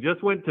team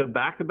just went to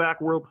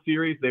back-to-back World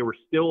Series. They were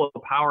still a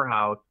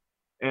powerhouse.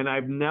 And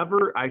I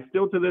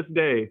still to this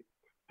day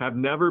have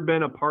never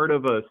been a part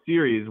of a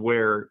series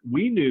where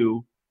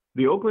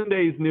the Oakland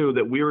A's knew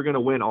that we were going to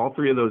win all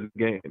 3 of those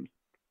games.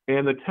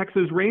 And the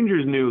Texas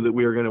Rangers knew that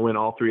we were going to win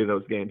all 3 of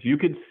those games. You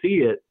could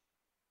see it,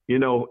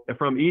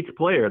 from each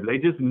player. They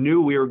just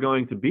knew we were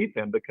going to beat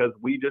them because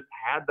we just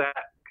had that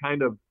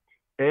kind of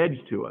edge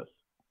to us.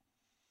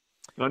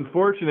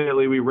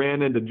 Unfortunately, we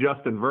ran into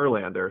Justin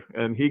Verlander,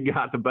 and he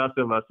got the best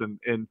of us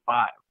in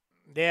 5.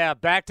 Yeah,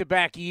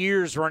 back-to-back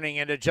years running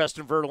into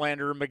Justin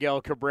Verlander and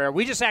Miguel Cabrera.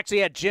 We just actually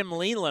had Jim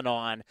Leyland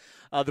on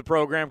the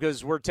program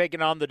because we're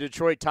taking on the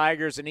Detroit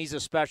Tigers, and he's a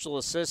special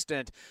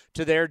assistant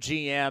to their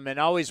GM, and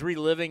always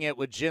reliving it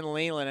with Jim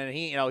Leyland. And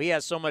he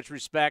has so much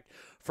respect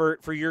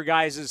for your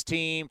guys'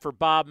 team, for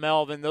Bob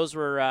Melvin. Those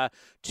were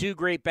 2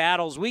 great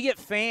battles. We get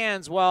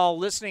fans while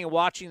listening and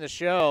watching the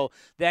show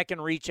that can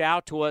reach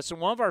out to us,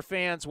 and one of our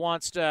fans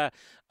wants to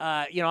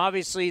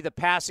obviously the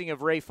passing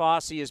of Ray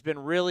Fosse has been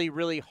really,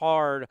 really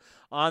hard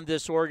on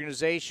this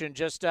organization.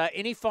 Just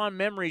any fond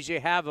memories you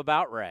have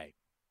about Ray?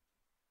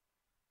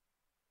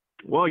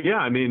 Well, yeah,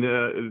 I mean,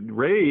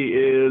 Ray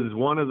is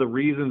one of the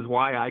reasons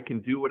why I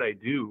can do what I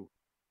do.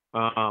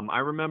 I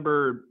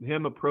remember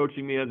him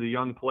approaching me as a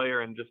young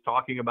player and just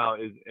talking about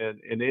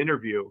an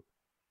interview,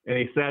 and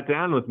he sat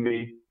down with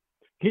me.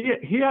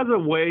 He has a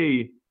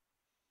way,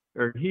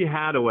 or he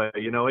had a way,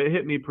 it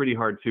hit me pretty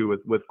hard too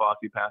with Fosse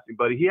passing,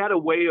 but he had a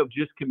way of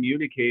just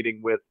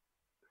communicating with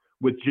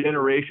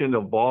generations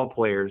of ball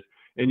players.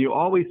 And you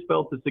always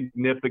felt the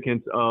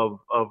significance of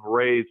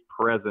Ray's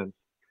presence.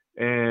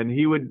 And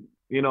he would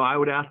I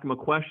would ask him a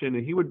question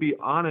and he would be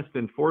honest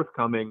and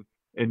forthcoming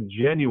and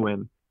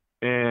genuine.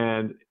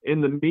 And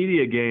in the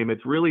media game,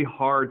 it's really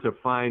hard to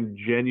find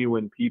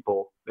genuine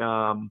people.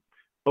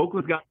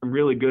 Oakland's got some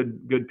really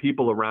good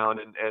people around,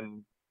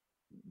 and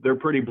they're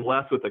pretty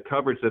blessed with the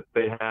coverage that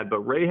they had.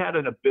 But Ray had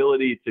an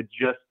ability to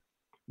just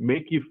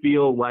make you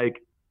feel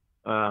like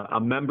a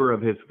member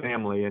of his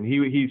family. And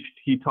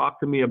he talked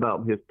to me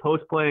about his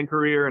post-playing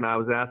career, and I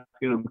was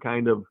asking him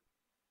kind of,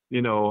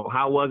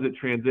 how was it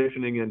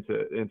transitioning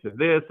into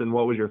this, and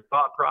what was your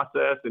thought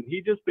process? And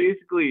he just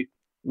basically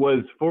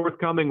was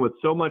forthcoming with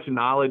so much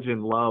knowledge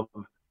and love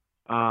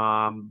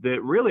that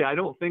really, I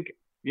don't think,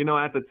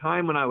 at the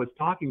time when I was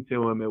talking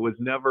to him, it was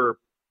never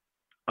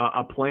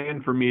a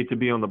plan for me to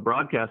be on the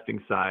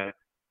broadcasting side.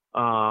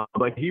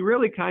 But he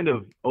really kind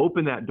of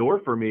opened that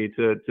door for me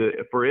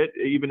for it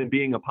even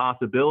being a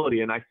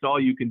possibility. And I saw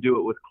you can do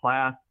it with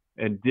class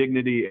and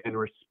dignity and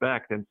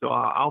respect. And so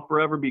I'll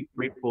forever be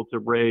grateful to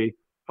Ray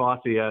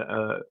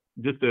Fosse,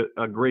 just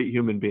a great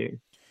human being.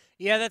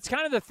 Yeah, that's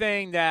kind of the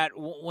thing that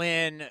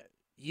when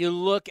you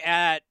look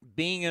at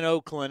being an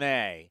Oakland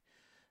A,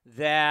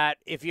 that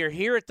if you're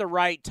here at the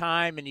right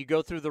time and you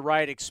go through the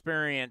right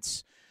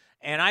experience,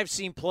 and I've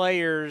seen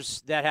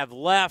players that have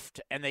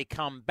left and they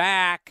come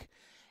back,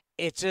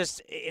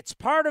 it's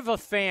part of a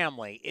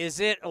family. Is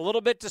it a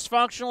little bit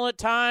dysfunctional at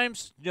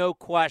times? No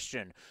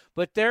question.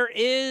 But there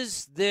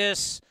is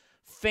this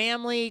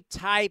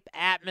family-type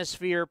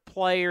atmosphere,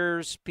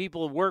 players,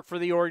 people who work for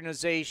the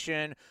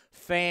organization,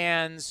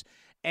 fans,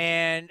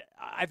 and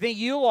I think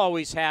you'll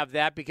always have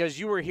that because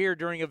you were here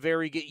during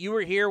you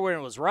were here when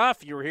it was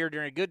rough, you were here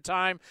during a good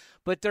time,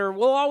 but there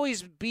will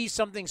always be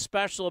something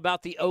special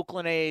about the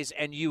Oakland A's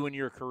and you and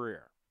your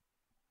career.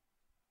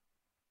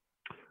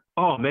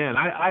 Oh, man,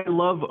 I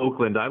love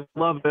Oakland. I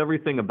love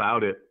everything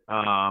about it.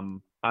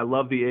 I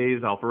love the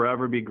A's. I'll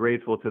forever be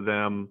grateful to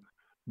them.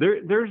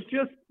 There's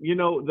just,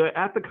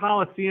 at the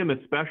Coliseum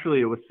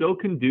especially, it was so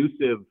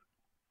conducive.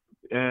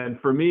 And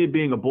for me,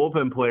 being a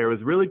bullpen player,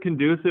 was really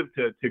conducive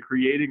to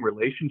creating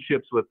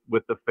relationships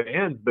with the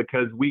fans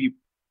because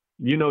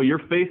you're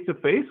face to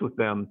face with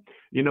them.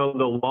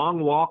 The long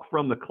walk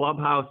from the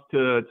clubhouse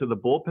to the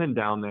bullpen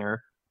down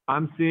there,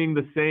 I'm seeing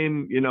the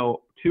same,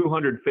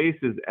 200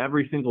 faces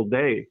every single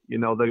day.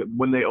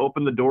 When they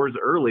open the doors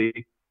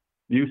early,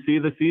 you see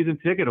the season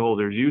ticket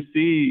holders. You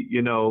see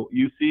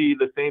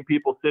the same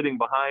people sitting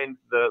behind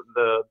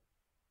the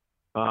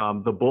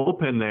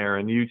bullpen there,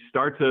 and you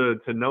start to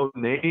know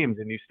names,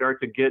 and you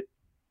start to get,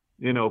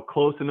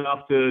 close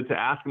enough to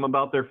ask them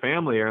about their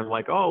family, or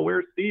like, oh,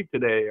 where's Steve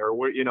today? Or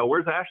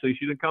where's Ashley?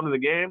 She didn't come to the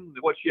game.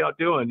 What's she out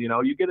doing?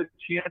 You get a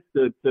chance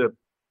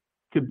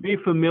to be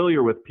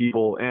familiar with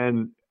people,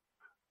 and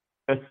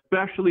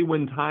especially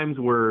when times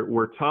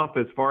were tough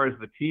as far as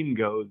the team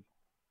goes,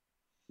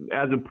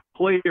 as a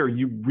player,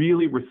 you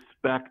really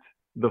respect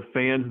the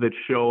fans that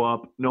show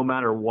up no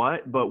matter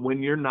what. But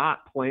when you're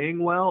not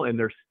playing well and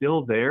they're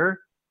still there,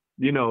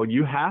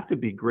 you have to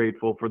be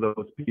grateful for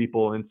those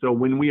people. And so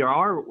when we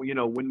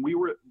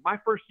were, my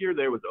first year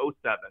there was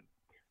 2007.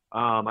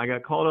 I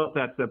got called up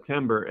that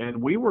September,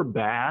 and we were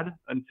bad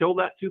until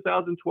that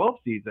 2012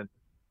 season.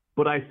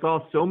 But I saw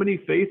so many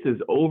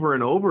faces over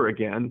and over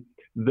again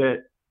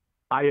that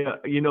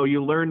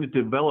you learn to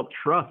develop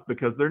trust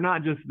because they're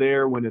not just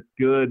there when it's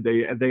good.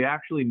 They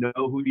actually know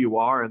who you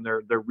are, and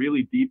they're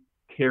really deep,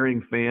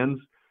 caring fans.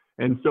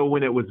 And so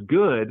when it was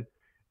good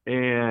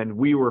and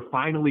we were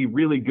finally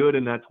really good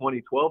in that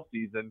 2012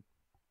 season,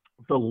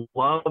 the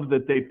love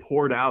that they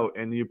poured out,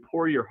 and you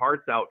pour your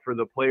hearts out for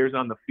the players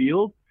on the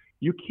field,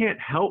 you can't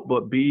help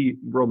but be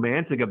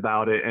romantic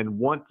about it and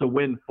want to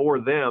win for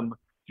them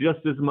just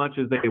as much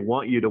as they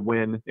want you to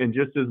win, and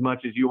just as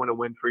much as you want to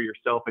win for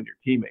yourself and your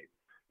teammates.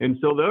 And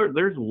so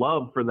there's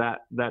love for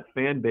that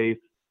fan base,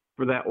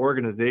 for that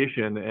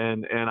organization.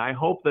 And I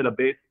hope that a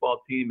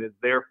baseball team is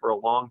there for a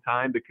long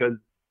time, because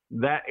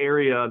that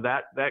area,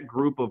 that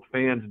group of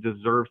fans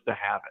deserves to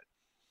have it.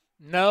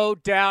 No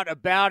doubt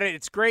about it.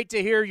 It's great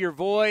to hear your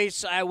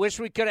voice. I wish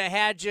we could have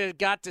had you,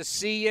 got to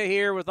see you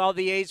here with all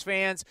the A's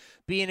fans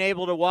being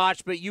able to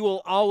watch, but you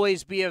will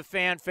always be a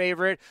fan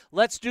favorite.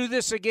 Let's do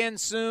this again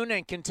soon,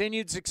 and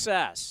continued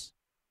success.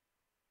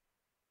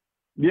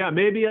 Yeah,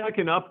 maybe I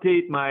can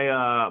update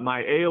my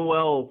my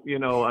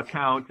AOL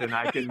account, and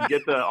I can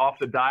get off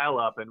the dial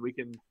up, and we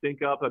can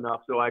sync up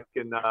enough so I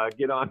can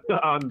get on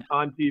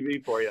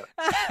TV for you.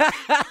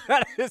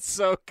 That is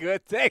so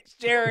good. Thanks,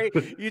 Jerry.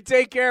 You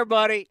take care,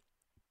 buddy.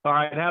 All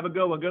right, have a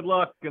good one. Good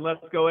luck, and let's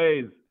go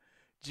A's.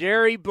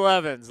 Jerry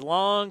Blevins,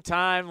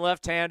 longtime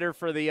left-hander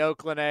for the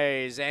Oakland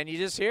A's, and you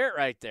just hear it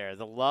right there.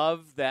 The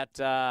love that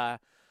a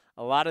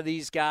lot of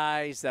these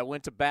guys that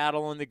went to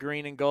battle in the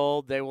green and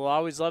gold, they will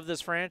always love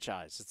this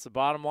franchise. It's the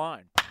bottom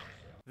line.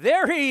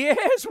 There he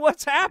is.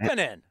 What's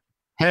happening?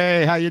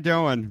 Hey, how you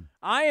doing?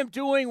 I am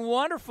doing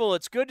wonderful.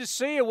 It's good to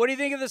see you. What do you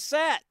think of the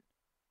set?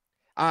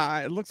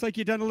 It looks like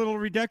you've done a little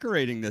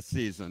redecorating this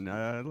season.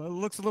 It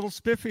looks a little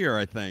spiffier,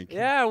 I think.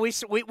 Yeah, we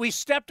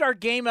stepped our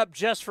game up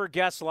just for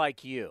guests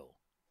like you.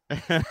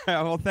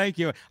 Well, thank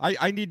you.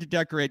 I need to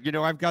decorate.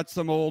 I've got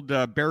some old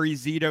Barry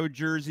Zito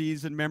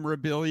jerseys and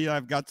memorabilia.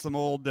 I've got some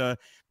old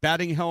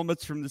batting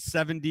helmets from the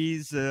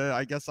 70s.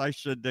 I guess I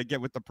should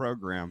get with the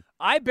program.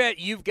 I bet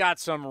you've got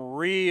some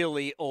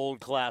really old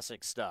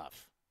classic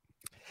stuff.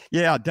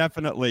 Yeah,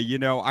 definitely.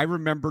 I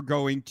remember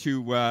going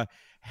to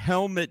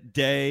Helmet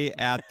Day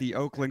at the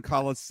Oakland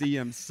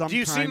Coliseum sometime. Do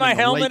you see my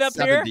helmet up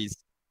 70s. here?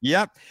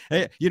 Yep.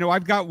 Hey,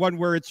 I've got one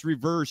where it's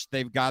reversed.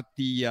 They've got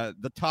the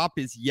top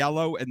is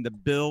yellow and the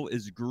bill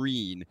is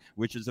green,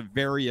 which is a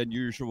very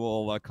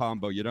unusual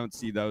combo. You don't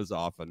see those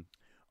often.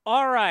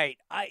 All right.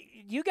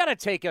 You got to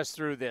take us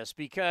through this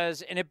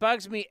because, and it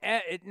bugs me,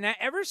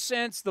 ever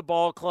since the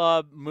ball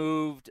club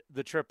moved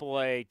the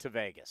AAA to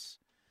Vegas,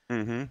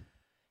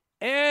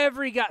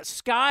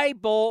 Sky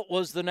Bolt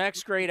was the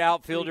next great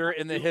outfielder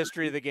in the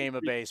history of the game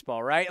of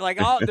baseball, right? Like,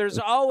 there's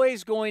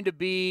always going to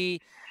be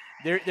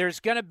there's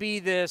going to be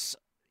this,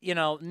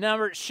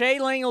 number. Shea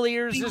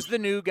Langoliers is the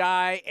new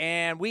guy,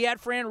 and we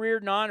had Fran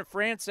Reardon on, and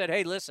Fran said,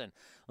 hey, listen,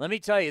 let me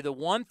tell you, the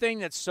one thing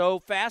that's so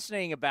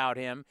fascinating about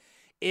him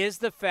is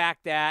the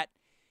fact that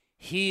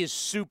he is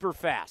super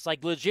fast.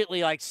 Like,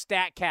 legitimately, like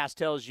StatCast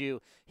tells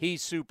you,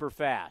 he's super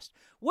fast.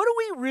 What do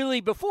we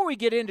really, before we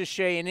get into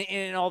Shea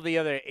and all the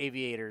other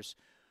aviators,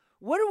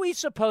 what are we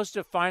supposed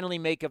to finally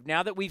make of,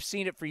 now that we've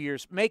seen it for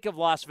years, make of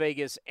Las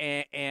Vegas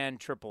and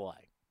AAA?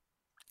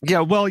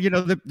 Yeah, well,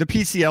 the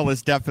PCL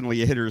is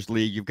definitely a hitter's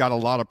league. You've got a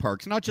lot of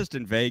parks, not just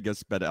in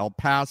Vegas, but El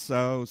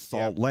Paso,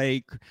 Salt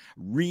Lake,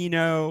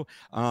 Reno,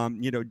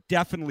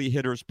 definitely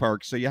hitter's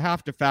parks. So you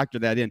have to factor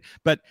that in.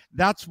 But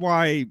that's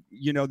why,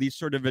 these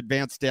sort of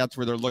advanced stats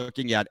where they're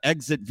looking at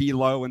exit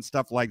velo and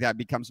stuff like that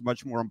becomes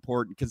much more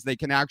important because they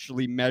can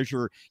actually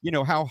measure,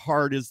 how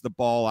hard is the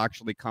ball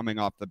actually coming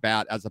off the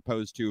bat as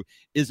opposed to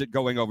is it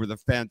going over the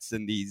fence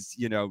in these,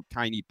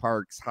 tiny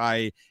parks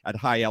at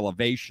high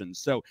elevation.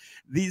 So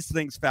these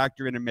things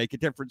factor in and make a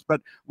difference. But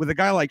with a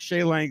guy like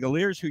Shea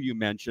Langoliers, who you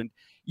mentioned,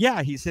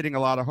 yeah, he's hitting a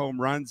lot of home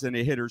runs in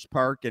a hitter's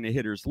park and a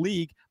hitter's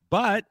league,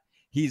 but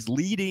he's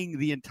leading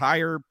the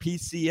entire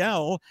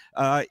PCL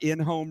in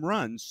home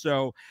runs.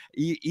 So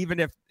even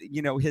if,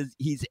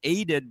 he's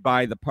aided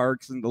by the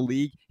parks in the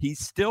league, he's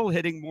still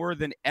hitting more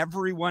than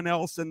everyone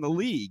else in the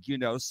league,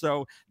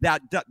 so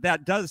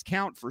that does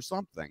count for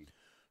something.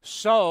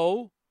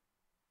 So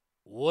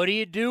what do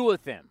you do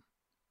with him?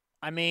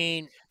 I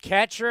mean,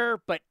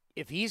 catcher, but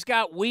if he's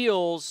got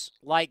wheels,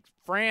 like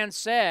Fran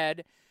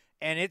said,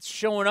 and it's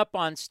showing up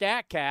on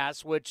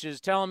StatCast, which is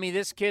telling me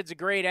this kid's a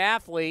great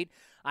athlete.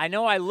 I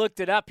know I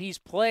looked it up. He's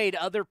played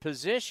other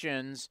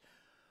positions.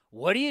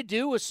 What do you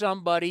do with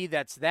somebody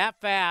that's that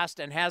fast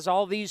and has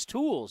all these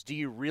tools? Do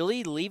you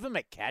really leave him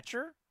at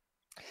catcher?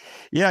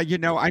 Yeah,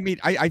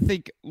 I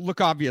think,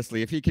 look,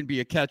 obviously, if he can be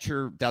a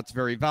catcher, that's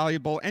very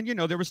valuable. And,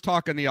 there was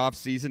talk in the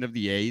offseason of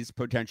the A's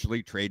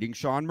potentially trading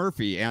Sean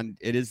Murphy, and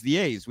it is the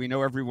A's. We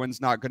know everyone's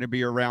not going to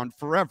be around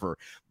forever.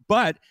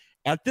 But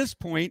at this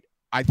point,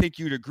 I think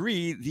you'd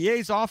agree the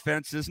A's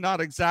offense is not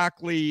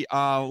exactly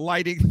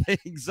lighting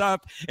things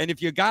up. And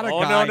if you got a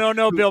guy...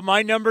 No, Bill,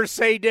 my numbers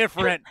say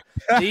different.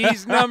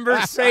 These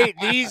numbers,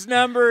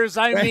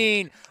 I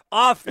mean...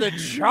 off the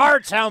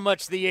charts how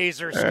much the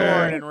A's are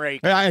scoring and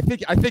raking. I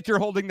think you're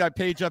holding that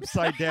page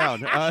upside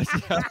down.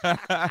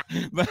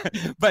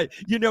 But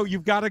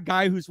you've got a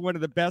guy who's one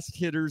of the best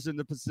hitters in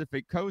the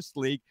Pacific Coast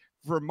League.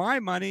 For my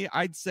money,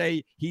 I'd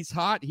say he's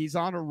hot. He's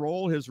on a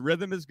roll. His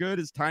rhythm is good.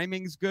 His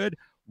timing's good.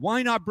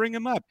 Why not bring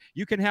him up?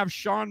 You can have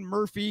Sean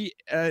Murphy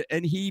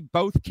and he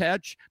both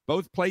catch,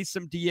 both play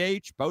some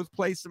DH, both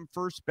play some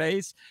first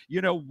base.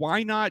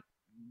 Why not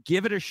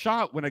give it a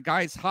shot when a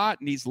guy's hot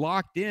and he's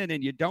locked in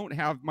and you don't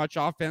have much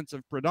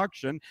offensive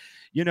production?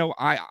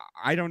 I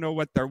don't know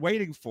what they're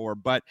waiting for,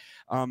 but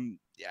they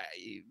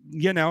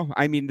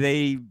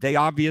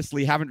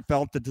obviously haven't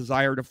felt the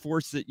desire to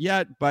force it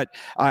yet, but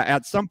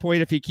at some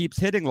point, if he keeps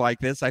hitting like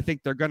this, I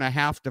think they're going to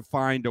have to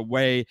find a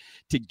way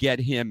to get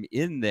him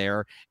in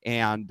there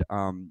and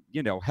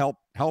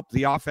help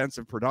the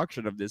offensive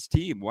production of this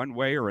team one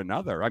way or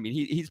another. I mean,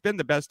 he's been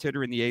the best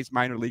hitter in the A's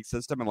minor league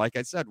system, and like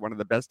I said, one of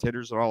the best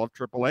hitters in all of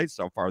AAA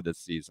so far this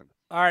season.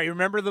 All right,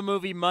 remember the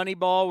movie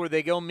Moneyball where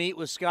they go meet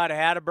with Scott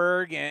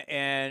Hatteberg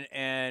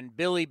and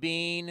Billy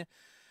Beane?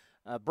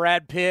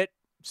 Brad Pitt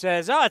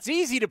says, it's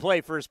easy to play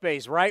first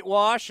base, right,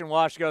 Wash? And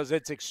Wash goes,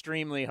 it's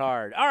extremely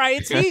hard. All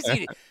right, it's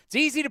easy. It's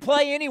easy to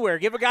play anywhere.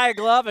 Give a guy a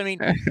glove. I mean,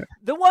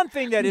 the one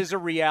thing that is a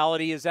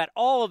reality is that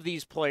all of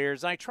these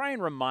players, and I try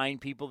and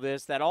remind people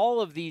this, that all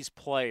of these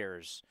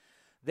players,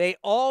 they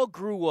all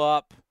grew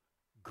up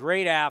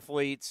great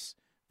athletes.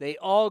 They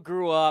all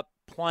grew up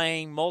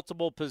playing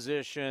multiple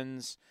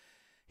positions.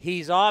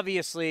 He's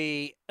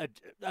obviously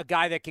a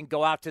guy that can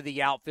go out to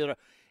the outfielder.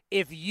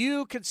 If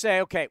you could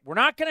say, okay, we're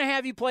not going to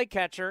have you play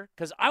catcher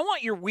because I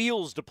want your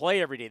wheels to play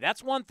every day.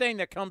 That's one thing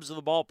that comes to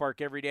the ballpark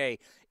every day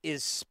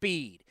is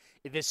speed.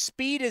 If his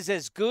speed is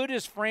as good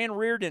as Fran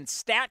Reardon's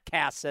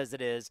StatCast says it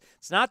is,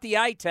 it's not the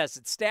eye test,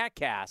 it's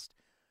StatCast,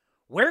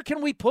 where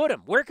can we put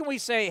him? Where can we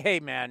say,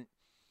 hey, man,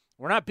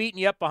 we're not beating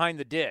you up behind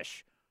the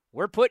dish.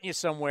 We're putting you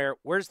somewhere.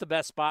 Where's the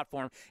best spot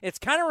for him? It's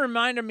kind of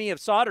reminded me of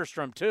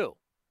Soderstrom, too.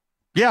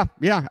 Yeah,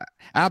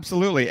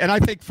 absolutely. And I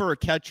think for a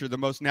catcher, the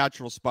most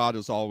natural spot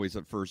is always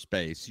at first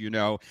base.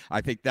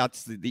 I think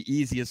that's the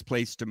easiest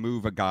place to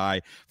move a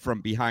guy from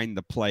behind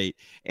the plate.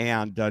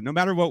 And no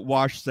matter what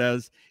Wash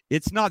says,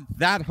 it's not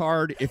that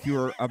hard if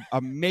you're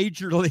a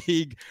major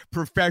league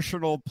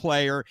professional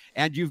player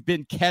and you've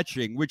been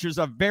catching, which is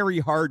a very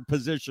hard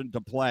position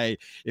to play.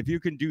 If you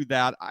can do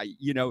that,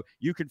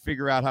 you can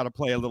figure out how to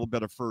play a little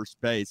bit of first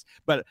base.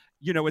 But,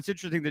 it's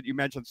interesting that you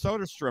mentioned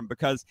Soderstrom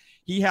because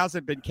he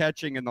hasn't been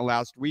catching in the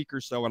last week or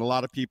so. And a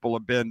lot of people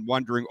have been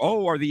wondering,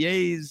 are the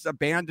A's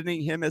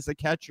abandoning him as a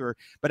catcher?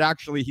 But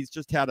actually, he's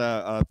just had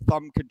a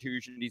thumb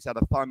contusion. He's had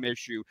a thumb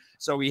issue,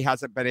 so he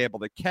hasn't been able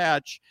to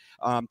catch.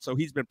 So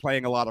he's been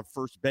playing a lot of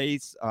first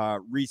base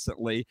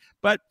recently.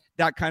 But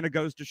that kind of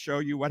goes to show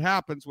you what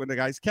happens when the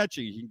guy's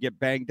catching. He can get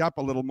banged up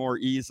a little more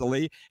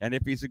easily. And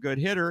if he's a good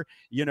hitter,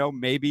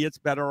 maybe it's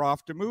better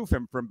off to move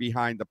him from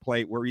behind the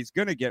plate where he's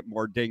going to get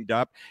more dinged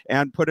up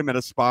and put him in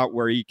a spot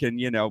where he can,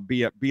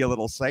 be a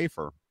little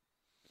safer.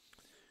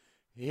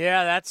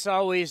 Yeah, that's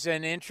always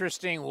an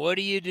interesting, what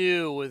do you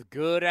do with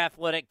good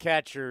athletic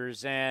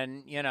catchers?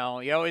 And, you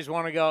always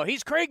want to go,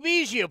 he's Craig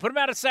Biggio, put him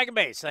out at second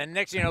base. And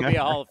next thing he'll be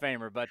a Hall of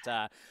Famer. But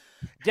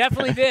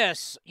definitely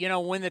this,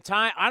 when the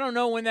time, I don't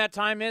know when that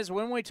time is.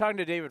 When are we talking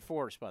to David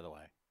Force, by the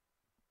way?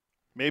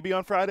 Maybe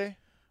on Friday.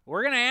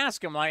 We're going to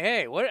ask him,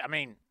 hey,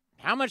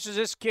 how much does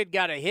this kid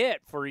got to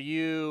hit for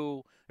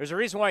you? There's a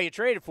reason why you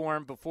traded for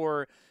him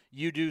before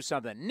you do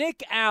something.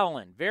 Nick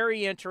Allen,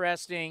 very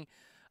interesting.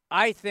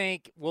 I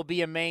think will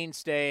be a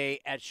mainstay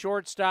at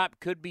shortstop,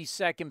 could be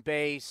second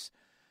base.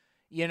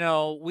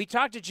 We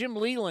talked to Jim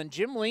Leyland.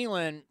 Jim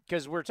Leyland,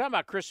 because we're talking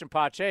about Christian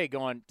Pache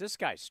going, this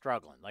guy's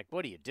struggling. Like,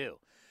 what do you do?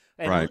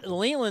 And right.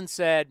 Leyland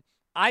said,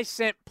 I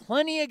sent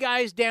plenty of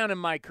guys down in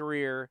my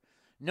career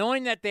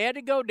knowing that they had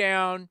to go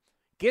down,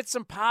 get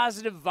some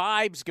positive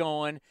vibes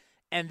going,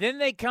 and then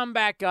they come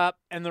back up,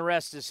 and the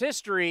rest is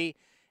history.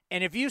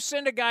 And if you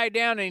send a guy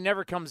down and he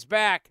never comes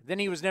back, then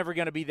he was never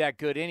going to be that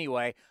good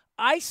anyway.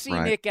 I see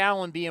right. Nick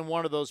Allen being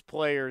one of those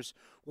players.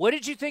 What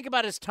did you think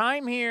about his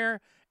time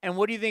here, and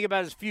what do you think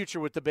about his future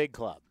with the big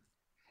club?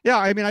 Yeah,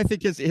 I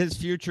think his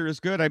future is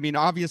good.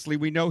 Obviously,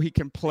 we know he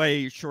can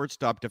play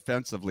shortstop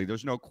defensively.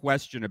 There's no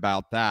question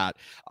about that.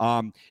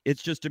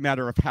 It's just a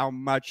matter of how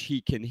much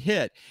he can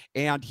hit.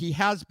 And he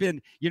has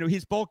been,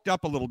 he's bulked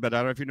up a little bit. I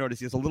don't know if you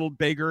noticed, he's a little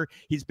bigger.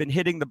 He's been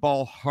hitting the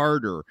ball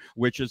harder,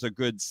 which is a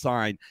good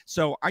sign.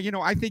 So,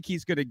 I think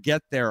he's going to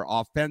get there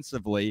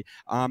offensively.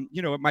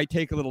 It might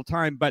take a little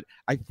time, but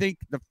I think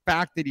the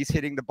fact that he's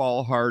hitting the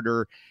ball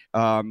harder,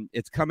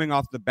 it's coming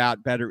off the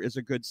bat better is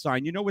a good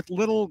sign. With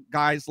little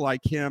guys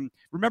like him,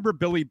 remember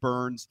Billy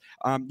Burns,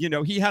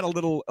 he had a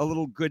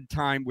little good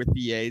time with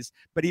the A's,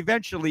 but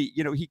eventually,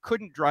 he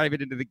couldn't drive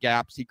it into the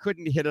gaps. He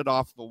couldn't hit it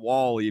off the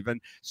wall even.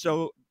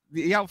 So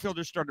the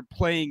outfielders started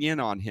playing in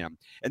on him,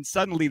 and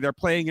suddenly they're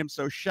playing him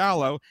so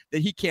shallow that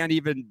he can't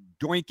even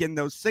doink in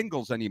those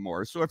singles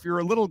anymore. So if you're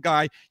a little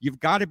guy, you've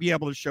got to be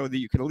able to show that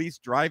you can at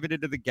least drive it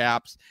into the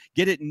gaps,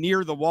 get it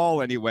near the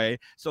wall anyway,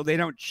 so they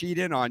don't cheat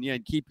in on you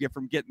and keep you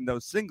from getting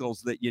those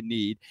singles that you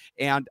need.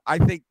 And I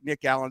think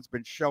Nick Allen's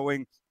been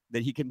showing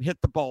that he can hit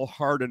the ball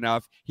hard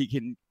enough. He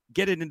can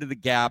get it into the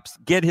gaps,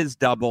 get his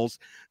doubles,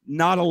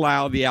 not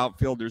allow the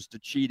outfielders to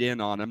cheat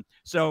in on him.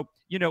 So,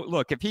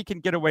 look, if he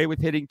can get away with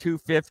hitting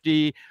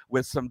 250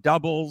 with some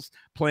doubles,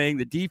 playing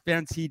the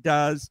defense he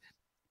does,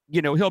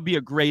 he'll be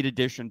a great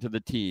addition to the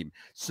team.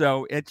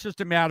 So it's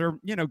just a matter,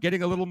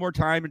 getting a little more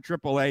time in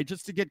AAA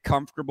just to get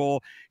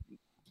comfortable.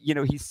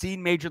 He's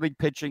seen Major League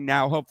pitching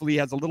now. Hopefully he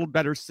has a little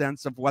better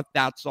sense of what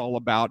that's all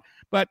about.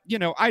 But,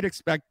 I'd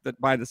expect that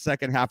by the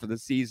second half of the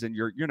season,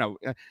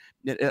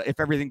 if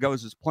everything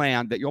goes as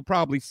planned, that you'll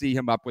probably see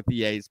him up with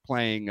the A's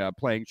playing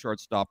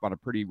shortstop on a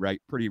pretty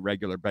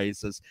regular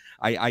basis.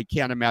 I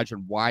can't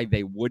imagine why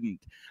they wouldn't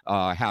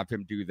have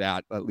him do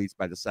that, at least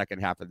by the second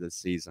half of this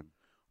season.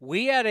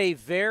 We had a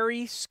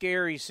very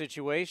scary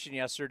situation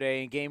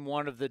yesterday in game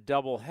one of the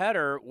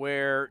doubleheader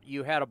where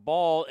you had a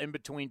ball in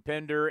between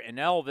Pinder and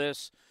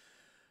Elvis.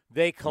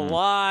 They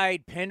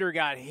collide. Pinder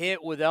got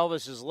hit with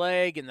Elvis's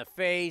leg in the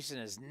face and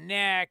his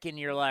neck, and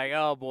you're like,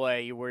 oh, boy,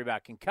 you worry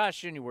about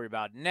concussion, you worry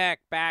about neck,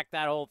 back,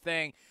 that whole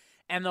thing.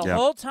 And the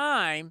whole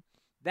time,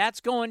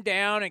 that's going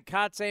down, and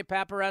Katse,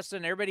 Paparessa,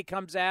 and everybody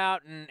comes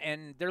out,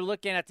 and they're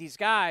looking at these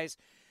guys.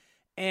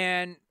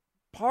 And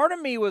part of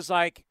me was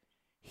like,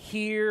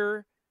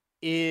 here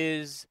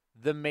is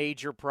the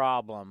major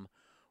problem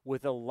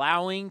with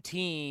allowing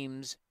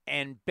teams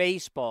and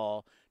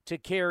baseball to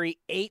carry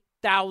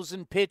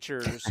 8,000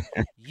 pitchers.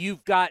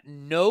 You've got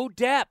no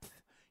depth.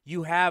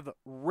 You have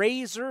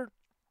razor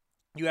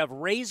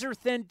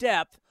thin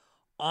depth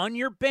on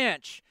your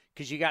bench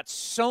because you got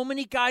so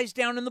many guys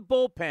down in the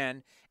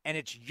bullpen, and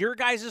it's your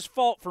guys'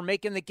 fault for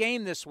making the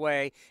game this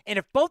way. And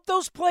if both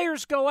those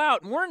players go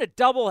out, and we're in a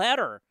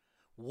doubleheader,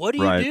 what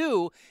do you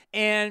do?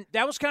 And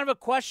that was kind of a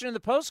question in the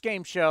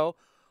postgame show.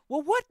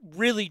 well, what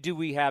really do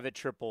we have at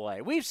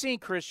AAA? We've seen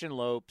Christian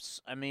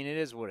Lopes. I mean, it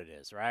is what it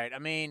is, right? I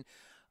mean,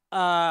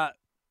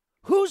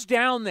 who's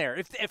down there?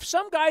 If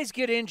some guys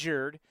get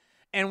injured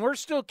and we're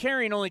still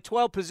carrying only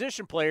 12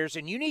 position players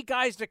and you need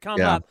guys to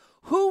come up,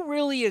 who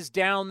really is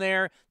down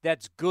there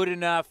that's good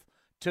enough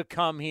to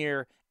come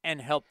here and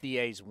help the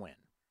A's win?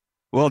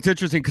 Well, it's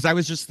interesting because I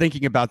was just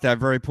thinking about that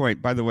very point.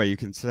 By the way, you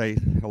can say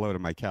hello to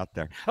my cat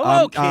there.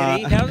 Hello,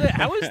 kitty.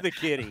 How is the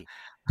kitty?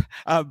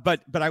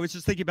 But I was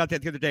just thinking about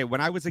that the other day.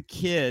 When I was a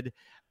kid,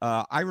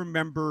 I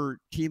remember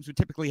teams would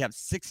typically have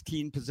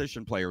 16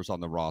 position players on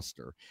the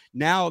roster.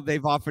 Now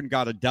they've often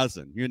got a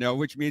dozen,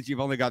 which means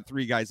you've only got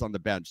 3 guys on the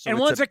bench. So and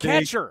one's a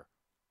catcher.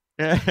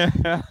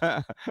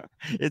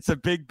 It's a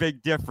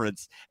big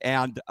difference.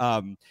 And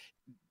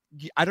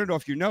I don't know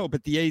if you know,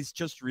 but the A's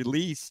just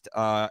released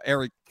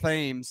Eric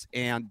Thames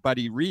and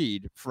Buddy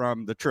Reed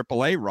from the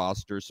AAA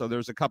roster. So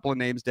there's a couple of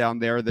names down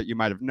there that you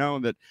might have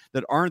known that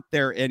aren't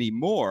there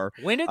anymore.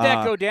 When did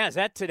that go down? Is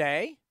that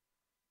today?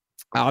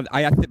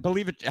 I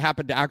believe it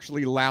happened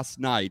actually last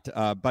night.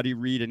 Buddy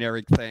Reed and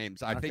Eric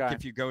Thames. I think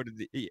if you go to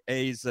the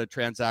A's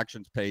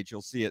transactions page,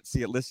 you'll see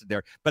it listed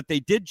there. But they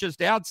did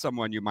just add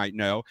someone you might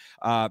know,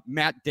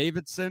 Matt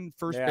Davidson,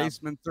 first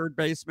baseman, third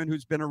baseman,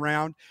 who's been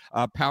around,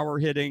 power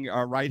hitting,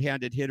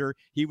 right-handed hitter.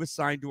 He was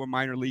signed to a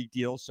minor league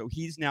deal, so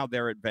he's now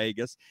there at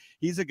Vegas.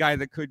 He's a guy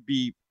that could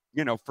be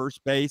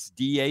first base,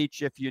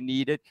 DH if you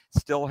need it,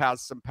 still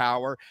has some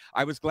power.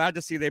 I was glad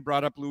to see they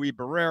brought up Luis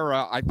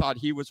Barrera. I thought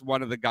he was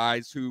one of the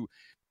guys who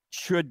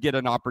should get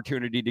an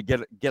opportunity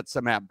to get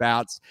some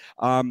at-bats.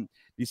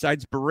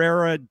 Besides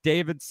Barrera,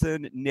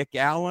 Davidson, Nick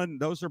Allen,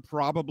 those are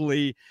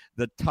probably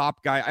the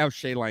top guy. Oh,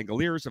 Shea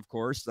Langoliers, of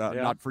course,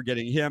 not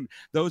forgetting him.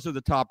 Those are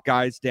the top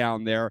guys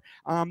down there.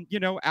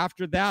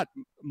 After that,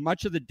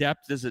 much of the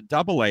depth is at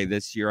AA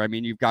this year. I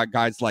mean, you've got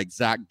guys like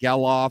Zach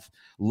Geloff,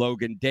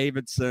 Logan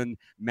Davidson,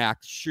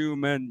 Max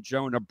Schumann,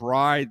 Jonah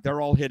Bride.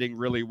 They're all hitting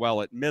really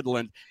well at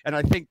Midland. And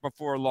I think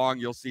before long,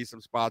 you'll see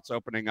some spots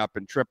opening up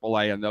in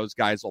AAA, and those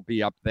guys will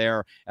be up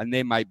there, and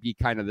they might be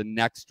kind of the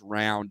next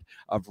round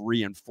of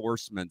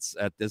reinforcements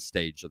at this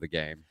stage of the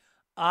game.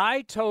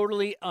 I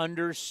totally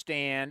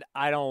understand.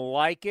 I don't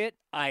like it.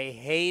 I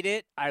hate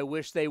it. I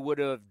wish they would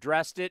have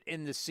addressed it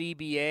in the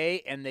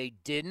CBA, and they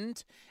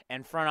didn't.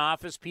 And front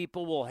office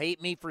people will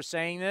hate me for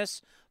saying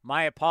this.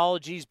 My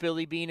apologies,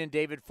 Billy Bean and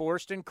David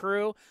Forst and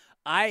crew.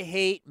 I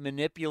hate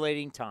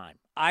manipulating time.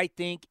 I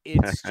think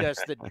it's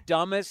just the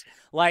dumbest.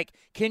 Like,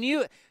 can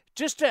you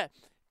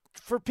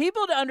for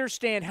people to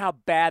understand how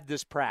bad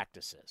this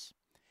practice is,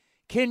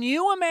 can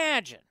you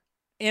imagine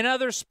in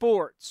other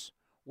sports,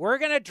 we're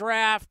going to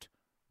draft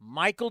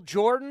Michael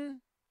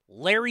Jordan,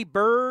 Larry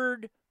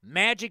Bird,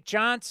 Magic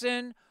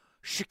Johnson,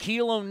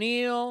 Shaquille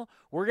O'Neal.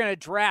 We're going to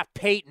draft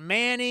Peyton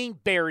Manning,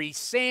 Barry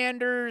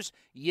Sanders,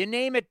 you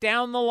name it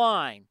down the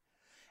line.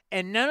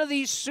 And none of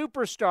these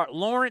superstars,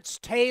 Lawrence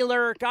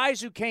Taylor,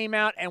 guys who came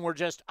out and were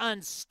just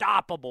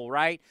unstoppable,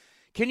 right?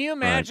 Can you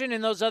imagine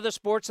in those other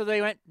sports that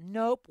they went,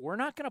 nope, we're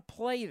not going to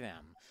play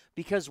them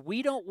because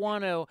we don't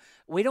want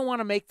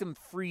to make them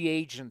free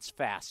agents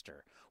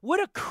faster. What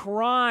a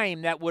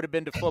crime that would have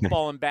been to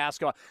football and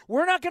basketball.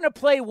 We're not going to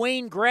play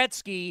Wayne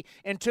Gretzky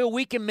until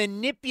we can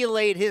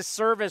manipulate his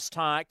service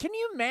time. Can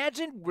you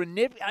imagine?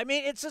 I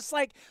mean, it's just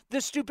like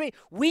the stupid.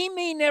 We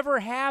may never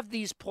have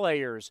these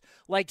players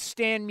like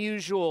Stan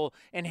Musial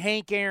and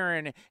Hank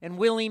Aaron and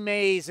Willie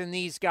Mays and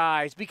these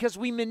guys because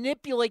we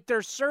manipulate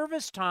their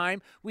service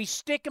time. We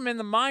stick them in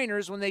the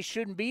minors when they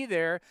shouldn't be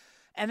there.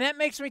 And that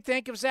makes me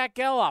think of Zach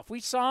Geloff. We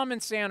saw him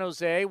in San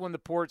Jose when the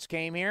Ports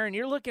came here, and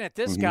you're looking at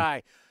this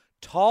guy.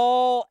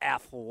 Tall,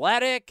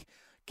 athletic,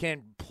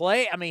 can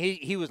play. I mean,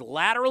 he was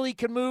laterally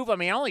can move. I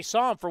mean, I only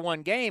saw him for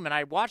one game, and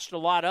I watched a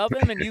lot of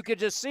him, and you could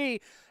just see,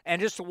 and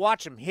just to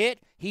watch him hit,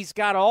 he's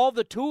got all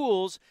the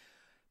tools.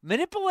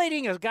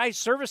 Manipulating a guy's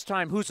service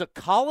time who's a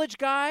college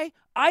guy,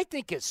 I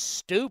think is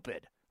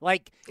stupid.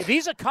 Like, if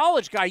he's a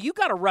college guy, you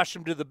got to rush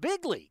him to the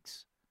big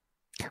leagues.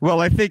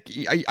 Well, I think,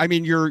 I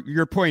mean,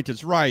 your point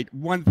is right.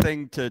 One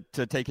thing to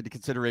take into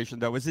consideration,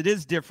 though, is it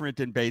is different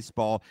in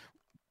baseball.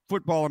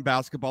 Football and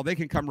basketball, they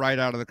can come right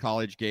out of the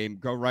college game,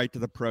 go right to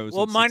the pros.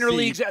 Well, minor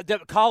leagues,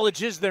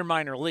 college is their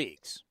minor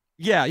leagues.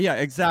 Yeah,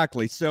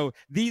 exactly. So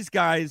these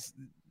guys,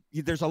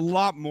 there's a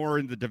lot more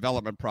in the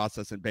development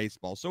process in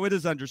baseball. So it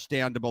is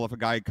understandable if a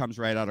guy comes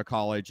right out of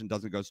college and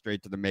doesn't go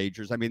straight to the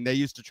majors. I mean, they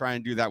used to try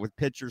and do that with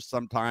pitchers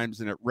sometimes,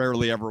 and it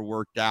rarely ever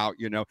worked out.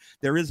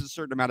 There is a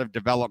certain amount of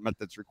development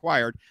that's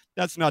required.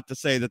 That's not to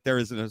say that there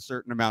isn't a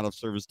certain amount of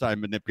service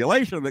time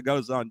manipulation that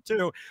goes on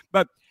too,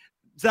 but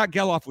Zach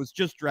Geloff was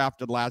just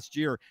drafted last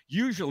year.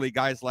 Usually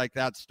guys like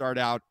that start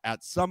out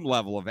at some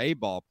level of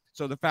A-ball.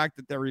 So the fact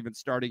that they're even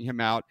starting him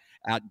out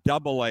at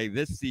AA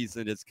this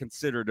season is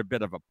considered a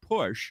bit of a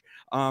push.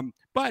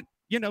 But,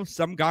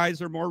 some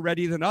guys are more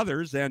ready than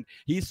others, and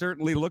he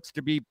certainly looks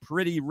to be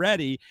pretty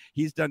ready.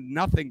 He's done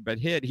nothing but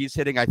hit. He's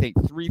hitting, I think,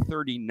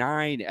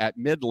 339 at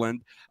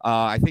Midland.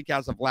 I think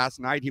as of last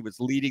night, he was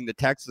leading the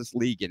Texas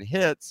League in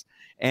hits.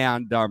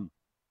 And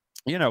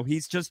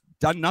he's just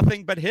done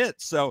nothing but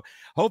hit. So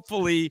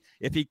hopefully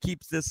if he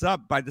keeps this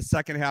up by the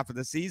second half of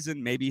the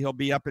season, maybe he'll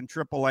be up in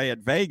AAA at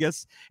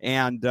Vegas.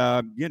 And,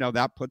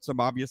 that puts him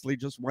obviously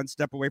just one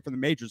step away from the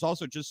majors.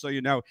 Also, just so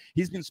you know,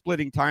 he's been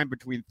splitting time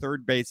between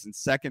third base and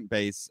second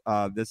base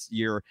this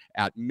year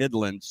at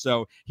Midland.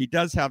 So he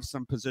does have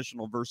some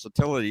positional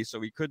versatility. So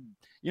he could,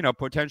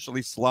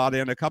 potentially slot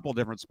in a couple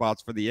different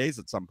spots for the A's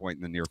at some point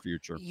in the near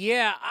future.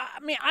 Yeah. I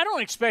mean, I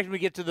don't expect him to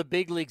get to the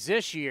big leagues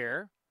this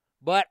year.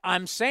 But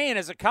I'm saying,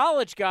 as a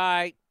college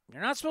guy,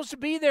 you're not supposed to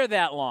be there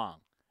that long.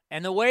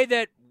 And the way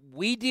that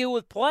we deal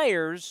with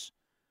players,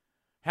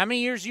 how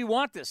many years do you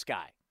want this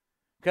guy?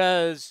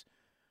 Because,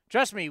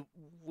 trust me,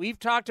 we've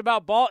talked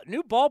about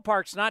new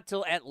ballparks not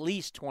till at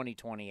least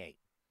 2028.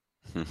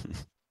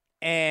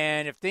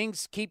 And if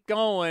things keep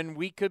going,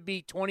 we could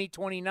be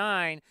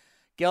 2029.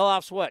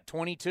 Geloff's what,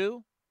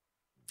 22?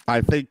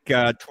 I think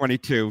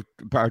 22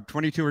 or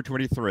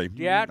 23.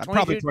 Yeah, 22.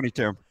 Probably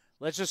 22.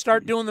 Let's just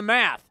start doing the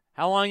math.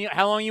 How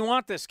long you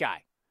want this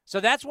guy? So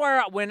that's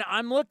where, when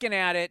I'm looking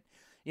at it,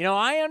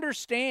 I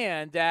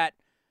understand that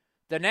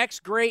the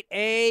next great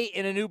A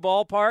in a new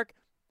ballpark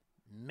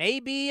may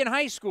be in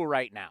high school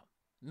right now,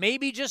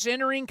 maybe just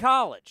entering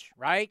college,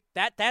 right?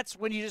 That's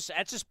when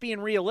that's just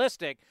being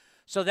realistic.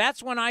 So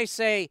that's when I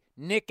say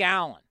Nick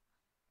Allen.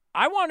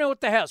 I want to know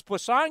what the hell is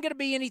Poisson going to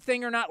be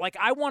anything or not? Like,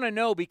 I want to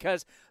know,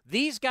 because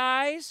these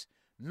guys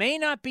may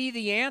not be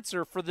the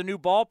answer for the new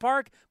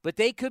ballpark, but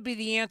they could be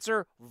the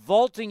answer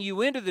vaulting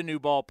you into the new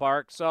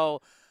ballpark.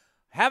 So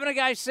having a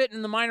guy sitting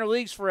in the minor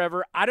leagues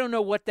forever, I don't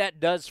know what that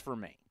does for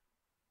me.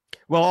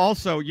 Well,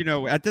 also,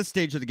 at this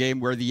stage of the game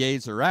where the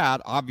A's are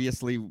at,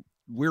 obviously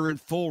we're in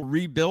full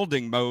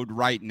rebuilding mode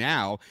right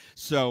now.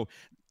 So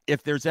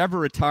if there's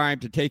ever a time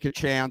to take a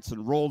chance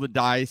and roll the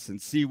dice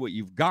and see what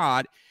you've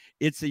got,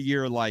 it's a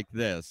year like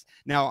this.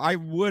 Now, I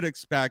would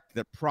expect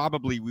that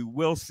probably we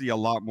will see a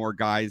lot more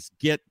guys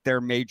get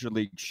their major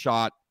league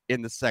shot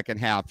in the second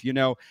half.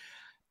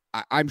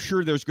 I'm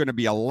sure there's going to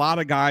be a lot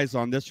of guys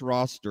on this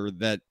roster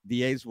that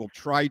the A's will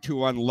try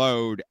to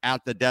unload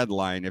at the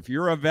deadline. If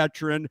you're a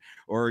veteran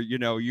or,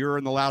 you're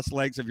in the last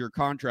legs of your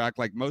contract,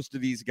 like most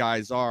of these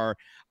guys are,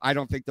 I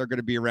don't think they're going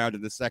to be around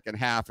in the second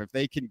half. If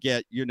they can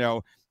get,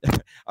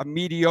 a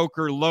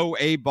mediocre low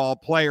A ball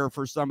player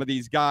for some of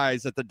these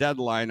guys at the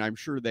deadline, I'm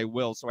sure they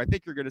will. So I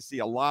think you're going to see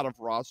a lot of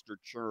roster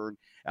churn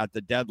at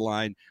the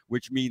deadline,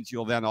 which means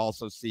you'll then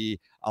also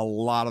see a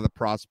lot of the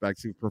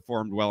prospects who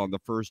performed well in the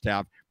first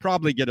half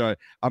probably get a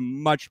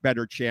much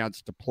better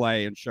chance to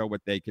play and show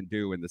what they can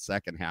do in the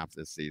second half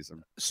this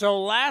season.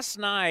 So last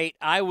night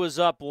I was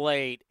up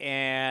late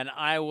and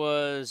I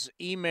was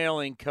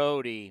emailing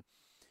Cody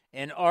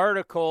an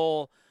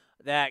article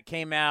that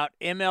came out,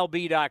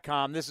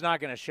 MLB.com. This is not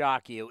going to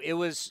shock you.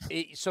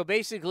 So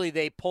basically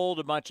they polled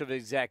a bunch of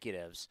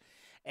executives,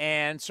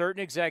 and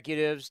certain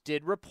executives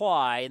did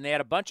reply, and they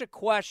had a bunch of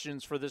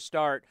questions for the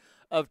start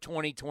of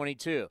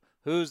 2022.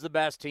 Who's the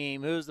best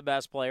team? Who's the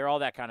best player? All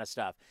that kind of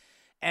stuff.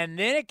 And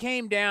then it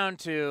came down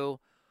to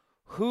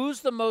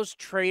who's the most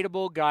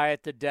tradable guy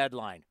at the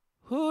deadline.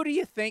 Who do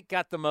you think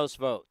got the most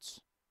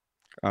votes?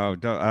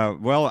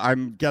 Well,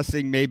 I'm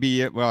guessing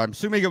I'm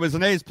assuming it was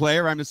an A's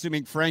player. I'm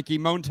assuming Frankie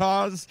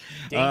Montas.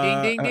 Ding,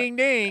 ding, ding,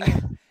 ding,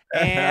 ding.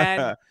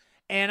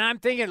 And I'm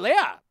thinking,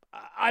 yeah,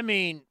 I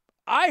mean,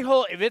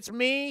 if it's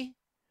me,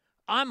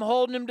 I'm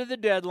holding him to the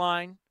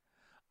deadline.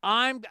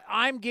 I'm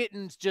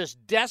getting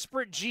just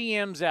desperate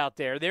GMs out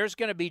there. There's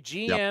going to be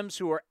GMs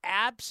who are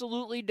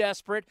absolutely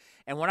desperate.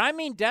 And when I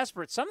mean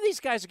desperate, some of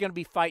these guys are going to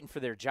be fighting for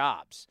their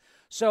jobs.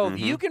 So if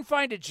you can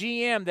find a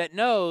GM that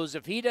knows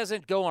if he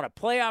doesn't go on a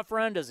playoff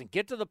run, doesn't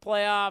get to the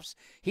playoffs,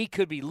 he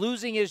could be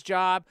losing his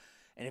job.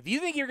 And if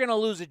you think you're going to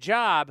lose a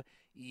job,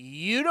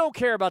 you don't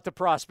care about the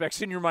prospects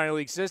in your minor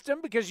league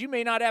system because you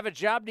may not have a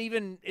job to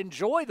even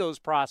enjoy those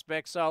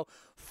prospects. So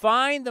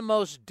find the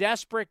most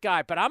desperate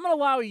guy. But I'm going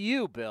to allow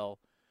you, Bill,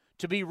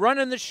 to be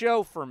running the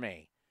show for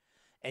me.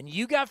 And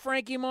you got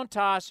Frankie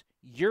Montas.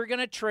 You're going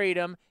to trade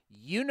him.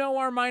 You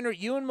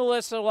and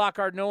Melissa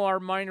Lockhart know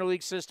our minor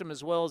league system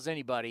as well as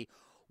anybody.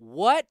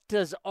 What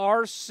does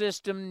our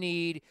system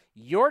need?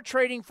 You're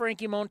trading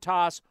Frankie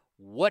Montas.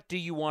 What do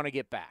you want to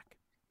get back?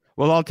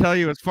 Well, I'll tell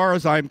you, as far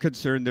as I'm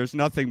concerned, there's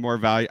nothing more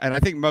valuable, and I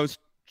think most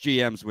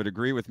GMs would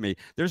agree with me.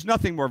 There's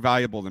nothing more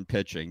valuable than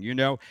pitching.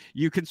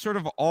 You can sort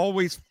of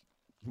always,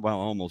 well,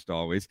 almost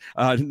always,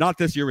 not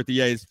this year with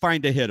the A's,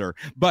 find a hitter,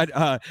 but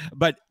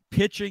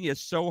pitching is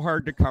so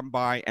hard to come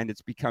by, and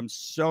it's become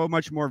so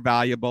much more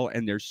valuable,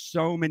 and there's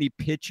so many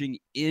pitching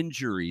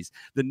injuries.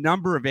 The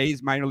number of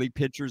A's minor league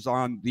pitchers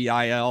on the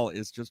IL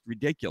is just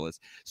ridiculous.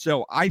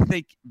 So I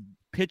think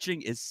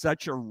pitching is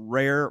such a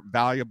rare,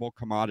 valuable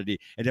commodity.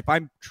 And if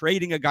I'm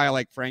trading a guy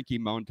like Frankie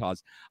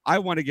Montas, I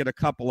want to get a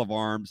couple of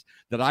arms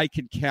that I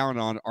can count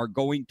on are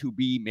going to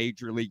be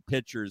major league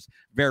pitchers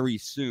very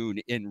soon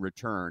in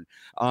return.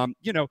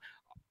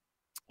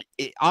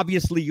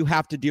 Obviously, you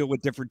have to deal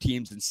with different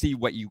teams and see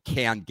what you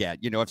can get.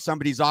 If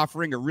somebody's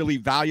offering a really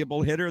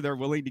valuable hitter they're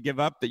willing to give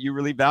up that you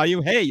really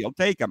value, hey, you'll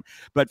take them.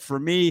 But for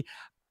me,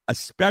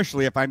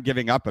 especially if I'm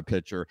giving up a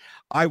pitcher,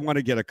 I want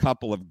to get a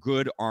couple of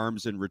good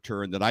arms in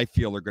return that I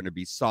feel are going to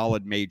be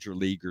solid major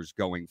leaguers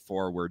going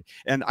forward.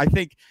 And I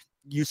think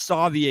you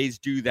saw the A's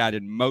do that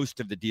in most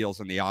of the deals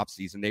in the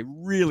offseason. They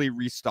really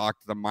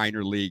restocked the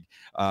minor league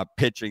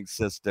pitching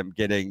system,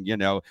 getting,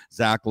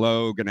 Zach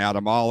Logue and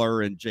Adam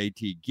Oller and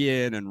JT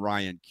Ginn and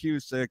Ryan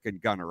Cusick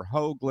and Gunnar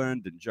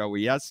Hoagland and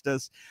Joey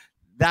Estes.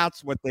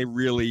 That's what they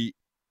really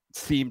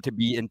seem to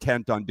be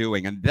intent on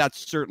doing. And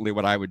that's certainly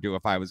what I would do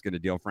if I was going to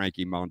deal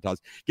Frankie Montas.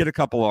 Get a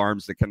couple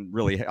arms that can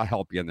really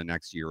help you in the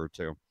next year or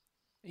two.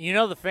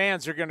 The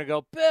fans are going to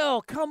go,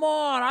 Bill, come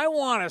on. I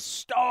want a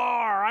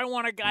star. I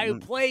want a guy who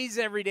plays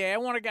every day. I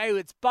want a guy who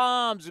hits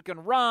bombs, who can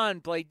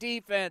run, play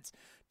defense,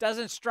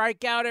 doesn't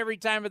strike out every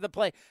time at the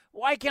plate.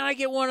 Why can't I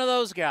get one of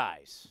those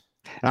guys?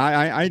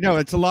 I know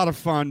it's a lot of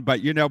fun,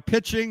 but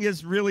pitching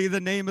is really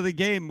the name of the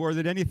game more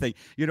than anything.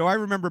 I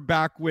remember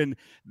back when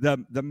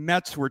the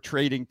Mets were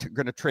going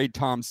to trade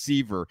Tom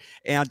Seaver,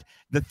 and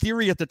the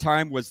theory at the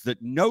time was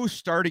that no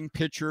starting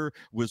pitcher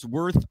was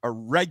worth a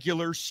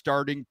regular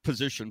starting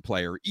position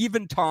player,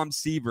 even Tom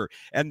Seaver.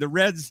 And the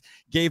Reds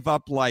gave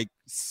up like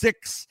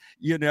 6,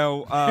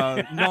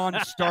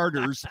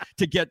 non-starters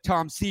to get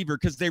Tom Seaver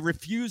because they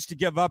refused to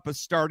give up a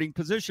starting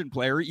position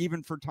player,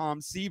 even for Tom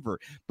Seaver.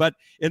 But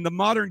in the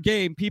modern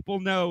game,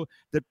 people know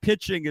that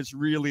pitching is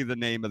really the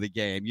name of the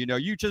game.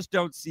 You just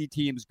don't see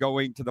teams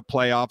going to the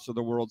playoffs or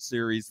the World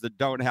Series that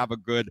don't have a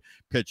good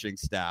pitching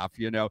staff.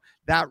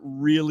 That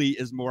really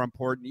is more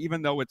important,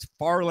 even though it's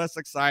far less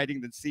exciting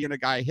than seeing a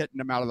guy hitting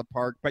them out of the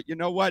park. But you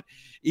know what?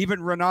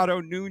 Even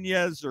Renato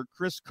Nunez or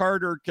Chris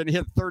Carter can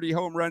hit 30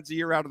 home runs a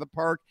year out of the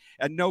park,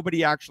 and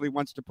nobody actually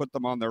wants to put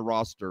them on their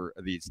roster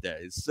these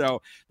days.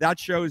 So that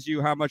shows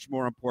you how much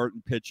more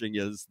important pitching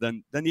is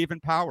than even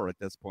power at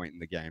this point in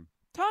the game.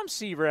 Tom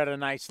Seaver had a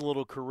nice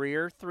little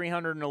career,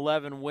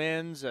 311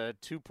 wins, a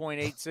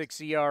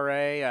 2.86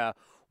 ERA,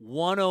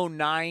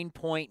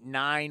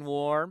 109.9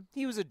 WAR.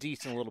 He was a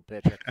decent little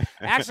pitcher.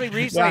 Actually,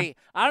 recently,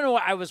 I don't know,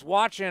 I was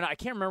watching, I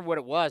can't remember what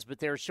it was, but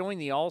they were showing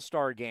the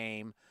All-Star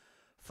game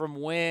from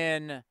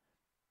when,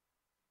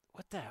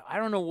 I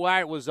don't know why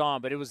it was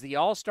on, but it was the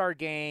All-Star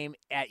game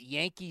at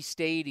Yankee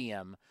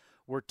Stadium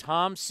where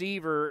Tom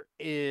Seaver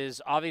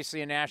is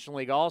obviously a National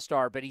League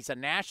All-Star, but he's a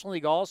National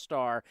League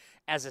All-Star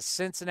as a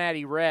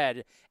Cincinnati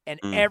Red, and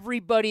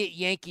everybody at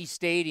Yankee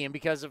Stadium,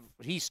 because of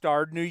he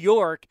starred New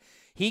York,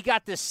 he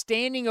got this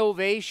standing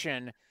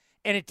ovation,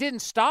 and it didn't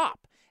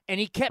stop. And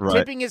he kept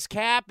tipping his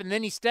cap, and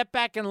then he stepped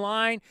back in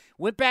line,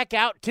 went back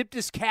out, tipped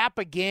his cap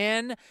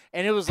again,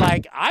 and it was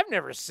like, I've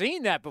never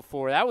seen that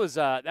before. That was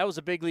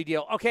a big league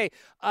deal. Okay,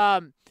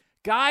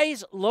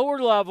 guys, lower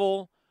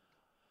level,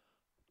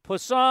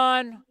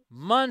 Poisson,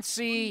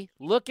 Muncy,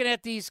 looking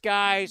at these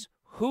guys,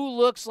 who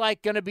looks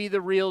like going to be the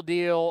real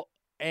deal?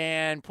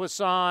 And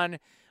Poisson,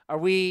 are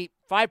we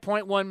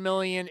 $5.1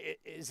 million?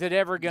 Is it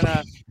ever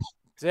gonna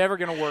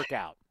work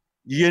out?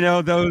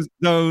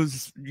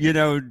 Those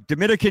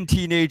Dominican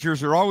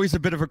teenagers are always a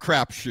bit of a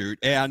crapshoot.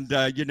 And,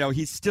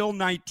 he's still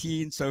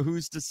 19, so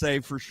who's to say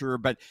for sure?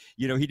 But,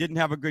 he didn't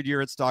have a good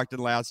year at Stockton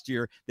last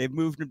year. They've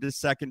moved him to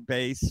second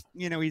base.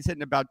 He's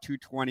hitting about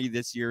 220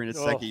 this year in his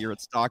second year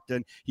at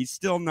Stockton. He's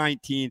still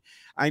 19.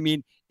 I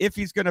mean, if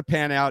he's going to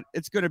pan out,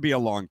 it's going to be a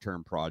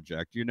long-term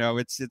project.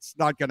 It's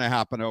not going to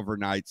happen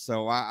overnight.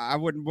 So I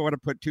wouldn't want to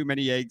put too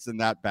many eggs in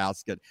that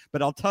basket.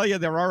 But I'll tell you,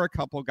 there are a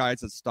couple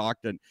guys at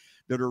Stockton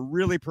that are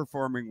really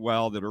performing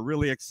well, that are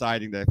really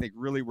exciting, that I think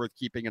really worth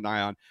keeping an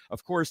eye on.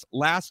 Of course,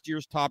 last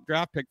year's top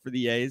draft pick for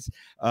the A's,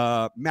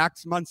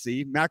 Max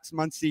Muncy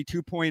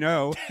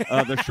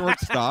 2.0, the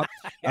shortstop.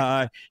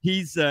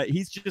 He's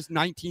just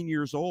 19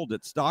 years old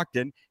at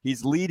Stockton.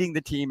 He's leading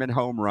the team in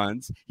home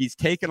runs. He's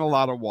taken a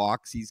lot of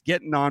walks. He's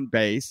getting on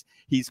base.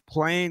 He's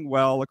playing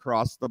well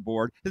across the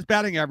board. His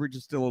batting average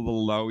is still a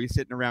little low. He's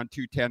hitting around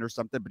 210 or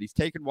something, but he's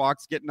taking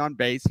walks, getting on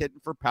base, hitting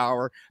for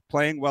power,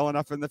 playing well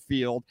enough in the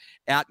field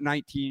at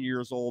 19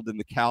 years old in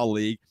the Cal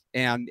League.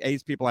 And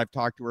A's people I've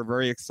talked to are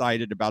very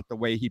excited about the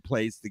way he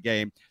plays the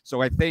game.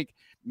 So I think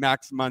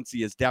Max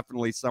Muncy is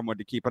definitely someone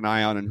to keep an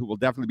eye on and who will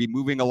definitely be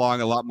moving along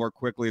a lot more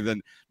quickly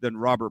than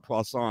Robert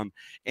Poisson.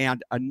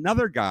 And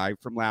another guy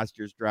from last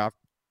year's draft,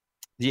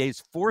 the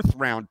A's 4th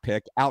round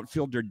pick,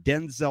 outfielder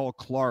Denzel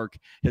Clark,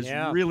 has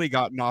really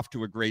gotten off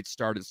to a great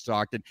start at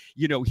Stockton.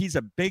 He's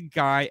a big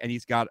guy, and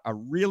he's got a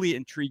really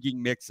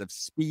intriguing mix of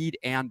speed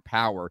and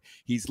power.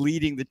 He's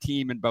leading the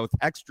team in both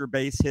extra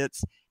base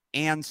hits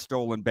and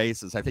stolen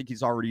bases. I think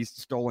he's already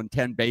stolen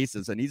 10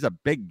 bases, and he's a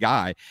big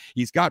guy.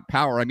 He's got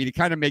power. I mean, he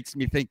kind of makes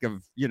me think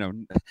of,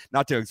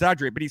 not to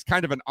exaggerate, but he's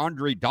kind of an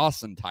Andre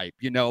Dawson type,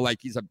 like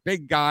he's a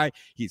big guy.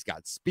 He's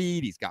got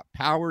speed. He's got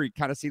power. He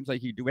kind of seems like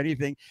he'd do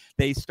anything.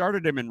 They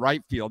started him in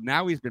right field.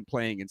 Now he's been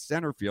playing in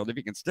center field. If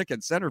he can stick in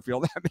center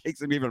field, that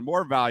makes him even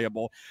more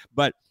valuable.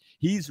 But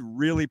he's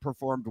really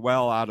performed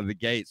well out of the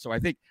gate. So I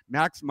think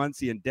Max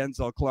Muncy and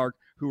Denzel Clark,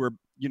 who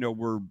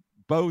were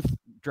both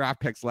draft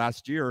picks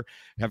last year,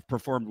 have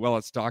performed well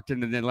at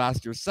Stockton. And then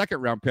last year's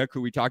 2nd round pick, who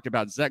we talked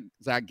about, Zach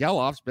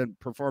Geloff's been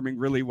performing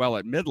really well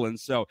at Midland.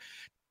 So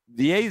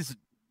the A's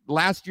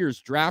last year's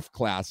draft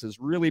class has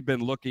really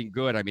been looking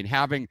good. I mean,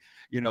 having,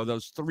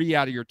 those 3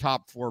 out of your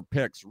top 4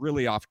 picks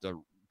really off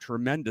to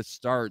tremendous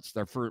starts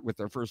with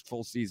their first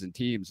full season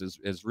teams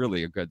is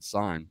really a good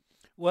sign.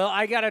 Well,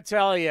 I got to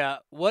tell you,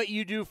 what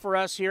you do for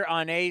us here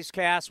on A's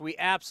Cast, we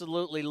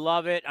absolutely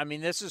love it. I mean,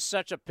 this is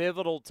such a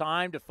pivotal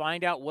time to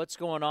find out what's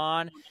going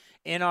on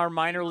in our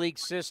minor league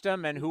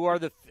system and who are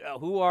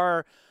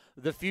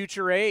the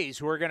future A's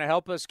who are going to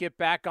help us get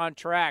back on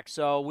track.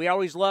 So we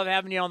always love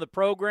having you on the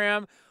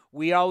program.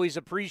 We always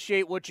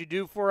appreciate what you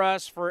do for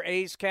us for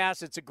A's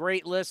Cast. It's a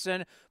great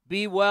listen.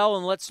 Be well,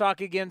 and let's talk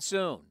again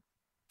soon.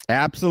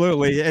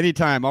 Absolutely.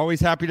 Anytime. Always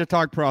happy to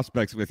talk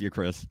prospects with you,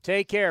 Chris.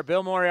 Take care.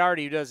 Bill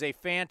Moriarty, who does a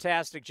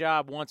fantastic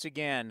job once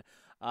again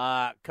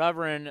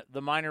covering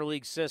the minor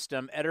league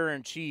system,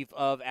 editor-in-chief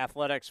of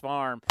Athletics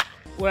Farm.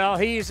 Well,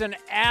 he's an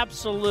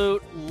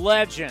absolute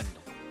legend,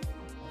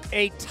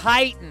 a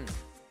titan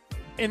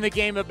in the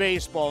game of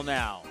baseball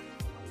now.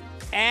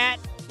 At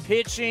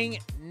Pitching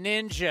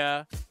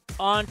Ninja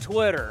on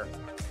Twitter.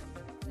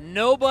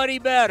 Nobody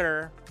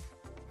better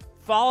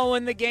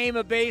following the game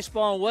of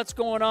baseball and what's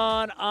going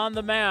on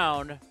the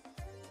mound.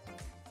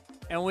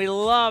 And we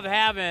love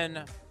having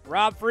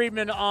Rob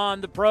Friedman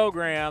on the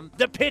program,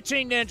 the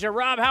Pitching Ninja.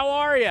 Rob, how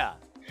are you?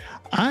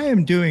 I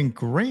am doing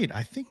great.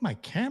 I think my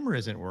camera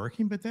isn't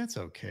working, but that's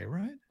okay,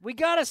 right? We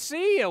got to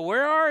see you.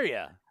 Where are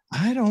you?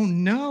 I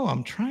don't know.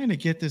 I'm trying to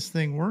get this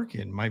thing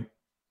working. My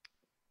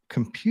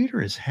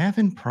computer is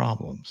having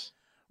problems.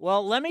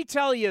 Well, let me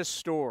tell you a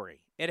story.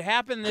 It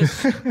happened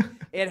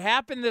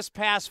this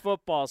past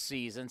football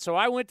season. So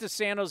I went to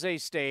San Jose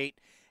State,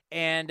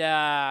 and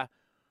I'm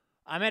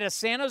at a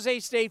San Jose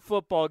State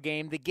football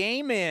game. The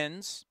game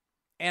ends,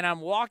 and I'm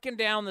walking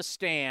down the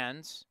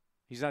stands.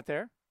 He's not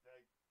there?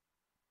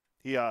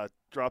 He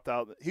dropped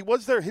out. He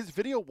was there. His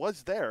video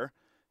was there,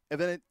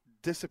 and then it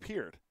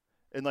disappeared.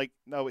 And,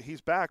 no, he's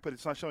back, but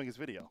it's not showing his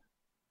video.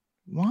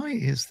 Why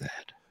is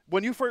that?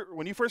 When you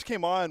first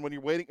came on, when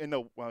you're waiting, and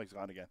he's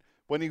gone again.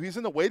 When he was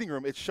in the waiting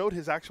room, it showed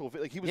his actual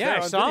video. He was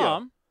there on saw video.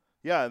 him.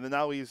 Yeah, and then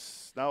now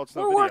it's no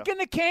video. We're working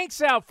the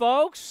kinks out,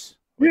 folks.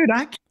 Dude,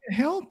 I can't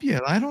help you.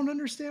 I don't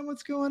understand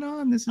what's going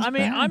on. This is bad.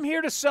 I'm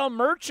here to sell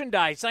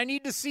merchandise. I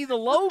need to see the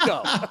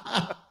logo.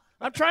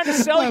 I'm trying to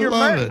sell your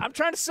merch. I'm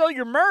trying to sell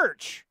your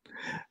merch.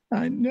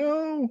 I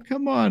know.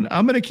 Come on.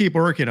 I'm going to keep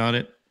working on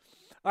it.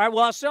 All right,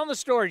 well, I was telling the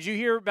story. Did you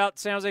hear about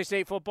San Jose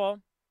State football?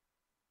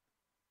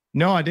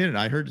 No, I didn't.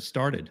 I heard it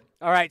started.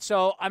 All right,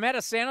 so I'm at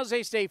a San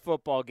Jose State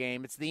football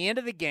game. It's the end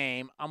of the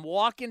game. I'm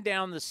walking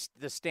down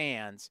the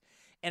stands,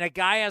 and a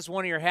guy has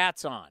one of your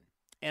hats on.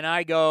 And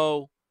I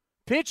go,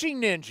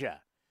 Pitching Ninja.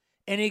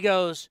 And he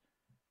goes,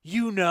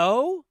 you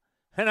know?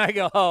 And I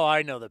go, oh,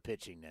 I know the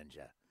Pitching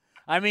Ninja.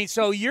 I mean,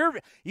 so you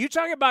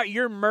talk about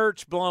your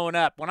merch blowing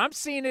up. When I'm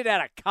seeing it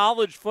at a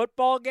college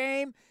football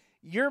game,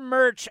 your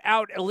merch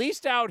out, at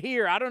least out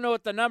here, I don't know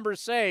what the numbers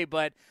say,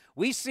 but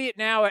we see it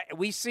now.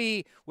 We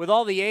see with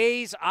all the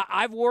A's.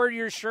 I've worn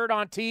your shirt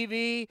on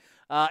TV.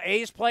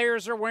 A's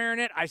players are wearing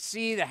it. I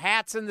see the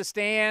hats in the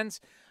stands.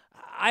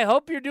 I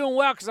hope you're doing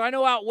well because I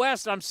know out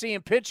west I'm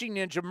seeing Pitching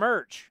Ninja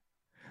merch.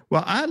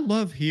 Well, I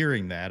love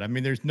hearing that. I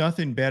mean, there's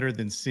nothing better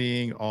than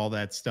seeing all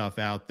that stuff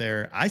out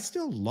there. I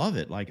still love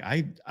it. Like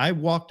I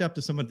walked up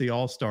to someone at the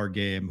All-Star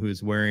game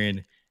who's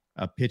wearing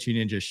a Pitching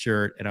Ninja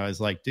shirt, and I was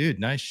like, dude,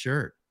 nice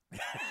shirt.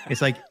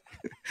 It's like,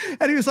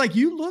 and he was like,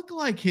 you look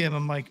like him.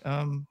 I'm like,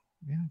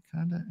 yeah,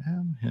 kind of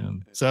am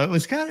him. So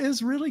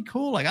it's really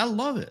cool. Like, I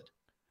love it.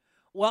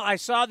 Well, I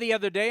saw the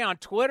other day on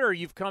Twitter,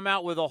 you've come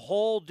out with a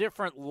whole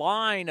different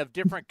line of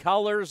different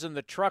colors and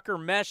the trucker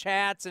mesh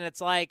hats. And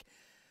it's like,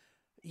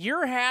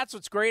 your hats,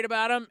 what's great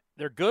about them,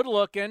 they're good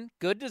looking,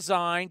 good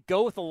design,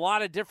 go with a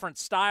lot of different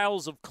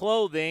styles of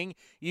clothing.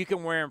 You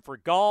can wear them for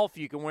golf.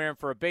 You can wear them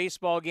for a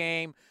baseball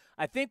game.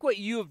 I think what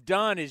you have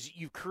done is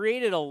you've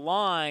created a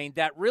line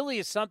that really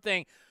is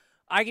something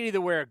I can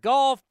either wear a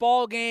golf,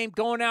 ball game,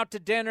 going out to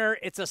dinner.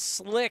 It's a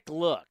slick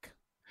look.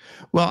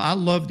 Well, I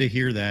love to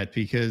hear that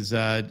because,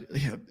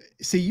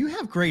 see, you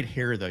have great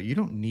hair, though. You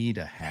don't need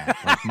a hat.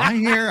 Like my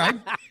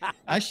hair,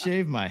 I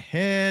shave my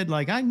head.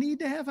 Like, I need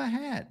to have a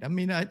hat. I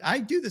mean, I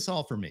do this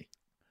all for me.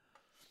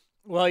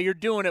 Well, you're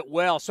doing it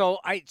well. So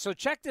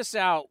check this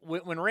out.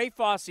 When Ray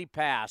Fosse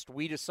passed,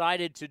 we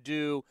decided to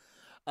do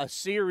a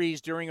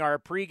series during our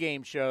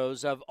pregame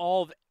shows of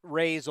all of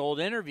Ray's old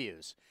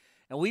interviews.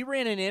 And we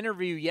ran an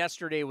interview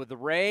yesterday with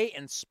Ray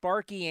and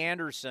Sparky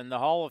Anderson, the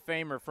Hall of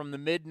Famer from the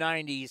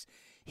mid-'90s.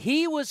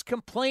 He was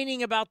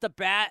complaining about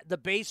the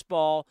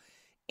baseball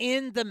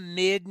in the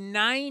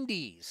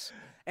mid-'90s.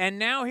 And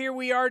now here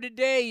we are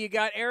today. You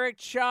got Eric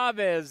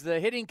Chavez, the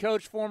hitting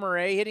coach, former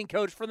A hitting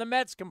coach for the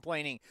Mets,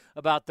 complaining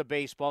about the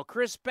baseball.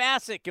 Chris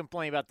Bassett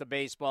complaining about the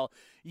baseball.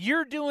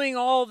 You're doing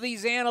all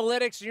these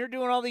analytics and you're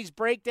doing all these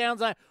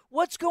breakdowns on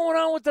what's going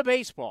on with the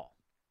baseball.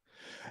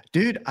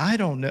 Dude, I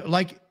don't know.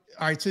 Like,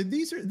 all right, so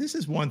this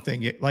is one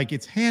thing. Like,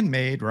 it's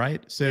handmade,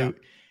 right? So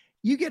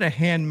you get a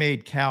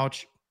handmade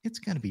couch, it's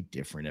going to be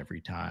different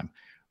every time.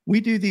 we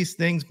do these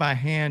things by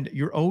hand.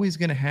 You're always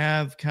going to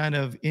have kind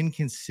of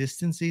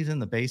inconsistencies in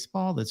the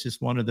baseball. That's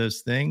just one of those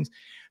things.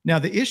 Now,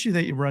 the issue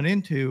that you run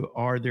into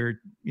are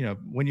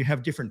when you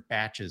have different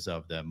batches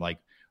of them, like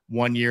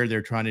one year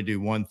they're trying to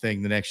do one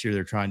thing, the next year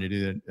they're trying to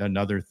do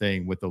another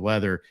thing with the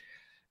leather.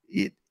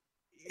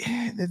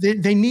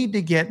 They need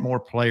to get more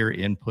player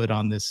input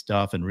on this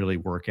stuff and really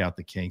work out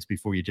the kinks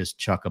before you just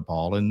chuck a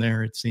ball in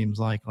there. It seems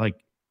like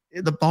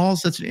the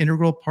ball's such an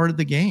integral part of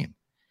the game.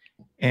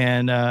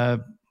 And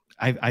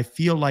I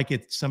feel like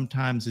it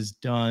sometimes is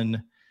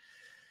done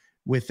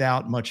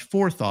without much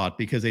forethought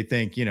because they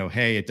think,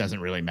 hey, it doesn't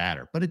really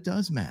matter, but it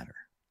does matter.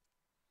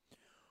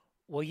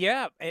 Well,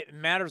 yeah, it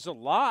matters a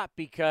lot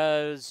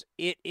because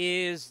it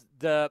is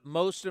the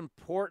most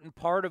important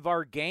part of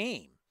our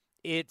game.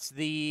 It's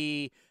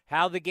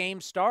how the game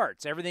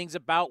starts. Everything's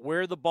about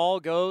where the ball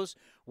goes.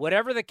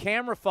 Whatever the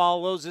camera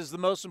follows is the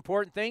most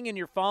important thing, and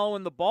you're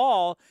following the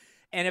ball.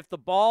 And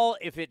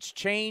if it's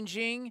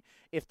changing,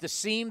 if the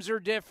seams are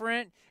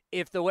different,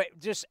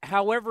 just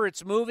however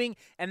it's moving,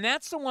 and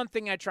that's the one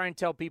thing I try and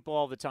tell people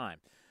all the time.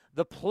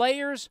 The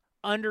players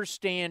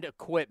understand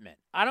equipment.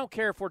 I don't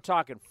care if we're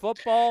talking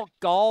football,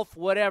 golf,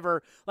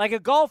 whatever. Like a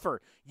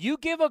golfer, you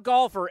give a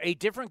golfer a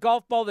different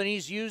golf ball than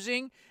he's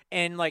using,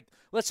 and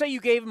let's say you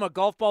gave him a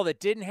golf ball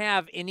that didn't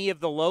have any of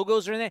the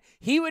logos or anything,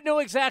 he would know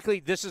exactly,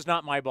 this is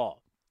not my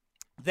ball.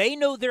 They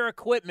know their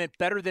equipment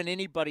better than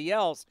anybody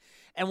else.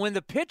 And when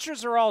the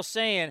pitchers are all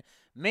saying,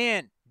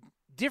 man,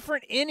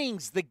 different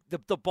innings,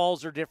 the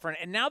balls are different.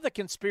 And now the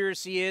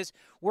conspiracy is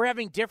we're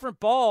having different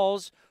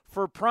balls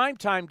for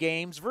primetime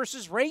games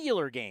versus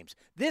regular games.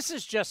 This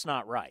is just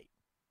not right.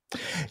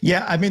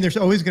 Yeah, I mean, there's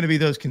always going to be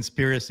those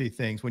conspiracy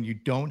things when you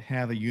don't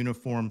have a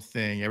uniform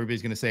thing.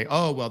 Everybody's going to say,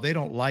 oh, well, they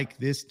don't like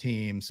this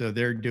team, so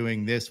they're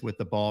doing this with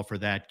the ball for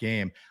that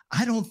game.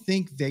 I don't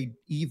think they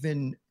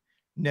even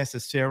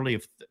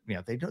necessarily,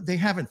 they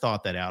haven't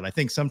thought that out. I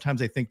think sometimes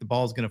they think the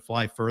ball is going to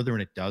fly further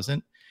and it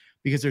doesn't,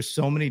 because there's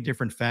so many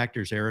different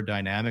factors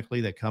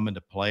aerodynamically that come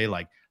into play,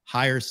 like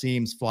higher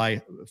seams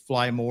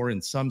fly more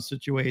in some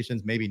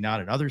situations, maybe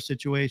not in other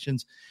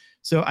situations.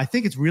 So I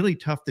think it's really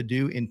tough to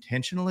do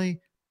intentionally,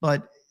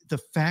 but the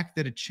fact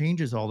that it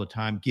changes all the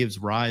time gives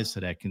rise to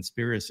that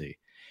conspiracy.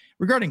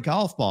 Regarding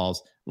golf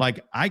balls,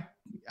 I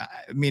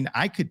mean,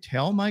 I could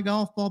tell my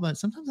golf ball, but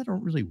sometimes I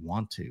don't really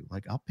want to.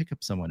 I'll pick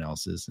up someone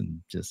else's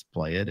and just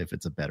play it if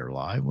it's a better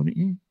lie, wouldn't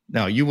you?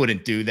 No, you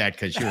wouldn't do that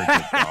because you're a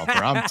good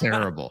golfer. I'm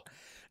terrible.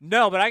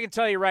 No, but I can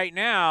tell you right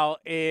now,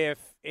 if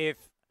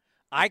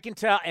I can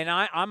tell, and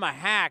I'm a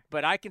hack,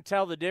 but I can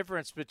tell the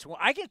difference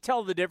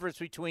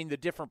between the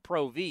different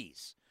Pro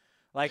Vs.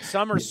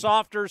 Some are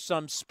softer,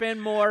 some spin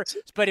more.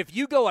 But if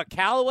you go a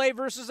Callaway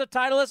versus a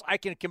Titleist, I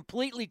can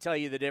completely tell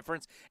you the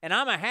difference. And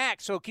I'm a hack.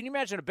 So can you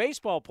imagine a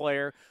baseball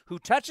player who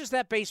touches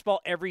that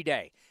baseball every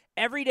day?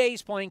 Every day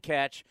he's playing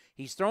catch.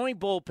 He's throwing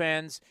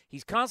bullpens.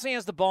 He's constantly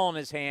has the ball in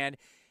his hand.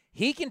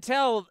 He can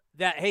tell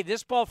that, hey,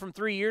 this ball from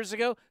 3 years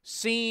ago,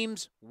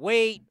 seams,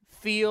 weight,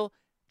 feel,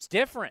 it's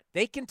different.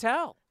 They can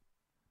tell.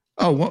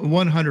 Oh,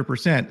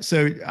 100%.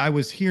 So I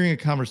was hearing a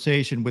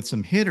conversation with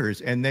some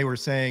hitters, and they were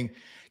saying,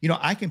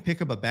 I can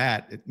pick up a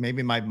bat.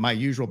 Maybe my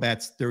usual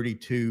bat's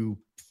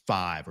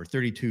 32.5 or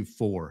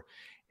 32.4.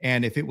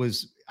 And if it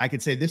was, I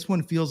could say this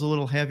one feels a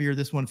little heavier,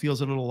 this one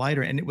feels a little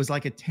lighter. And it was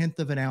like a 1/10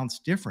 of an ounce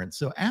difference.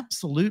 So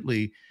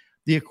absolutely,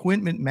 the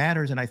equipment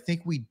matters. And I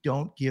think we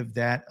don't give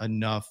that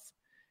enough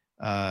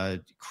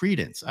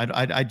credence.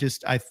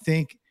 I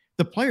think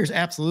the players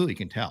absolutely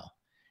can tell.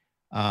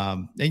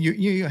 And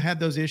you had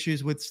those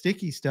issues with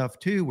sticky stuff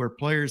too,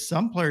 where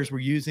some players were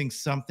using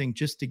something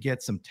just to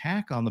get some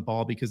tack on the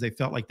ball because they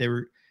felt like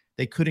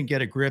they couldn't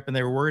get a grip and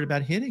they were worried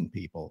about hitting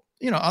people.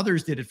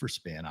 Others did it for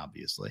spin,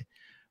 obviously,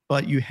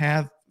 but you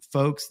have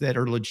folks that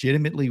are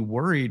legitimately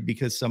worried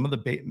because some of the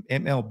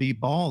MLB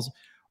balls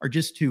are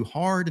just too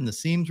hard and the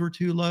seams were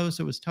too low,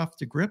 so it was tough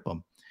to grip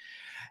them.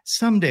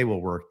 Someday we'll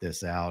work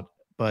this out.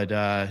 But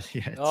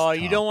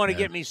you don't want to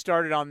get me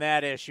started on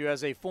that issue.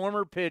 As a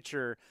former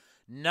pitcher,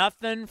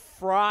 nothing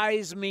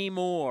fries me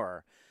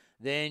more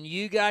than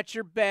you got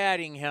your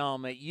batting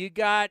helmet, you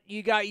got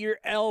your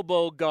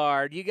elbow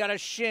guard, you got a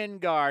shin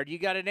guard, you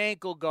got an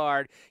ankle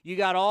guard, you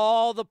got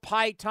all the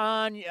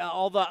python,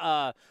 all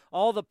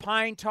the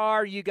pine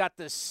tar, you got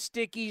the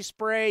sticky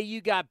spray, you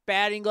got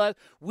batting gloves.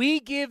 We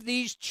give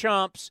these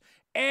chumps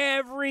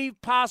every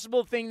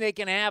possible thing they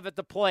can have at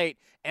the plate,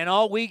 and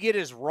all we get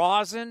is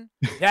rosin.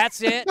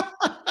 That's it?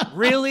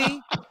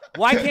 Really?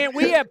 Why can't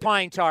we have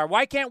pine tar?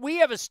 Why can't we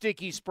have a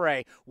sticky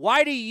spray?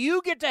 Why do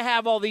you get to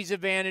have all these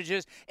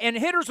advantages? And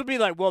hitters will be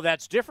like, well,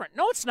 that's different.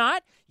 No, it's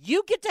not.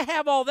 You get to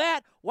have all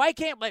that. Why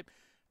can't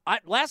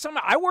last time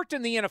I worked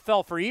in the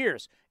NFL for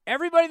years.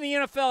 Everybody in the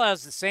NFL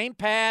has the same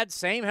pads,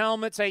 same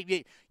helmets.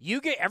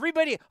 You get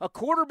everybody. A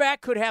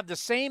quarterback could have the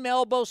same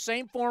elbow,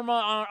 same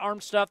forearm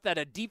stuff that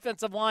a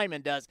defensive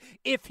lineman does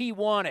if he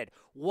wanted.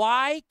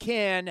 Why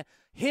can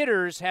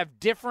hitters have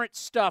different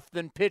stuff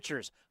than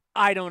pitchers?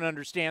 I don't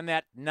understand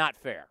that. Not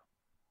fair.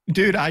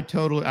 Dude, I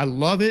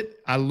love it.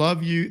 I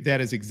love you. That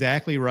is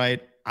exactly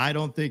right. I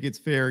don't think it's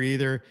fair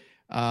either.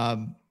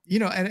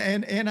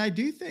 And I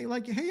do think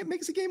like, hey, it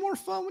makes the game more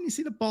fun when you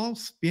see the ball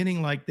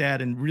spinning like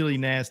that and really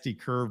nasty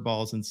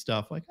curveballs and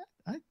stuff. Like,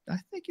 I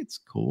think it's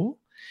cool.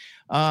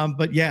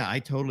 But yeah, I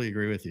totally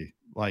agree with you.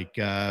 Like,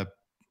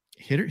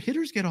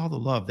 hitters get all the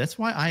love. That's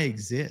why I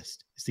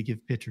exist, is to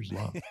give pitchers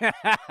love.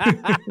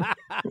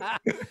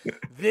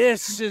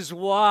 This is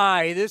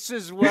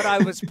what I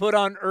was put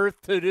on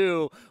earth to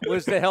do,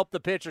 was to help the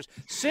pitchers.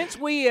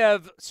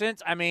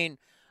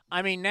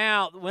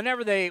 Now,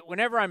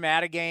 whenever I'm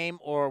at a game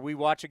or we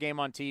watch a game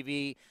on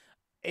TV,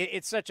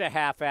 it's such a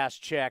half-assed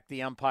check,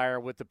 the umpire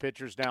with the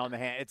pitchers down the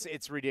hand.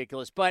 It's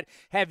ridiculous. But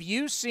have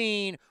you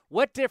seen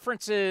what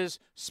differences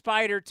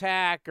spider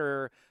tack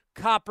or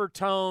copper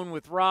tone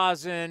with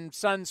rosin,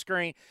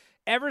 sunscreen,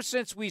 ever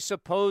since we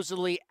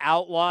supposedly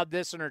outlawed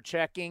this and are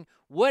checking?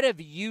 What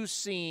have you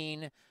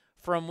seen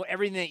from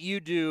everything that you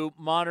do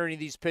monitoring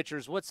these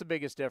pitchers? What's the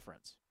biggest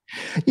difference?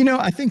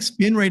 I think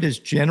spin rate has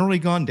generally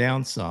gone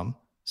down some.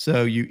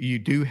 So you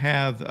do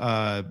have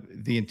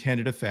the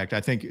intended effect.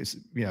 I think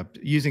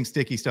using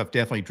sticky stuff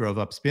definitely drove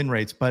up spin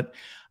rates, but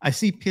I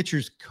see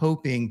pitchers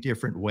coping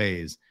different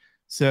ways.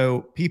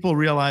 So people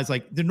realize,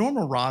 like, the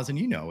normal rosin,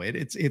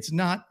 it's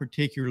not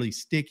particularly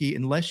sticky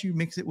unless you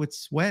mix it with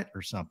sweat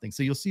or something.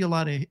 So you'll see a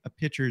lot of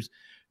pitchers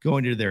go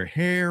into their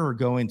hair or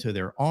go into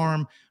their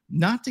arm,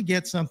 not to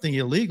get something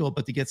illegal,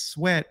 but to get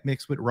sweat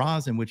mixed with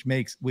rosin, which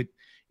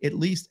at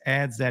least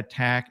adds that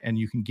tack, and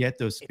you can get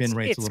those spin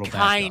rates a little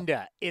back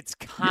up. It's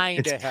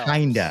kinda helps.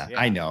 Kinda. Yeah.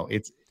 I know.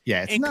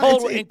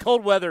 In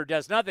cold weather, it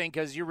does nothing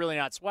because you're really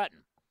not sweating.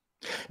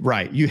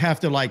 Right. You have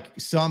to like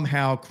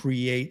somehow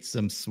create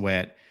some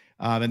sweat.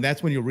 And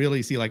that's when you'll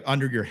really see, like,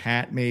 under your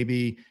hat,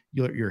 maybe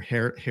your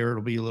hair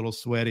will be a little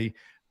sweaty.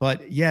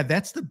 But yeah,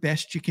 that's the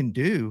best you can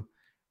do.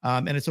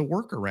 And it's a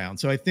workaround.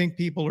 So I think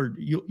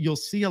you'll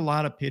see a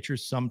lot of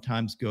pitchers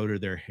sometimes go to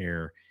their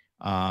hair.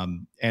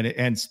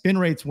 And spin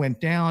rates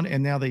went down,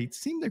 and now they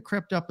seem to have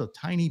crept up a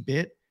tiny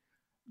bit.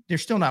 They're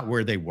still not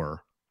where they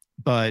were,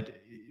 but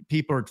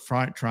people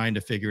are trying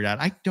to figure it out.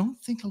 I don't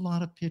think a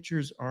lot of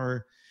pitchers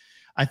are.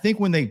 I think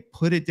when they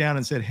put it down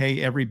and said,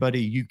 hey,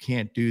 everybody, you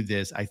can't do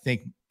this, I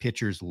think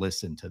pitchers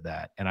listen to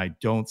that. And I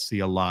don't see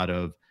a lot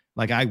of,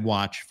 like, I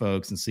watch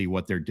folks and see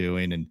what they're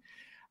doing, and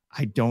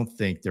I don't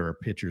think there are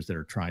pitchers that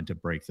are trying to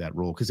break that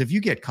rule. Because if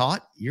you get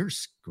caught, you're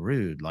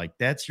screwed. Like,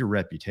 that's your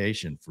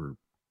reputation for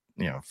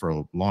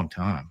a long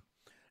time.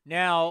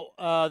 Now,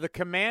 the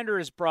Commander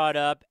is brought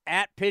up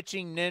at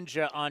Pitching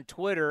Ninja on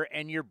Twitter,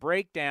 and your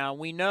breakdown,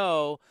 we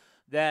know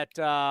that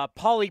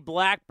Paulie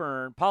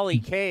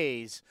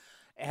K's,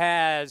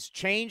 has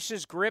changed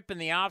his grip in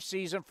the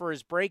offseason for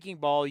his breaking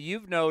ball.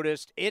 You've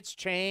noticed it's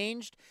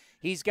changed.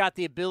 He's got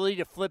the ability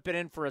to flip it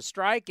in for a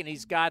strike, and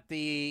he's got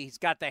the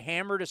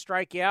hammer to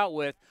strike you out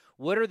with.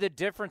 What are the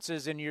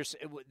differences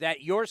that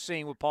you're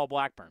seeing with Paul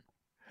Blackburn?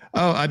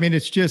 Oh, I mean,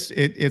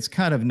 it's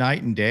kind of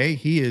night and day.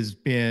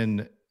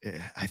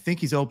 I think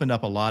he's opened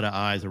up a lot of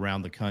eyes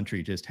around the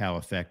country, just how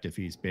effective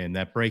he's been.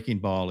 That breaking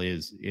ball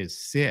is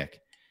sick.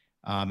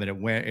 And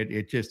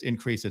it just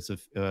increased its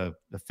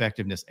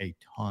effectiveness a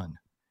ton.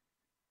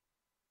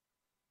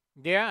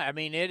 Yeah, I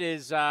mean, it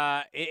is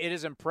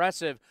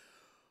impressive.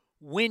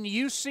 When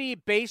you see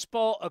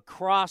baseball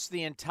across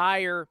the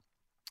entire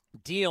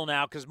deal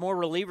now, because more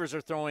relievers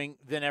are throwing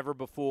than ever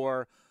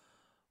before,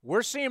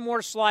 we're seeing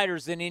more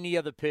sliders than any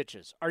other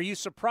pitches. Are you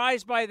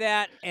surprised by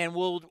that? And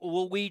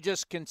will we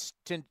just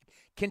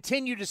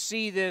continue to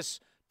see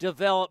this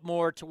develop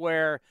more to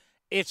where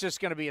it's just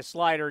going to be a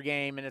slider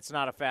game and it's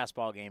not a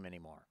fastball game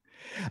anymore?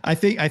 I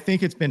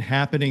think it's been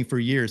happening for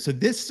years. So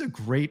this is a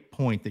great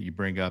point that you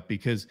bring up,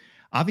 because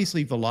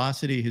obviously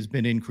velocity has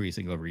been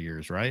increasing over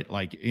years, right?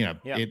 Like,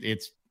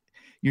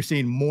 you're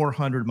seeing more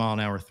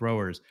 100-mile-an-hour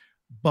throwers,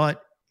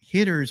 but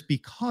hitters,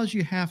 because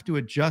you have to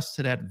adjust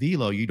to that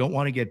velo, you don't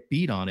want to get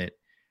beat on it,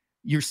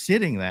 you're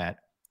sitting that.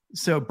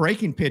 So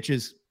breaking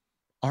pitches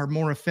are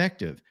more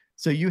effective.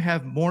 So you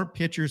have more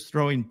pitchers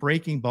throwing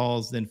breaking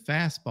balls than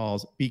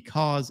fastballs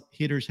because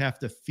hitters have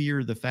to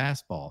fear the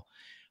fastball.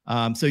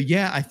 So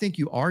yeah, I think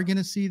you are going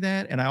to see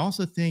that. And I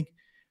also think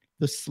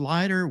the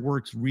slider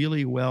works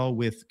really well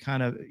with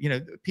kind of,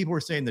 people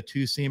were saying the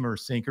two-seamer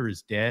sinker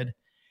is dead.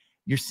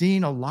 You're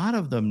seeing a lot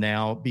of them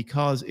now,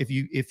 because if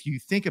you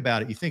think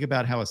about it, you think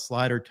about how a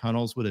slider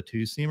tunnels with a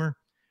two-seamer.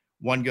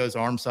 One goes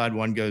arm side,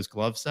 one goes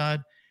glove side.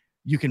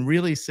 You can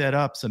really set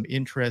up some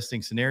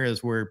interesting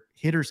scenarios where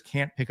hitters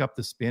can't pick up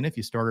the spin if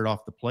you start it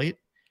off the plate,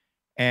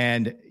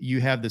 and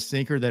you have the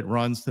sinker that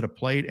runs to the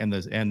plate and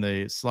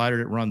the slider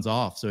that runs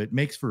off. So it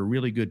makes for a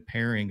really good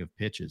pairing of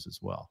pitches as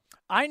well.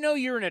 I know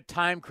you're in a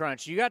time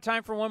crunch. You got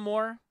time for one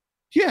more?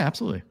 Yeah,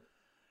 absolutely.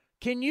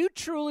 Can you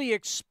truly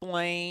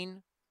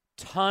explain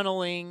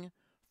tunneling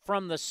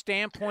from the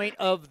standpoint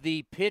of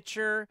the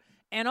pitcher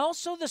and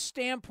also the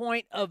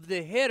standpoint of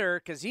the hitter,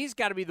 because he's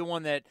got to be the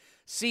one that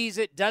sees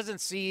it, doesn't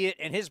see it,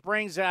 and his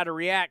brain's got to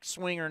react,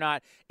 swing or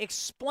not?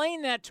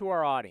 Explain that to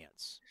our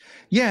audience.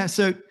 Yeah,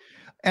 so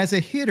as a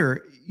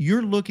hitter,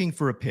 you're looking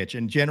for a pitch,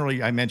 and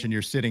generally I mentioned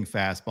you're sitting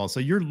fastball, so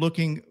you're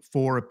looking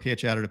for a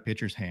pitch out of the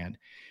pitcher's hand.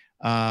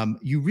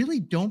 you really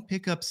don't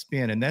pick up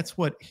spin. And that's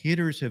what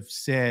hitters have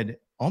said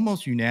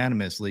almost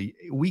unanimously.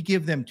 We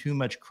give them too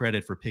much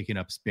credit for picking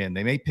up spin.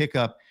 They may pick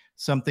up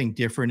something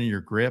different in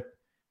your grip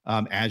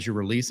as you're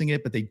releasing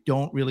it, but they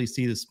don't really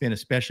see the spin,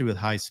 especially with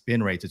high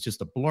spin rates. It's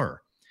just a blur.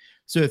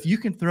 So if you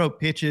can throw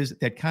pitches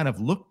that kind of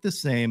look the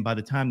same by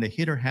the time the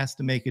hitter has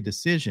to make a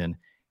decision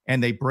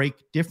and they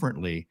break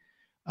differently,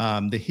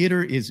 the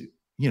hitter is,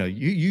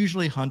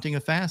 usually hunting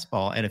a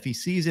fastball. And if he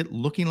sees it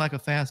looking like a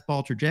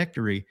fastball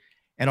trajectory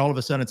and all of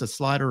a sudden it's a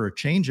slider or a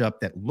changeup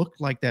that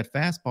looked like that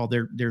fastball,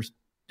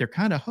 they're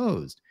kind of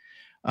hosed.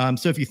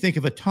 So if you think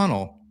of a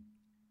tunnel,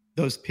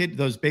 those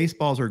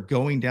baseballs are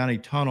going down a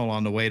tunnel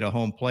on the way to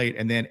home plate,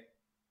 and then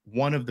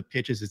one of the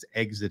pitches is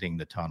exiting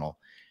the tunnel.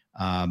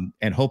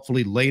 And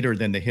hopefully later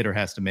then the hitter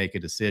has to make a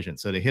decision.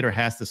 So the hitter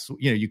has to,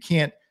 you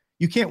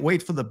can't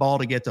wait for the ball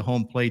to get to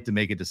home plate to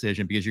make a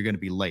decision because you're going to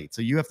be late.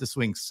 So you have to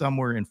swing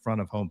somewhere in front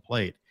of home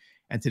plate.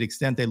 And to the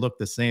extent they look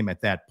the same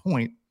at that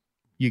point,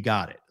 you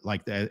got it.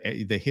 Like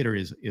the hitter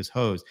is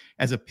hosed.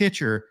 As a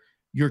pitcher,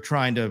 you're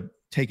trying to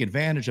take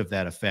advantage of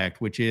that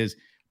effect, which is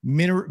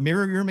mirror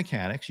your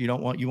mechanics. You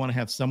want to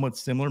have somewhat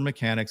similar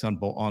mechanics on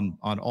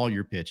all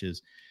your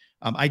pitches.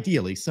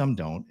 Ideally, some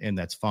don't, and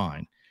that's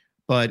fine.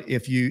 But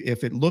if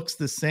it looks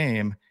the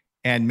same,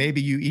 and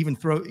maybe you even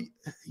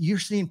you're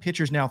seeing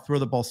pitchers now throw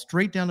the ball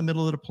straight down the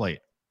middle of the plate,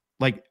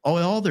 like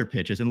all their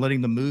pitches, and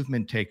letting the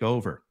movement take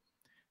over.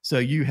 So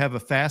you have a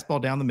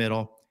fastball down the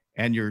middle,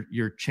 and your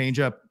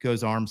changeup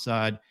goes arm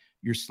side,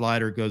 your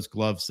slider goes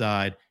glove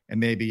side, and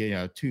maybe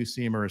a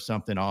two-seamer or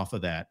something off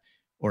of that,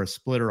 or a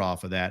splitter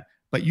off of that.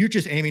 But you're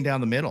just aiming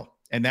down the middle,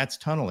 and that's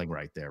tunneling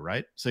right there,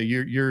 right? So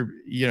you're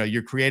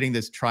creating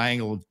this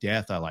triangle of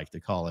death, I like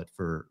to call it,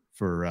 for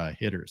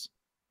hitters.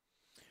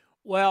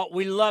 Well,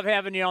 we love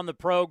having you on the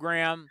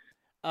program.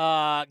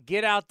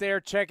 Get out there,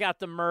 check out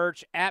the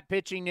merch at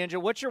Pitching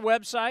Ninja. What's your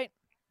website?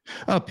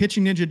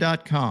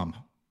 Pitchingninja.com.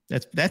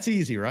 That's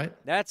easy, right?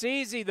 That's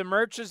easy. The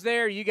merch is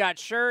there. You got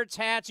shirts,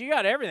 hats. You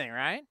got everything,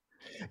 right?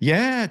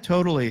 Yeah,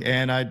 totally.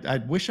 And I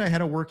wish I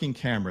had a working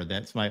camera.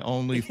 That's my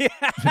only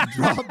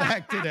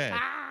drawback today.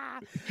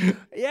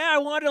 Yeah, I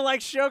wanted to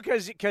show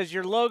because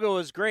your logo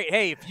is great.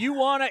 Hey, if you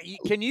want to,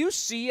 can you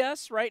see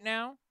us right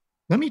now?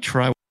 Let me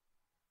try.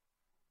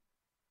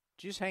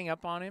 Did you just hang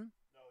up on him?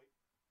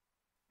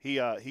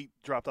 No, he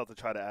dropped out to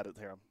try to add it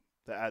to him.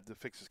 To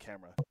fix his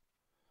camera.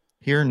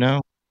 Here,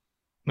 no.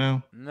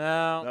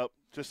 Nope,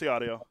 just the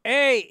audio.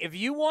 Hey, if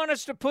you want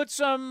us to put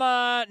some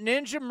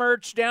Ninja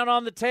merch down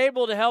on the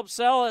table to help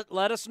sell it,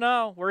 let us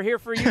know. We're here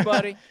for you,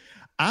 buddy.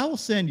 I will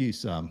send you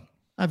some.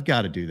 I've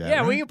got to do that. Yeah,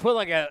 right? We can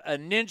put a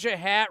Ninja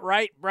hat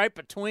right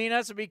between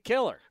us. It'd be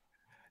killer.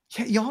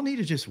 Yeah, y'all need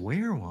to just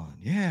wear one.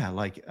 Yeah,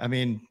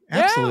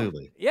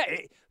 absolutely. Yeah,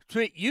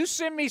 you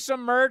send me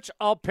some merch,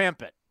 I'll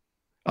pimp it.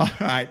 All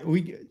right,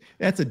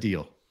 that's a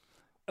deal.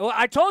 Well,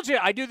 I told you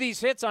I do these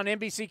hits on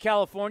NBC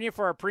California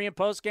for our pre- and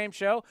post-game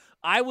show.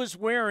 I was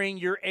wearing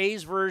your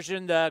A's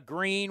version, the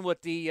green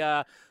with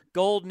the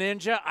gold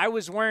Ninja. I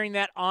was wearing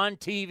that on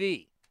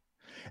TV.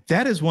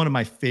 That is one of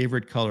my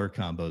favorite color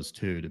combos,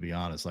 too, to be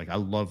honest. I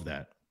love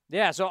that.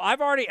 Yeah, so I've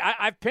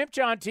pimped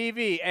you on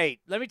TV. Hey,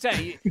 let me tell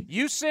you,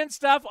 you send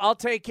stuff, I'll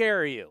take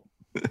care of you.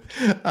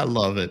 I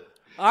love it.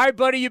 All right,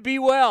 buddy, you be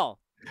well.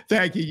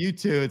 Thank you. You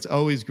too. It's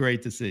always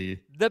great to see you.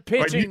 The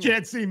pitching. You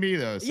can't see me,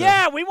 though. So.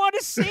 Yeah, we want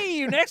to see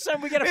you. Next time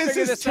we got to figure this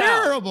out. This is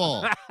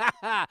terrible.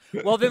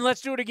 Well, then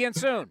let's do it again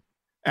soon.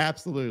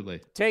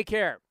 Absolutely. Take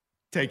care.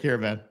 Take care,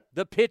 man.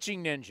 The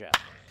Pitching Ninja.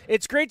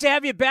 It's great to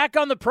have you back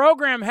on the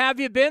program. How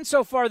have you been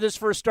so far this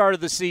first start of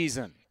the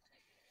season?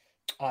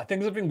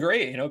 Things have been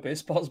great.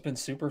 Baseball's been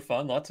super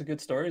fun. Lots of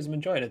good stories. I'm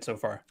enjoying it so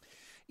far.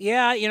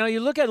 Yeah,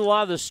 you look at a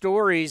lot of the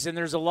stories, and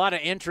there's a lot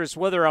of interest,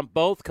 whether on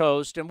both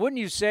coasts. And wouldn't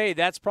you say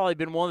that's probably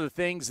been one of the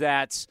things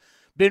that's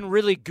been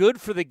really good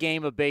for the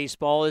game of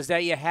baseball is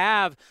that you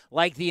have,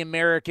 the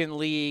American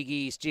League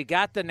East, you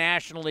got the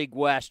National League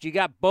West, you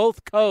got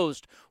both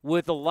coasts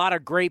with a lot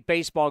of great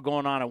baseball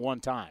going on at one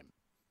time.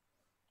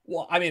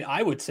 Well,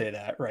 I would say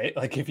that, right?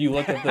 If you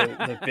look at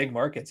the big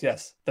markets,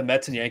 yes, the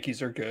Mets and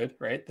Yankees are good,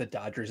 right? The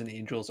Dodgers and the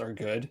Angels are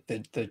good.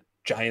 The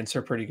Giants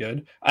are pretty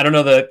good. I don't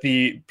know that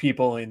the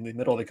people in the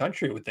middle of the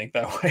country would think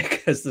that way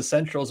because the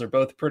Centrals are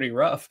both pretty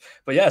rough.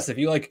 But yes, if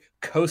you like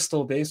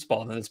coastal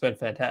baseball, then it's been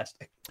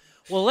fantastic.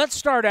 Well, let's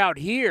start out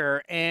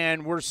here,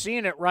 and we're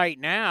seeing it right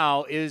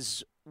now,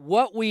 is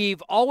what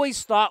we've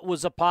always thought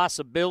was a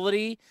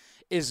possibility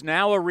is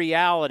now a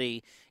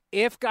reality.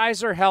 If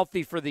guys are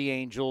healthy for the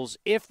Angels,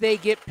 if they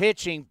get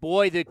pitching,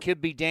 boy, that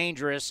could be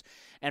dangerous.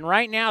 And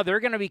right now they're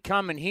going to be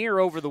coming here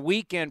over the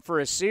weekend for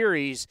a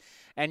series.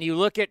 And you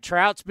look at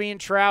Trout's being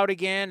Trout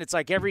again. It's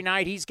like every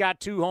night he's got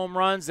 2 home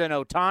runs. Then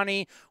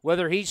Ohtani,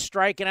 whether he's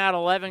striking out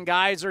 11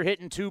 guys or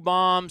hitting 2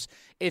 bombs,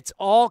 it's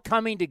all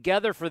coming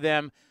together for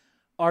them.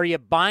 Are you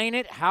buying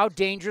it? How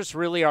dangerous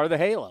really are the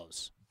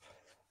Halos?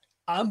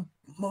 I'm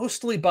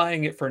mostly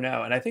buying it for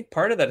now. And I think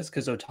part of that is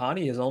because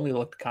Ohtani has only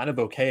looked kind of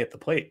okay at the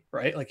plate,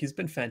 right? Like he's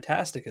been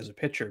fantastic as a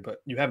pitcher,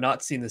 but you have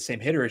not seen the same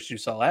hitter as you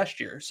saw last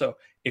year. So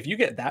if you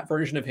get that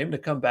version of him to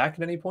come back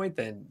at any point,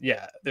 then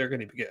yeah, they're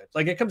going to be good.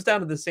 Like it comes down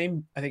to the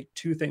same, I think,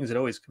 two things it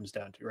always comes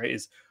down to, right?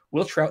 Is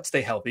will Trout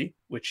stay healthy,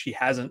 which he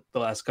hasn't the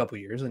last couple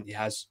of years, and he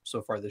has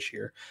so far this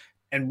year,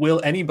 and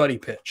will anybody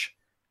pitch?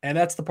 And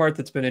that's the part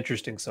that's been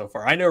interesting so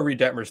far. I know Reed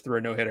Detmers threw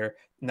a no-hitter,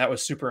 and that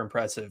was super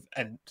impressive.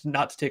 And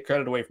not to take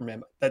credit away from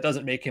him, that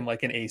doesn't make him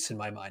like an ace in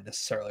my mind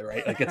necessarily,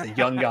 right? Like it's a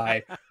young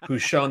guy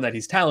who's shown that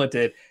he's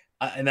talented,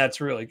 and that's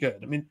really good.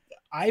 I mean,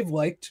 I've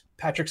liked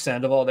Patrick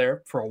Sandoval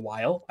there for a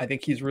while. I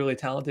think he's really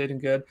talented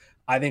and good.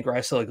 I think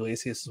Raisel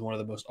Iglesias is one of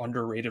the most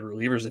underrated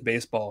relievers in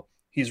baseball.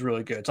 He's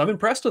really good. So I'm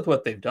impressed with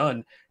what they've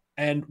done.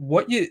 And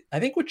I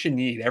think what you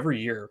need every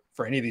year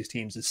for any of these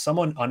teams is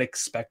someone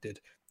unexpected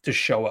to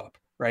show up,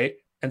 right?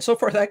 And so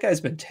far, that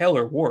guy's been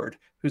Taylor Ward,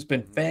 who's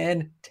been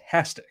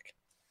fantastic.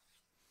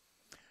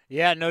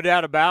 Yeah, no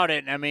doubt about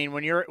it. I mean,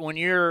 when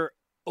you're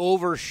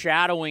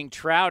overshadowing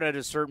Trout at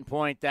a certain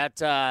point, that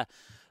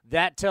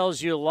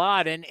tells you a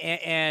lot.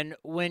 And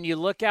when you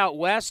look out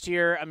west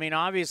here, I mean,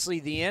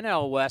 obviously the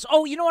NL West.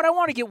 Oh, you know what? I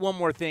want to get one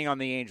more thing on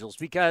the Angels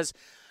because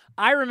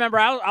I remember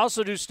I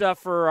also do stuff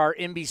for our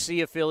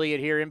NBC affiliate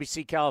here,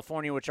 NBC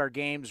California, which our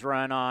games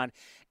run on,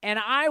 and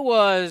I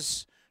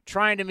was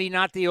trying to be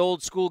not the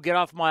old school get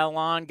off my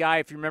lawn guy.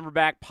 If you remember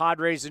back,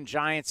 Padres and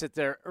Giants at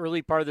the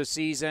early part of the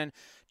season,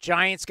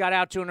 Giants got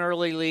out to an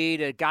early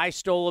lead. A guy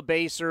stole a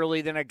base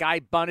early, then a guy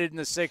bunted in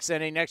the sixth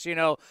inning. Next thing you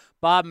know,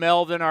 Bob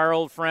Melvin, our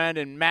old friend,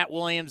 and Matt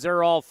Williams,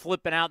 they're all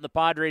flipping out in the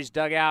Padres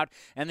dugout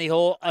and the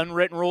whole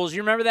unwritten rules.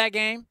 You remember that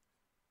game?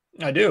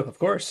 I do, of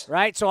course.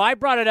 Right? So I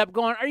brought it up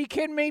going, are you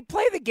kidding me?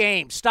 Play the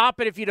game. Stop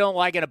it if you don't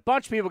like it. A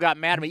bunch of people got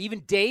mad at me. Even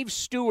Dave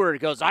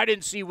Stewart goes, I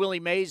didn't see Willie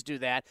Mays do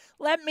that.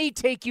 Let me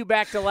take you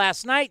back to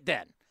last night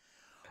then.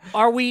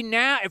 Are we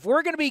now, if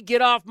we're going to be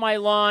get off my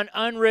lawn,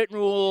 unwritten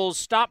rules,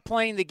 stop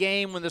playing the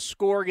game when the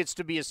score gets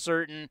to be a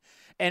certain,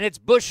 and it's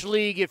Bush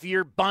League if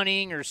you're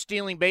bunting or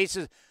stealing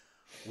bases,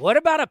 what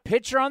about a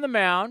pitcher on the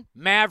mound,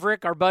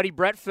 Maverick, our buddy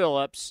Brett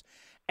Phillips,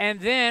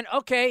 and then,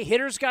 okay,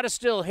 hitter's got to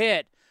still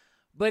hit,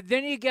 but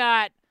then you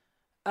got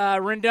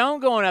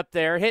Rendon going up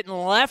there, hitting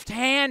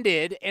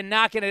left-handed and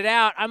knocking it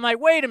out. I'm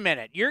like, wait a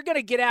minute. You're going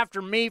to get after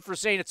me for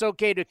saying it's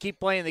okay to keep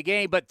playing the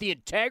game, but the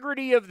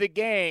integrity of the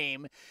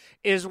game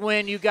is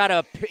when you got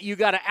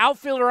an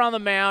outfielder on the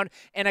mound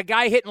and a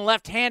guy hitting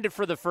left-handed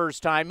for the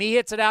first time. He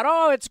hits it out.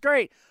 Oh, it's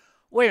great.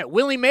 Wait a minute.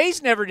 Willie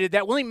Mays never did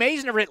that. Willie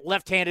Mays never hit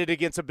left-handed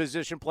against a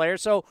position player.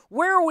 So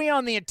where are we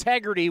on the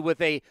integrity with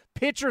a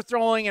pitcher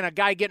throwing and a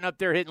guy getting up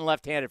there hitting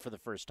left-handed for the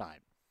first time?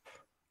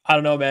 I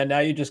don't know, man. Now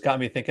you just got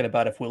me thinking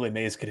about if Willie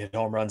Mays could hit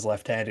home runs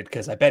left-handed,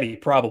 because I bet he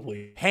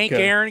probably Hank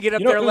could. Aaron get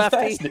up there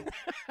lefty.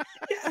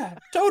 Yeah,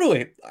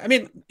 totally. I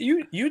mean,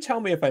 you tell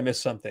me if I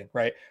missed something,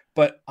 right?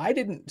 But I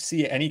didn't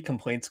see any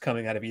complaints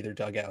coming out of either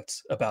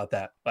dugouts about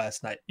that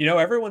last night. You know,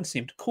 everyone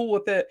seemed cool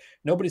with it.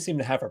 Nobody seemed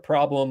to have a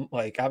problem.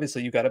 Like,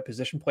 obviously, you got a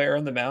position player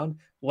on the mound.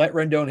 Let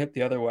Rendon hit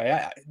the other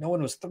way. No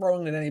one was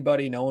throwing at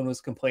anybody. No one was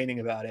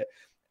complaining about it.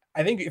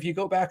 I think if you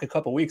go back a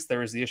couple of weeks, there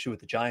was the issue with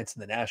the Giants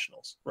and the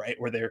Nationals, right,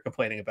 where they were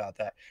complaining about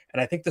that.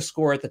 And I think the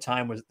score at the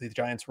time was the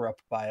Giants were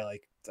up by,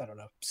 like, I don't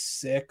know,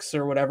 6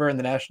 or whatever, and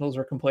the Nationals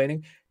were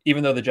complaining,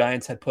 even though the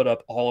Giants had put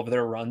up all of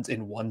their runs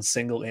in one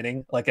single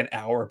inning, like an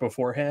hour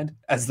beforehand,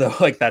 as though,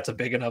 like, that's a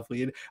big enough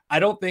lead. I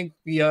don't think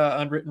the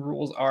unwritten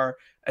rules are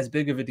as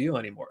big of a deal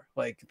anymore.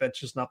 Like, that's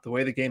just not the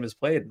way the game is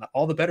played. And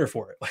all the better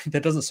for it. Like,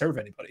 that doesn't serve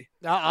anybody.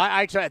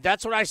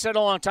 That's what I said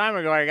a long time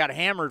ago. I got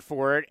hammered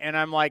for it. And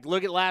I'm like,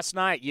 look at last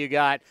night. You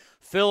got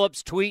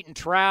Phillips tweeting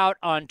Trout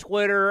on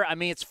Twitter. I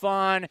mean, it's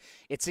fun.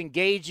 It's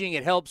engaging.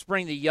 It helps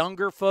bring the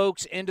younger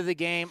folks into the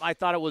game. I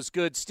thought it was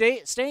good.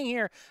 Staying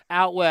here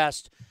out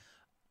west,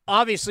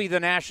 obviously the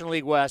National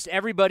League West,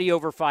 everybody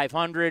over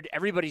 500.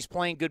 Everybody's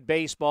playing good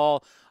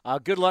baseball.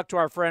 Good luck to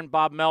our friend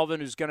Bob Melvin,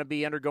 who's going to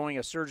be undergoing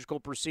a surgical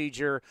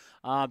procedure.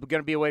 Going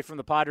to be away from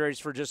the Padres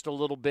for just a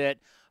little bit.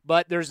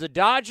 But there's the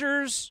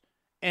Dodgers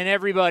and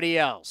everybody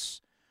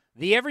else.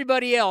 The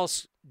everybody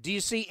else, do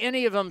you see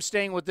any of them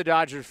staying with the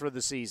Dodgers for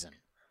the season?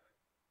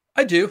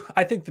 I do.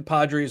 I think the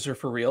Padres are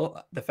for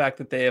real. The fact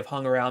that they have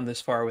hung around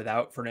this far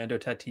without Fernando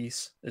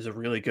Tatis is a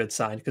really good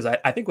sign, because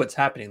I think what's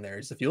happening there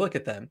is, if you look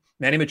at them,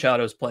 Manny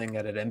Machado is playing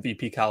at an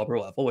MVP caliber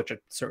level, which I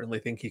certainly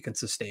think he can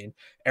sustain.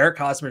 Eric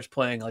Hosmer's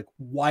playing like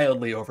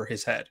wildly over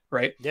his head,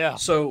 right? Yeah.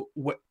 So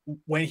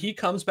when he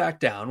comes back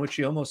down, which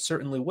he almost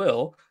certainly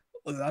will,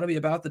 that'll be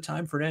about the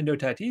time Fernando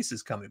Tatis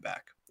is coming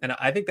back. And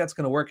I think that's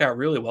going to work out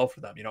really well for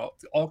them. You know,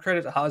 all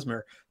credit to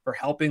Hosmer for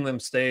helping them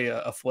stay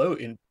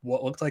afloat in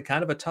what looked like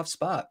kind of a tough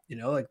spot. You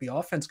know, like the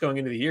offense going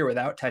into the year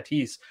without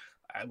Tatis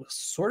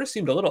sort of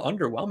seemed a little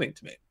underwhelming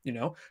to me, you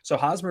know? So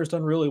Hosmer's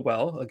done really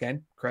well.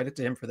 Again, credit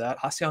to him for that.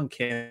 Ha-Seong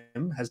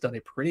Kim has done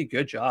a pretty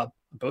good job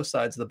on both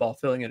sides of the ball,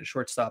 filling in at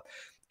shortstop.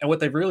 And what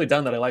they've really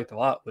done that I liked a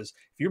lot was,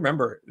 if you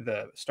remember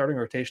the starting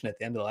rotation at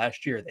the end of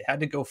last year, they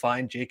had to go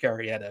find Jake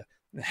Arrieta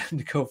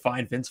to go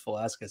find Vince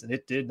Velasquez, and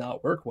it did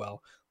not work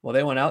well. Well,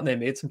 they went out and they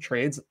made some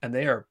trades, and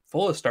they are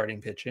full of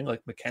starting pitching.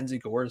 Like Mackenzie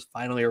Gore has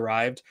finally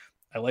arrived.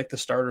 I like the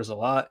starters a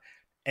lot.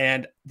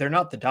 And they're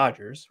not the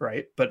Dodgers,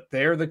 right? But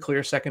they're the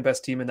clear second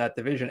best team in that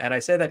division. And I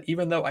say that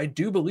even though I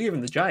do believe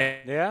in the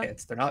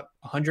Giants, they're not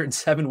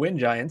 107 win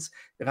Giants.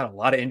 They've had a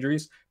lot of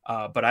injuries,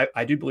 but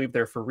I do believe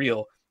they're for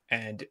real.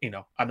 And,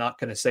 I'm not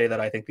going to say that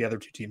I think the other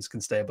two teams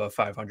can stay above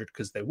 500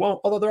 because they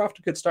won't, although they're off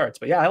to good starts.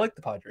 But yeah, I like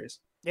the Padres.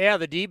 Yeah,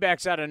 the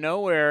D-backs out of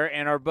nowhere,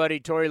 and our buddy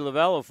Torey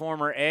Lavello,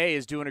 former A,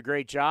 is doing a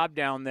great job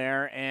down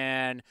there.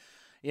 And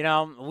we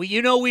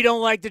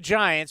don't like the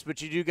Giants,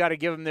 but you do got to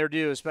give them their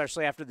due,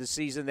 especially after the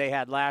season they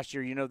had last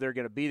year. They're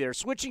going to be there.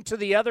 Switching to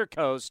the other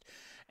coast,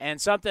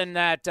 and something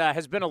that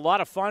has been a lot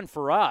of fun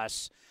for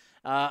us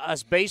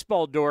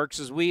baseball dorks,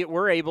 is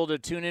we're able to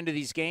tune into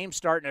these games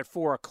starting at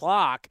 4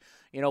 o'clock,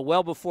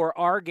 well before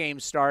our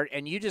games start.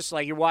 And you just,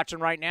 like you're watching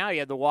right now, you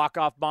had the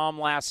walk-off bomb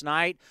last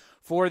night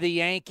for the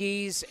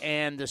Yankees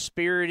and the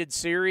spirited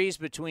series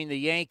between the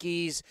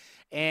Yankees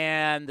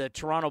and the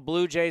Toronto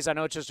Blue Jays. I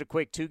know it's just a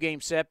quick 2-game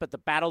set, but the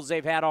battles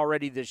they've had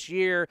already this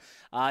year,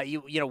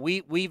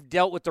 we've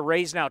dealt with the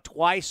Rays now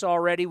twice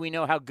already. We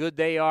know how good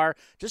they are.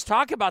 Just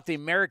talk about the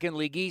American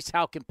League East,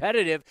 how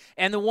competitive,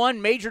 and the one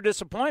major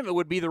disappointment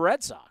would be the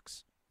Red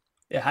Sox.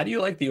 Yeah, how do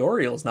you like the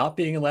Orioles not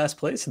being in last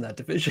place in that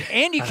division?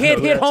 And you can't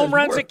hit home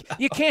runs.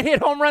 You can't hit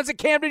home runs at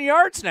Camden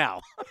Yards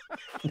now.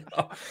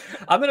 No.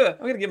 I'm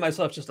gonna give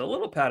myself just a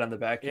little pat on the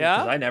back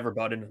because I never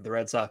bought into the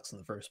Red Sox in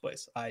the first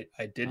place. I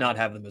did not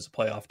have them as a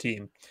playoff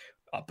team,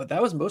 but that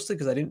was mostly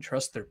because I didn't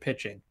trust their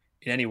pitching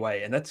in any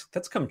way, and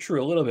that's come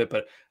true a little bit.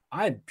 But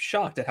I'm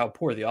shocked at how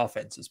poor the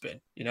offense has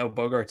been.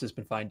 Bogarts has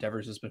been fine,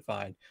 Devers has been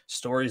fine,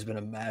 Story's been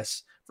a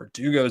mess,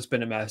 Verdugo's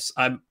been a mess.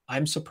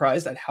 I'm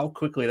surprised at how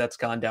quickly that's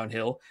gone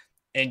downhill.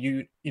 And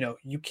you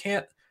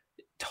can't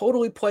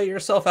totally play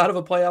yourself out of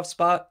a playoff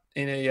spot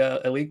in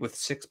a league with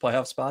 6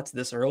 playoff spots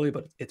this early,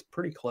 but it's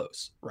pretty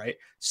close, right?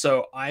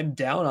 So I'm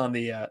down on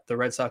the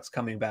Red Sox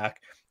coming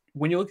back.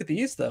 When you look at the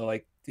East, though,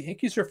 like the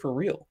Yankees are for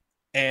real.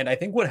 And I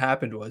think what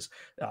happened was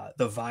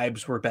the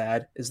vibes were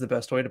bad is the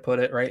best way to put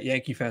it, right?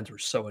 Yankee fans were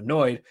so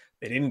annoyed.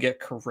 They didn't get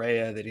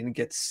Correa. They didn't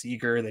get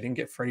Seager. They didn't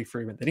get Freddie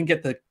Freeman. They didn't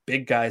get the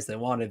big guys they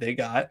wanted. They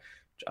got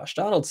Josh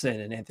Donaldson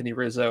and Anthony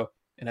Rizzo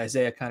and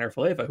Isaiah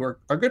Kiner-Falefa, who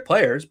are good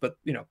players, but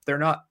they're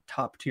not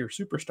top tier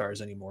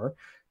superstars anymore.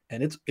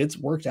 And it's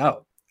worked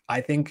out.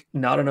 I think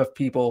not enough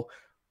people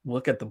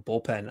look at the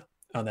bullpen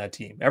on that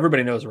team.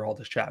 Everybody knows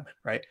Aroldis Chapman,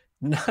 right?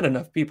 Not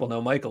enough people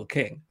know Michael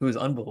King, who is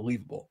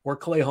unbelievable, or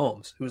Clay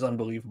Holmes, who is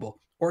unbelievable,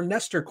 or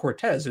Nestor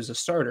Cortez, who's a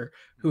starter,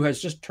 who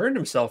has just turned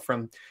himself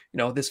from,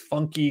 this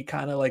funky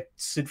kind of like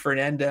Sid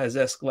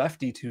Fernandez-esque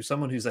lefty to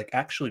someone who's like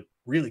actually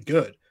really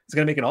good. He's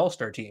going to make an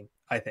all-star team,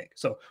 I think.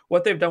 So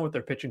what they've done with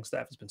their pitching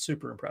staff has been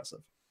super impressive.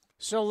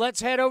 So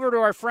let's head over to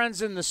our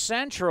friends in the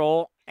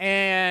Central.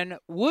 And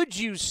would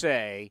you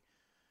say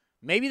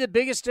maybe the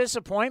biggest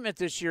disappointment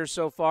this year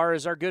so far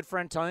is our good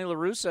friend Tony La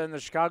Russa and the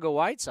Chicago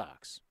White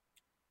Sox?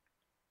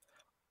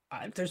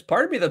 There's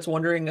part of me that's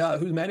wondering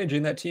who's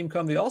managing that team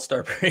come the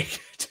All-Star break,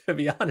 to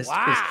be honest.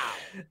 Wow.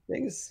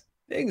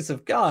 Things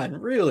have gone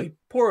really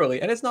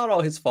poorly, and it's not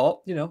all his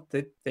fault.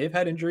 They've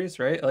had injuries,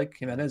 right? Like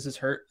Jimenez is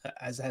hurt,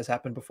 as has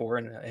happened before,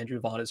 and Andrew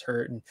Vaughn is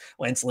hurt, and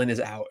Lance Lynn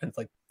is out, and it's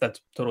like that's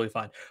totally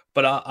fine.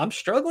 But I'm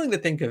struggling to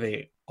think of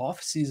a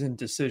off-season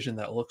decision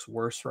that looks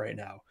worse right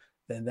now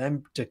than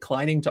them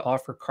declining to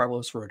offer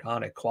Carlos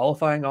Rodon a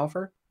qualifying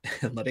offer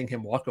and letting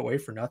him walk away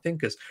for nothing,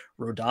 because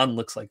Rodon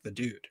looks like the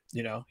dude.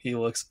 He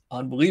looks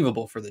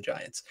unbelievable for the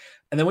Giants.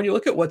 And then when you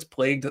look at what's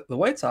plagued the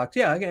White Sox,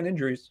 yeah, again,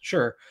 injuries,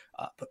 sure,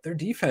 but their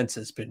defense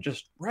has been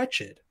just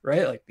wretched,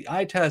 right? Like the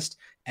eye test,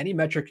 any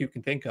metric you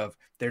can think of,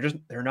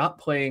 they're not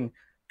playing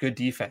good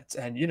defense.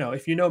 And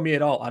if you know me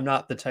at all, I'm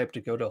not the type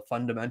to go to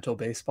fundamental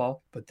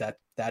baseball, but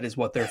that is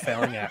what they're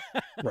failing at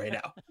right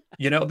now.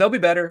 They'll be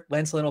better.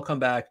 Lance Lynn will come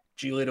back.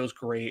 Giolito's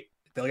great.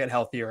 They'll get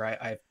healthier.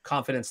 I have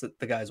confidence that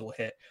the guys will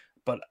hit.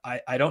 But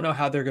I don't know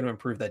how they're going to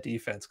improve that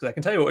defense, because I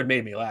can tell you what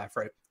made me laugh,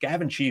 right?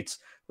 Gavin Sheets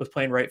was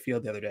playing right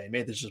field the other day and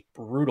made this just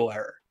brutal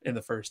error in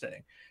the first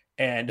inning.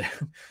 And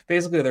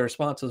basically the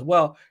response was,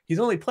 well, he's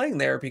only playing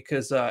there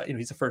because,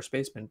 he's a first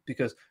baseman,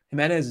 because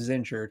Jimenez is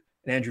injured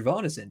and Andrew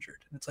Vaughn is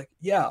injured. And it's like,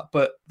 yeah,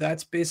 but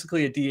that's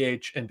basically a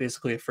DH and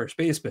basically a first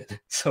baseman.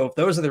 So if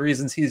those are the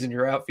reasons he's in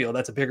your outfield,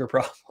 that's a bigger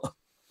problem.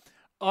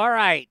 All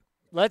right,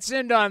 let's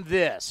end on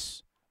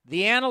this.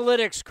 The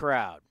analytics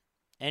crowd.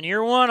 And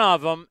you're one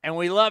of them, and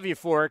we love you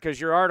for it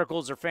because your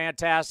articles are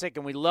fantastic,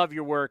 and we love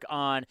your work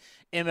on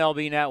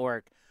MLB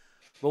Network.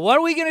 But what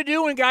are we going to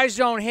do when guys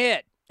don't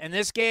hit? And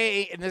this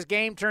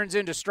game turns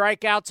into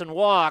strikeouts and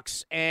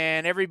walks,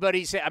 and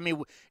everybody's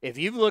 – if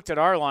you've looked at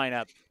our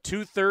lineup,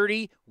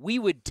 230, we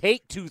would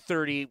take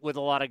 230 with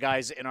a lot of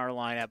guys in our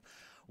lineup.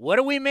 What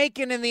are we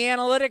making in the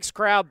analytics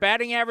crowd?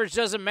 Batting average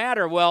doesn't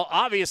matter. Well,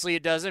 obviously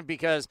it doesn't,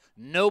 because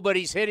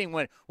nobody's hitting.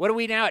 What are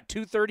we now at,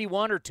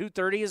 231 or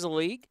 230 as a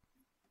league?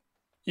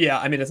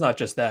 Yeah, it's not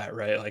just that,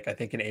 right? Like, I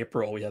think in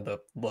April we had the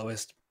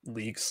lowest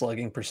league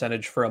slugging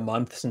percentage for a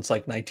month since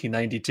like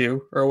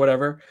 1992 or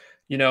whatever.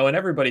 and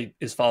everybody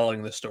is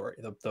following the story.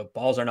 The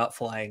balls are not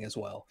flying as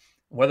well,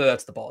 whether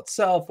that's the ball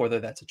itself, whether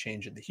that's a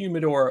change in the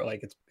humidor,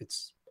 like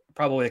it's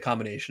probably a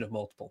combination of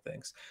multiple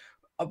things.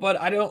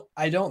 But I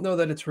don't know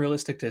that it's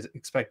realistic to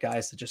expect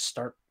guys to just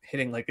start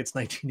hitting like it's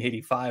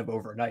 1985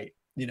 overnight.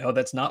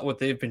 That's not what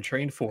they've been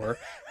trained for.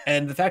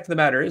 And the fact of the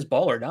matter is,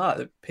 ball or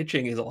not,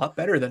 pitching is a lot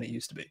better than it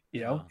used to be.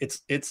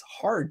 It's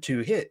hard to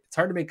hit. It's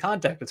hard to make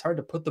contact. It's hard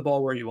to put the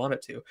ball where you want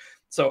it to.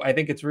 So I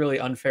think it's really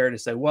unfair to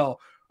say,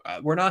 well,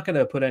 we're not going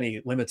to put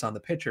any limits on the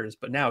pitchers,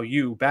 but now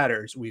you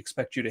batters, we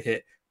expect you to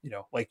hit,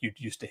 like you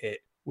used to hit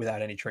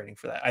without any training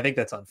for that. I think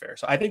that's unfair.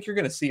 So I think you're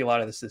going to see a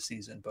lot of this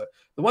season. But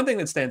the one thing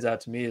that stands out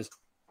to me is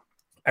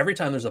every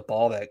time there's a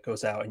ball that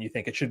goes out and you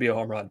think it should be a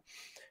home run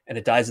and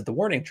it dies at the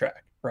warning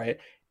track, right?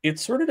 It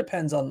sort of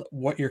depends on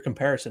what your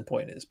comparison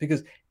point is.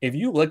 Because if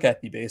you look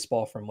at the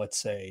baseball from, let's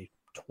say,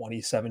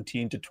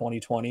 2017 to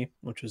 2020,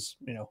 which is,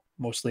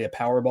 mostly a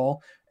power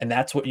ball, and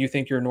that's what you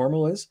think your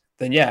normal is,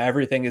 then yeah,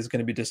 everything is going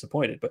to be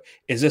disappointed. But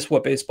is this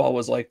what baseball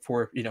was like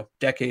for,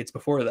 decades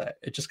before that?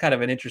 It's just kind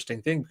of an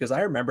interesting thing, because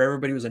I remember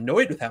everybody was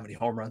annoyed with how many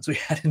home runs we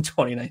had in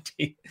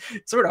 2019.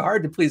 It's sort of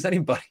hard to please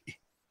anybody.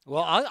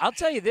 Well, I'll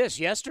tell you this.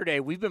 Yesterday,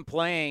 we've been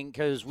playing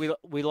because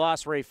we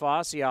lost Ray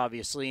Fosse,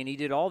 obviously, and he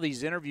did all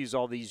these interviews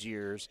all these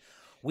years.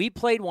 We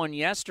played one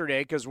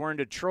yesterday because we're in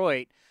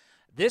Detroit.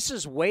 This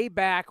is way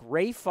back,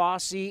 Ray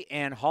Fosse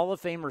and Hall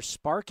of Famer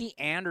Sparky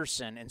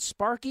Anderson. And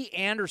Sparky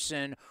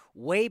Anderson,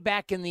 way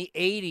back in the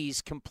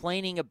 80s,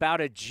 complaining about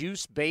a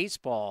juiced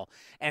baseball.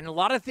 And a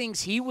lot of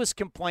things he was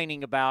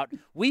complaining about,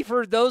 we've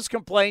heard those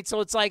complaints. So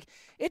it's like,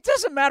 it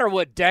doesn't matter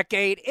what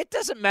decade. It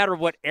doesn't matter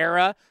what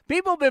era.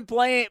 People have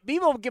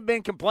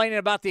been complaining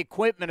about the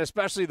equipment,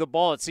 especially the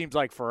ball, it seems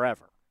like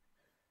forever.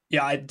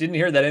 Yeah, I didn't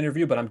hear that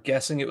interview, but I'm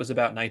guessing it was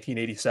about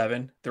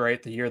 1987,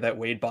 right? The year that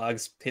Wade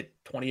Boggs hit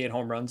 28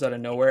 home runs out of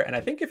nowhere. And I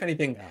think if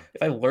anything,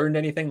 if I learned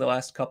anything the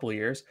last couple of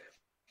years,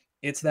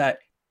 it's that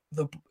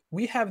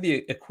we have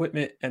the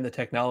equipment and the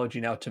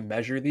technology now to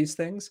measure these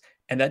things.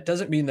 And that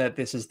doesn't mean that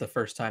this is the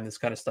first time this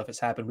kind of stuff has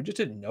happened. We just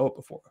didn't know it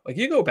before. Like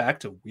you go back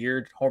to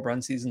weird home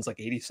run seasons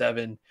like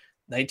 87,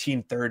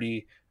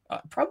 1930,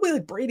 probably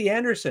like Brady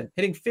Anderson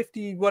hitting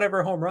 50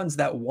 whatever home runs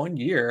that one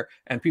year.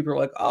 And people are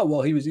like, oh,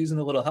 well, he was using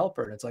a little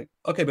helper. And it's like,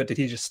 okay, but did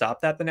he just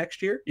stop that the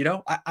next year?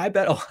 I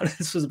bet a lot of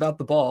this was about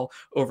the ball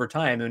over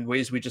time in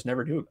ways we just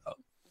never knew about.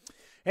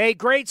 Hey,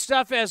 great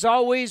stuff as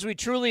always. We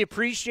truly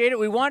appreciate it.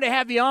 We wanted to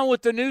have you on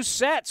with the new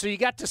set, so you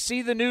got to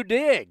see the new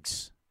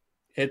digs.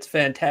 It's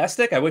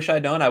fantastic. I wish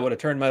I'd known. I would have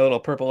turned my little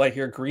purple light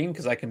here green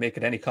because I can make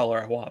it any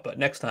color I want. But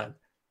next time.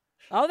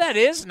 Oh, that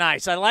is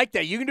nice. I like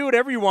that. You can do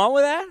whatever you want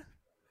with that?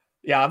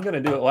 Yeah, I'm going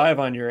to do it live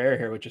on your air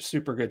here, which is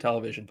super good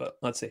television. But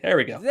let's see. There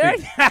we go.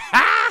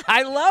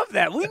 I love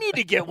that. We need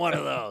to get one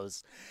of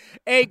those.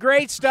 Hey,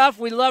 great stuff.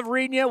 We love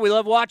reading you. We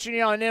love watching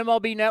you on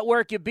MLB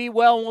Network. You be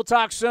well, and we'll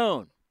talk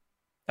soon.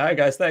 All right,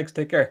 guys. Thanks.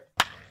 Take care.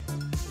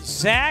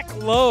 Zach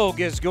Logue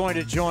is going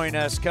to join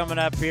us coming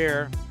up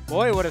here.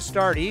 Boy, what a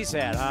start he's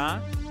had, huh?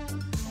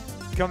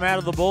 Come out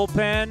of the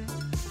bullpen,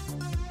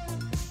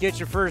 get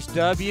your first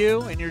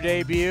W in your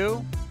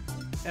debut.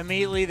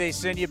 Immediately they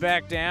send you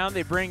back down.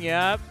 They bring you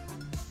up.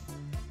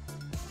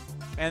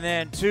 And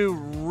then 2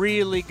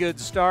 really good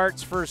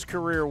starts, first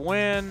career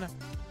win.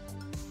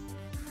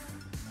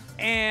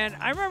 And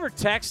I remember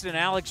texting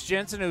Alex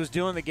Jensen, who was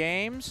doing the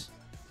games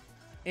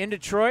in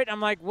Detroit.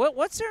 I'm like,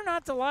 what's there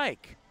not to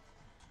like?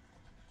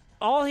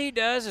 All he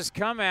does is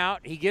come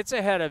out. He gets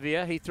ahead of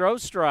you. He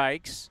throws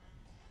strikes.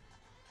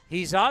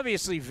 He's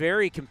obviously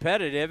very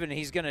competitive, and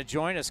he's going to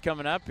join us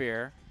coming up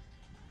here.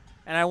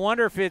 And I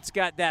wonder if it's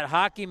got that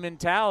hockey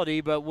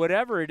mentality, but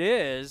whatever it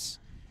is,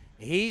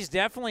 he's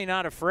definitely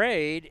not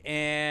afraid,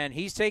 and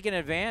he's taking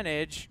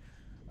advantage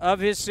of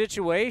his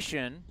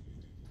situation.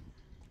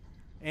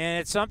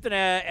 And it's something,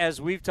 as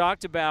we've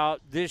talked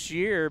about this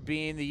year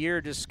being the year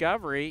of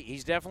discovery,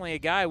 he's definitely a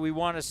guy we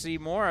want to see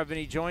more of, and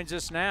he joins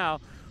us now.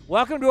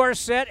 Welcome to our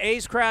set,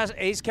 A's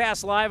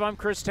Cast Live. I'm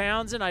Chris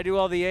Townsend. I do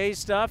all the A's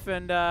stuff,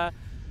 and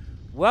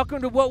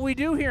welcome to what we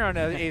do here on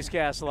A's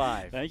Cast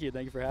Live. Thank you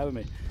for having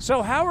me.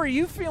 So how are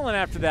you feeling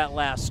after that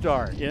last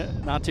start? Yeah,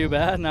 not too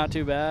bad.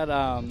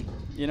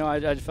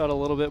 I felt a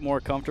little bit more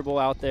comfortable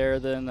out there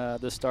than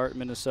the start in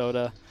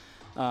Minnesota.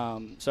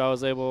 So I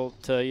was able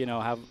to,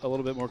 have a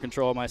little bit more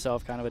control of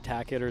myself, kind of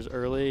attack hitters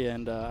early,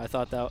 and I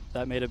thought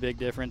that made a big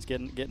difference,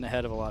 getting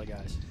ahead of a lot of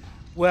guys.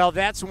 Well,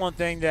 that's one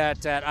thing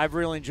that I've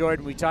really enjoyed,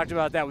 and we talked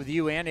about that with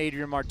you and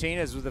Adrian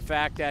Martinez, with the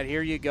fact that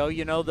here you go,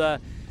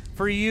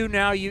 for you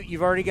now,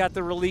 you've already got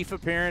the relief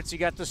appearance, you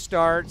got the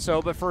start,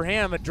 but for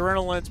him,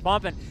 adrenaline's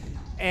pumping.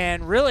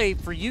 And really,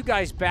 for you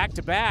guys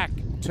back-to-back,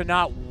 to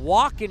not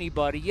walk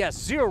anybody, yes,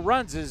 0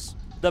 runs is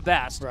the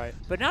best. Right.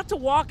 But not to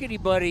walk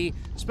anybody,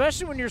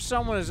 especially when you're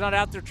someone who's not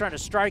out there trying to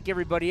strike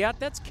everybody out,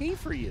 that's key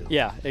for you.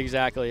 Yeah,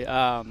 exactly.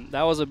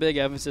 That was a big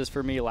emphasis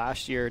for me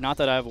last year. Not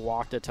that I've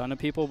walked a ton of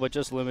people, but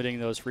just limiting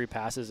those free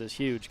passes is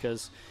huge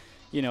because,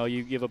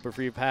 you give up a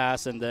free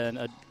pass and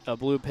then a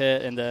blue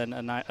pit and then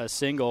a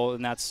single,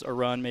 and that's a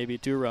run, maybe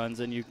 2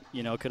 runs, and you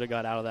could have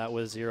got out of that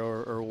with 0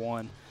 or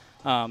 1.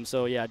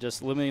 So yeah,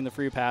 just limiting the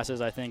free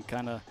passes, I think,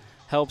 kind of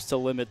helps to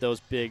limit those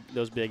big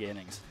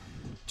innings.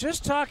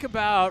 Just talk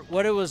about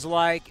what it was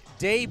like,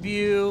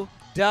 debut,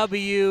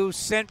 W,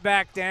 sent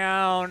back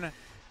down,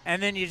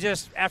 and then you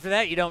just, after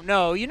that, you don't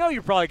know. You know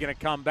you're probably going to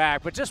come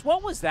back, but just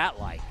what was that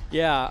like?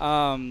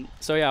 Yeah,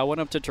 so yeah, I went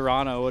up to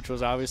Toronto, which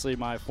was obviously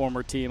my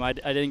former team. I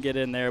didn't get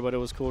in there, but it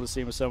was cool to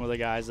see with some of the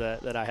guys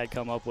that I had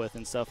come up with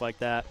and stuff like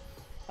that.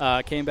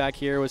 Came back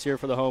here, was here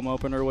for the home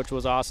opener, which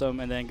was awesome,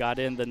 and then got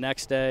in the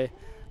next day.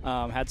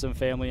 Had some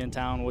family in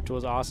town, which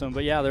was awesome.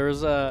 But yeah, there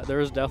was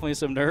definitely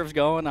some nerves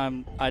going.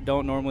 I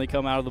don't normally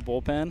come out of the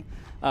bullpen,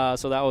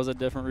 so that was a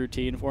different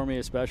routine for me,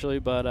 especially.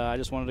 But I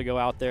just wanted to go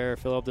out there,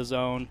 fill up the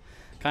zone,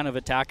 kind of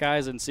attack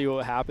guys, and see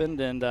what happened.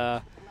 And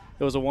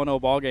it was a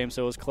 1-0 ball game,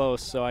 so it was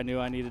close. So I knew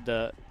I needed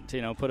to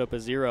put up a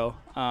 0.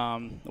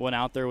 Went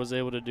out there, was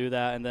able to do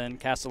that, and then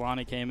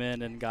Castellani came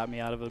in and got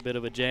me out of a bit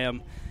of a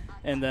jam.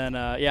 And then,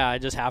 I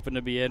just happened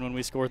to be in when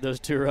we scored those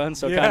 2 runs,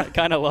 so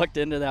kind of lucked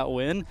into that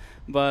win.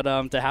 But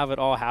to have it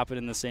all happen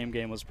in the same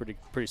game was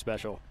pretty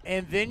special.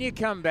 And then you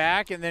come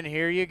back, and then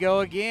here you go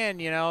again.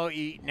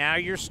 Now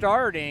you're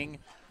starting.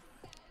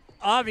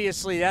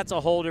 Obviously, that's a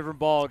whole different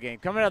ball game.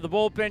 Coming out of the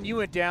bullpen, you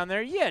went down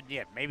there. Yeah,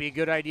 maybe a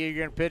good idea you're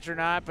going to pitch or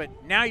not, but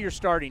now you're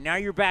starting. Now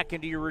you're back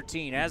into your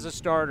routine as a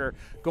starter,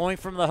 going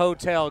from the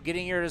hotel,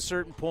 getting here at a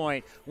certain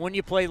point, when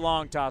you play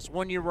long toss,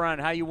 when you run,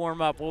 how you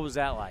warm up. What was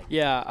that like?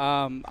 Yeah,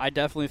 I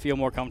definitely feel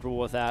more comfortable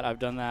with that. I've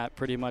done that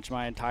pretty much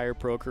my entire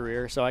pro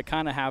career, so I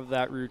kind of have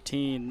that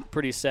routine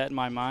pretty set in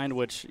my mind,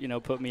 which,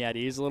 put me at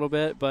ease a little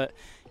bit. But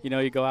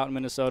you go out in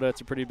Minnesota,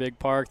 it's a pretty big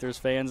park. There's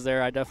fans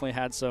there. I definitely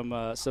had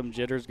some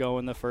jitters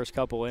going the first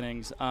couple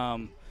innings.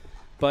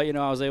 But,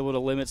 I was able to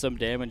limit some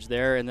damage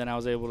there, and then I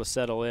was able to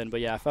settle in.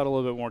 But, yeah, I felt a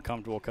little bit more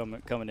comfortable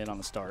coming in on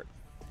the start.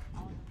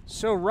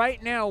 So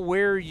right now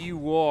where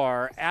you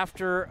are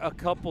after a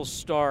couple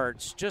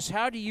starts, just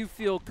how do you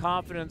feel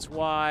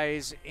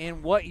confidence-wise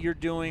in what you're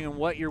doing and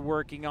what you're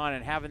working on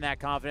and having that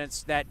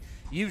confidence that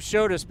you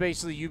showed us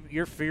basically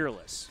you're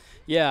fearless?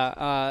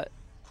 Yeah,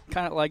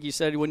 kind of like you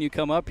said, when you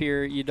come up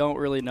here, you don't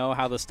really know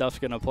how the stuff's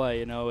going to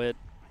play.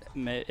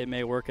 It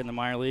may work in the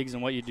minor leagues,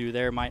 and what you do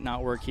there might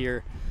not work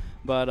here.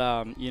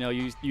 But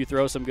you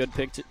throw some good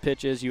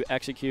pitches, you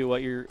execute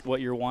what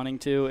you're wanting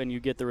to, and you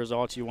get the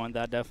results you want.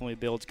 That definitely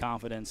builds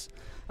confidence.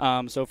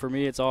 So for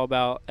me, it's all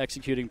about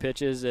executing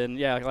pitches, and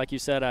yeah, like you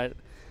said, I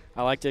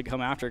like to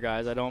come after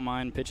guys. I don't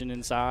mind pitching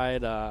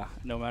inside,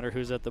 no matter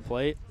who's at the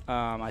plate.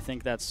 I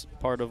think that's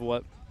part of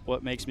what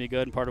makes me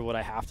good, and part of what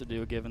I have to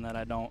do, given that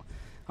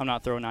I'm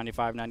not throwing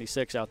 95,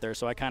 96 out there,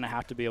 so I kind of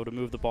have to be able to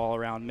move the ball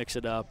around, mix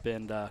it up,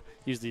 and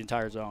use the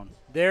entire zone.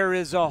 There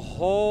is a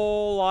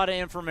whole lot of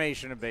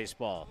information in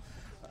baseball.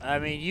 I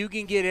mean, you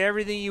can get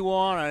everything you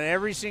want on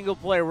every single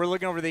player. We're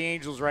looking over the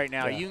Angels right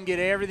now. Yeah. You can get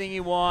everything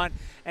you want,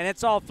 and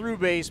it's all through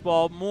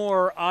baseball,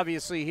 more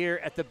obviously here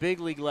at the big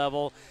league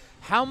level.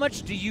 How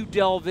much do you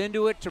delve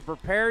into it to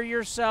prepare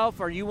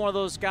yourself? Are you one of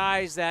those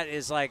guys that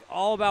is like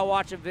all about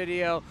watching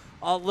video,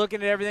 all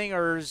looking at everything,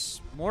 or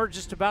is more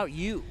just about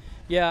you?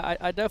 Yeah,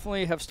 I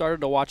definitely have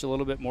started to watch a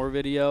little bit more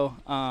video.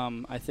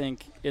 I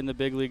think in the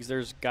big leagues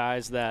there's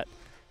guys that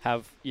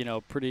have,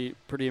 pretty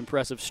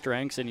impressive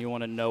strengths, and you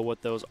want to know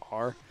what those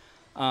are.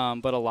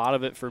 But a lot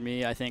of it for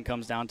me, I think,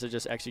 comes down to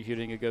just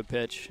executing a good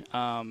pitch.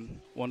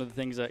 One of the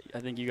things that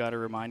I think you got to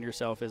remind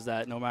yourself is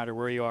that no matter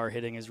where you are,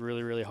 hitting is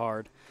really, really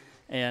hard.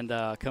 And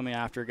coming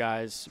after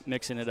guys,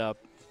 mixing up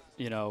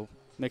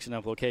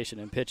location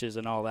and pitches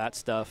and all that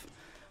stuff,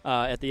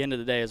 at the end of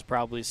the day is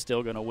probably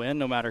still going to win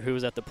no matter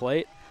who's at the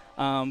plate.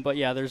 But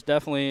yeah, there's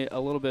definitely a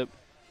little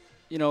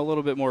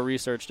bit more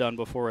research done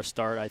before a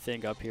start, I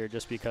think, up here,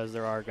 just because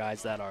there are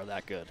guys that are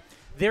that good.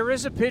 There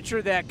is a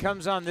pitcher that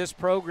comes on this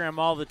program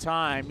all the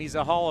time. He's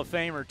a Hall of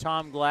Famer,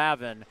 Tom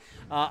Glavine,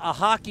 a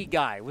hockey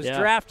guy. Was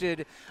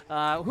drafted.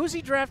 Who's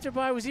he drafted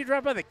by? Was he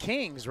drafted by the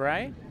Kings,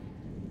 right?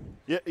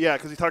 Yeah,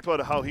 because he talked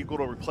about how he'd go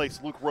to replace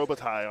Luke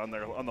Robitaille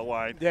on the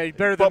line. Yeah, he's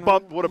better than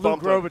Luke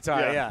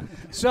Robitaille. Yeah.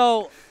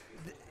 So,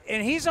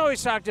 and he's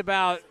always talked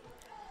about,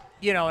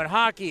 in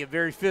hockey, a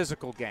very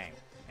physical game.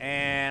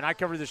 And I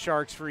covered the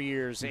Sharks for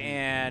years,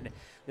 and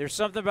there's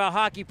something about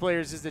hockey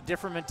players is a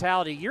different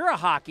mentality. You're a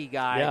hockey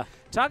guy. Yeah.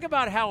 Talk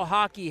about how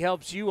hockey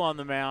helps you on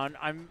the mound.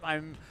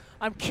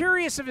 I'm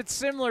curious if it's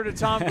similar to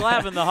Tom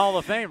Glavine, the Hall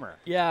of Famer.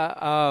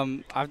 Yeah,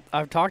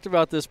 I've talked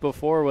about this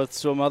before with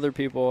some other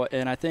people,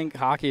 and I think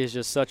hockey is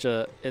just such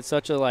a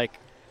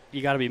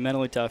you got to be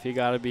mentally tough. You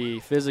got to be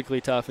physically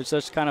tough. It's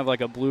just kind of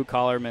like a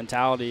blue-collar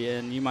mentality,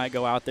 and you might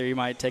go out there, you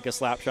might take a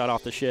slap shot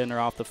off the shin or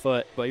off the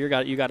foot, but you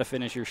got to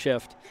finish your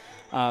shift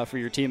for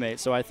your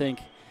teammates. So I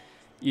think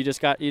you just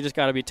got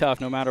to be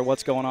tough no matter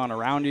what's going on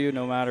around you,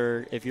 no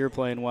matter if you're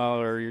playing well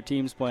or your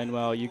team's playing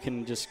well. You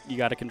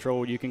got to control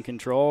what you can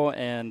control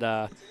and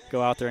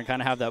go out there and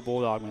kind of have that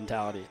bulldog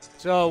mentality.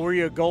 So were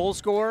you a goal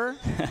scorer?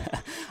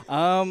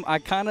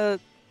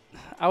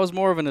 I was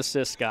more of an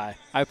assist guy.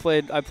 I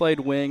played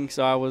wing,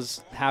 so I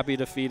was happy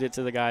to feed it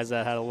to the guys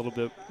that had a little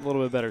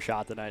bit better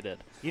shot than I did.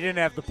 You didn't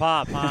have the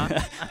pop,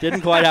 huh?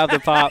 Didn't quite have the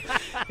pop.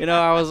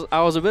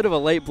 I was a bit of a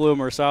late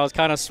bloomer, so I was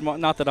kind of smart.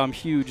 Not that I'm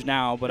huge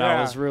now, but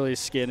I was really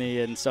skinny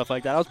and stuff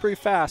like that. I was pretty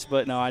fast,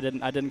 but no, I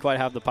didn't quite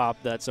have the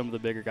pop that some of the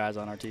bigger guys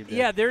on our team did.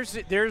 Yeah,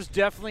 there's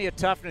definitely a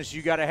toughness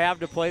you got to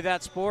have to play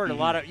that sport. A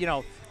lot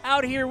of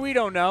out here we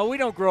don't know. We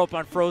don't grow up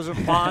on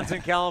frozen ponds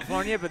in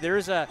California, but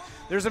there's a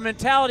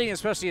mentality and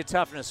especially a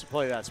toughness to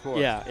play that sport.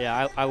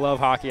 Yeah. I love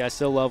hockey. I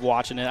still love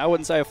watching it. I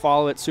wouldn't say I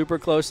follow it super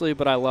closely,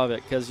 but I love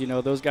it because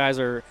those guys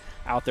are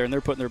out there and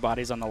they're putting their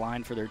bodies on the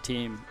line for their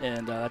team,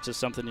 and that's just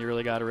something you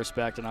really got to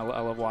respect. And I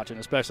love watching,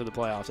 especially the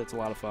playoffs. It's a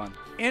lot of fun.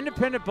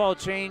 Independent ball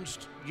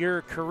changed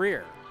your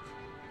career.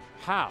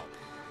 How?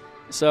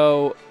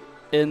 So,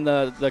 in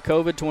the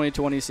COVID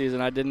 2020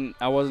 season,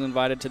 I wasn't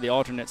invited to the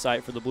alternate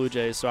site for the Blue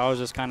Jays, so I was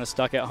just kind of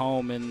stuck at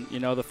home. And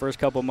the first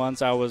couple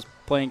months I was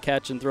playing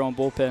catch and throwing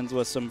bullpens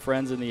with some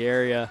friends in the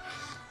area,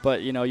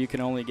 but you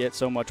can only get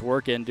so much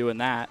work in doing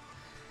that.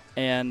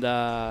 And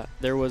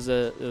there was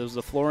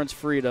the Florence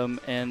Freedom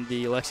and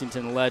the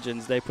Lexington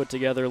Legends. They put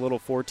together a little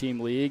 4-team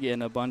league,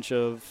 and a bunch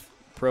of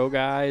pro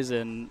guys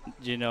and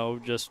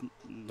just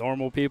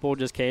normal people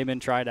just came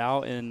and tried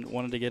out and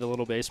wanted to get a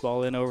little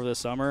baseball in over the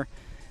summer.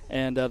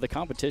 And the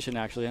competition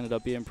actually ended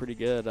up being pretty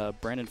good.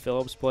 Brandon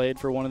Phillips played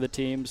for one of the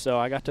teams, so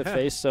I got to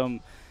face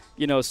some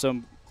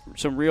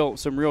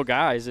real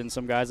guys and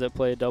some guys that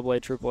played AA,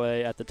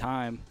 AAA at the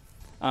time.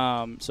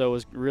 So it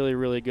was really,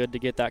 really good to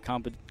get that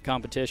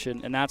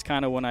competition, and that's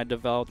kind of when I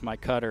developed my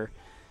cutter.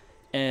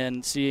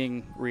 And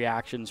seeing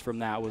reactions from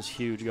that was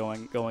huge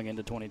going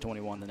into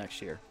 2021 the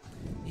next year.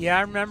 Yeah,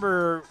 I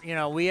remember,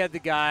 we had the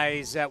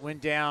guys that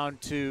went down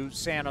to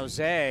San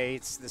Jose.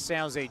 It's the San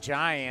Jose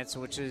Giants,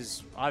 which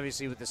is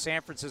obviously with the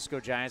San Francisco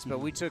Giants, but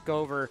we took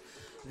over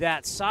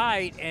that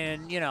site,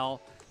 and,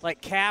 like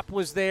Cap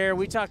was there.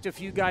 We talked to a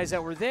few guys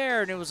that were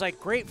there, and it was,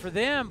 like, great for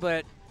them,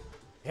 but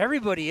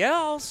everybody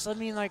else, I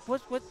mean, like,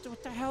 what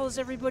the hell is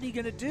everybody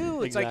going to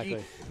do? It's exactly.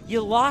 Like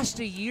you lost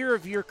a year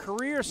of your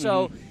career,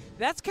 so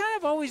that's kind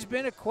of always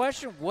been a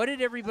question. What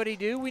did everybody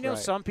do? We know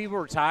some people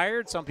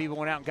retired. Some people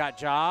went out and got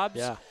jobs.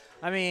 Yeah.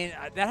 I mean,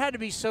 that had to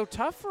be so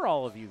tough for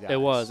all of you guys.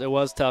 It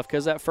was tough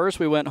because at first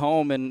we went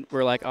home and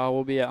we're like, oh,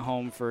 we'll be at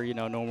home for,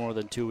 no more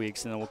than 2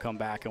 weeks, and then we'll come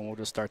back and we'll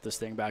just start this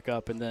thing back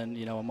up. And then,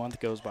 a month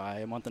goes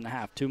by, a month and a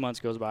half, 2 months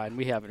goes by, and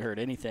we haven't heard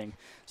anything.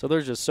 So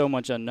there's just so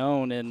much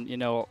unknown, and,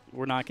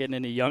 we're not getting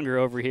any younger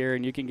over here,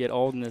 and you can get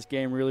old in this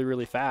game really,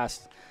 really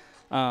fast.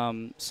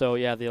 So,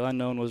 yeah, the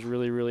unknown was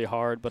really, really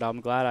hard, but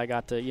I'm glad I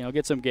got to,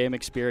 get some game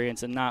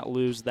experience and not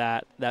lose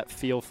that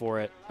feel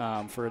for it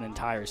for an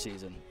entire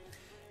season.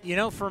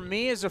 For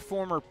me as a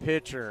former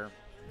pitcher,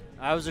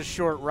 I was a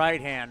short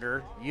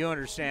right-hander. You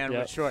understand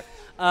what short.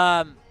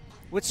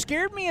 What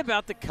scared me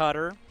about the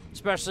cutter,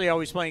 especially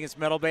always playing against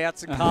metal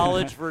bats in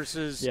college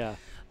versus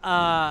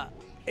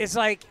it's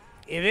like,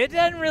 if it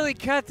doesn't really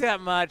cut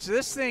that much,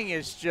 this thing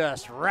is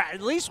just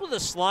at least with a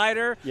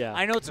slider. Yeah.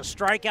 I know it's a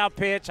strikeout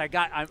pitch.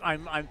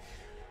 I'm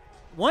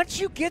once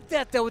you get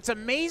that, though, it's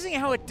amazing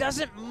how it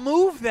doesn't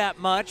move that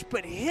much,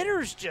 but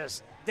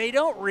hitters they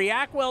don't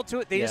react well to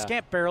it. They just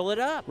can't barrel it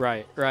up.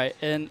 Right.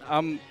 And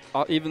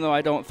even though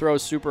I don't throw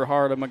super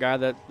hard, I'm a guy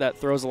that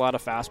throws a lot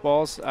of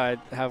fastballs.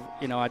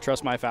 I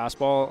trust my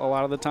fastball a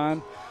lot of the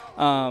time.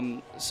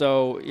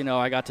 So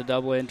I got to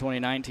AA in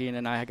 2019,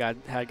 and I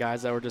had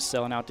guys that were just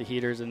selling out to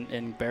heaters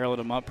and barreling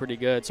them up pretty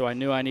good. So I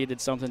knew I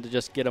needed something to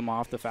just get them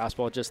off the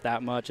fastball just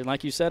that much. And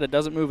like you said, it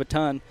doesn't move a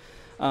ton.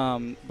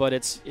 But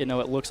it's it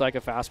looks like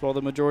a fastball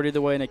the majority of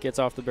the way, and it gets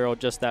off the barrel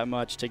just that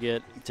much to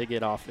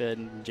get off it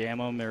and jam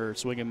them or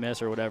swing and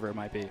miss or whatever it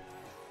might be.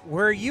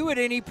 Were you at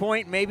any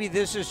point, maybe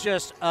this is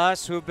just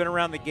us who have been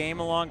around the game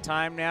a long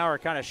time now, are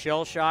kind of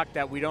shell-shocked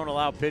that we don't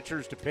allow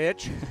pitchers to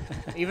pitch,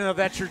 even though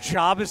that's your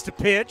job is to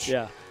pitch?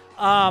 Yeah.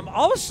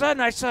 All of a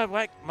sudden I saw,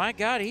 like, my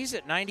God, he's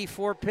at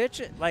 94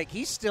 pitching. Like,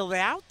 he's still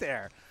out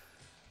there.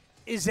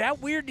 Is that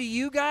weird to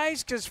you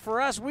guys? Because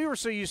for us, we were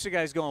so used to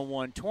guys going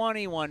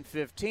 120,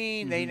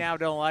 115. They now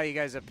don't allow you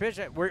guys to pitch.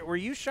 Were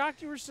you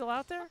shocked you were still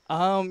out there?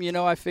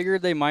 I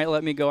figured they might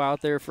let me go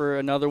out there for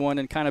another one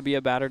and kind of be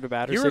a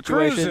batter-to-batter situation.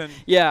 You were cruising.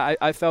 Yeah,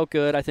 I felt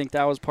good. I think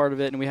that was part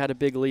of it, and we had a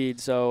big lead.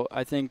 So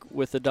I think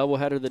with the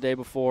doubleheader the day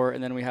before,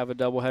 and then we have a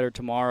doubleheader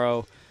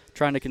tomorrow,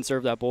 trying to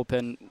conserve that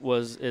bullpen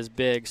is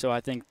big. So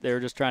I think they were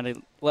just trying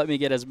to let me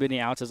get as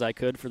many outs as I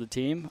could for the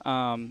team.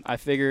 I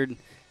figured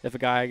if a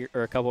guy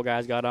or a couple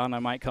guys got on, I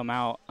might come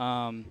out.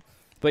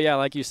 But, yeah,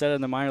 like you said,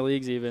 in the minor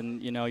leagues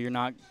even, you're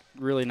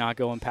not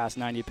going past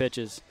 90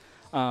 pitches.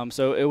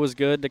 So it was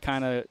good to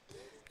kind of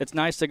 – it's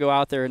nice to go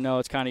out there and know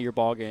it's kind of your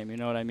ball game. You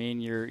know what I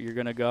mean? You're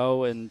going to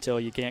go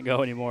until you can't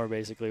go anymore,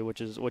 basically, which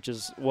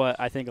is what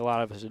I think a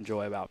lot of us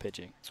enjoy about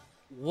pitching.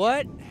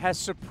 What has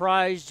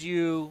surprised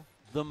you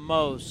the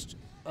most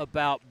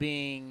about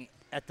being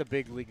at the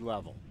big league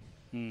level?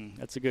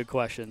 That's a good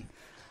question.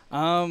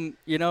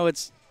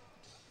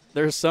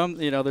 There's some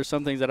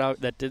things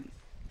that did.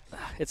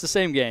 It's the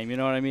same game, you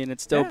know what I mean?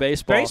 It's still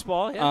baseball.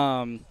 Baseball,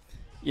 yeah.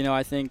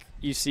 I think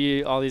you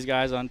see all these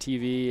guys on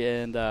TV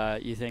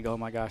and you think, oh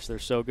my gosh, they're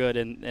so good,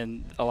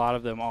 and a lot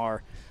of them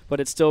are, but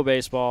it's still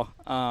baseball.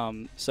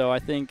 So I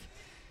think,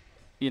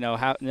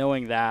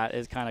 knowing that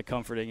is kind of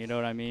comforting, you know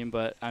what I mean?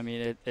 But,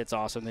 it's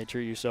awesome. They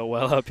treat you so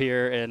well up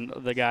here, and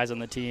the guys on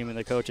the team and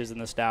the coaches and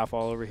the staff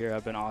all over here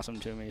have been awesome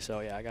to me. So,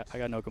 yeah, I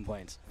got no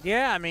complaints.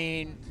 Yeah,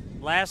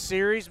 last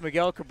series,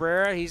 Miguel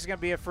Cabrera, he's going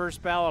to be a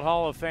first-ballot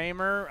Hall of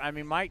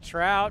Famer. Mike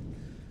Trout,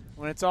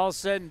 when it's all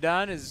said and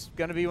done, is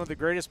going to be one of the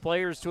greatest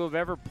players to have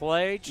ever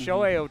played.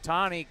 Shohei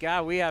Ohtani,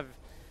 God,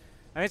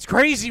 it's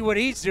crazy what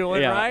he's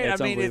doing, right?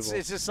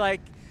 It's just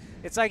like –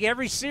 it's like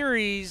every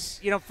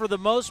series, for the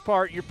most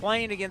part, you're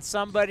playing against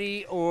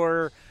somebody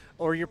or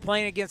you're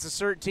playing against a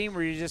certain team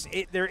where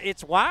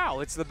it's wow.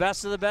 It's the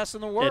best of the best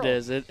in the world. It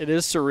is. It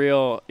is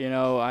surreal.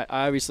 I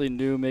obviously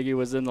knew Miggy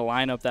was in the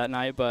lineup that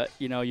night, but,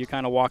 you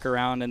kind of walk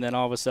around and then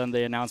all of a sudden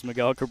they announce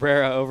Miguel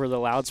Cabrera over the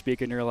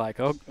loudspeaker and you're like,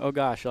 oh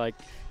gosh, like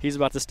he's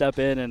about to step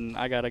in and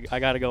I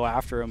gotta go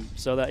after him.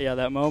 So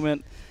that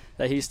moment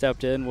that he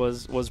stepped in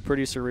was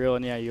pretty surreal.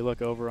 And, you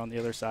look over on the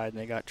other side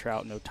and they got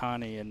Trout and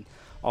Ohtani and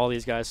all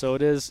these guys. So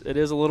it is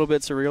a little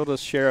bit surreal to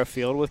share a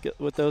field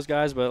with those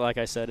guys, but like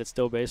I said, it's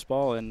still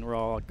baseball and we're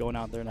all going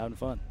out there and having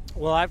fun.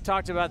 Well, I've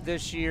talked about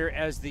this year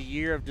as the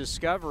year of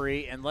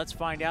discovery, and let's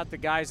find out the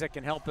guys that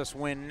can help us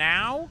win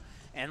now,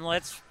 and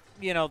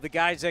the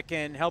guys that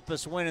can help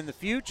us win in the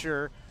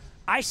future.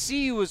 I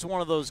see you as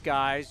one of those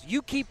guys.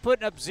 You keep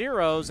putting up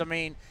zeros.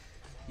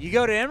 You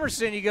go to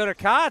Emerson, you go to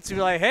Kotz, and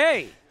you're like,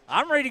 hey,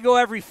 I'm ready to go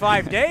every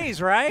 5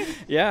 days, right?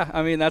 Yeah,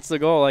 that's the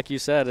goal, like you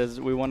said, is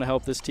we want to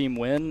help this team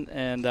win,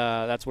 and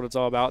that's what it's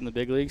all about in the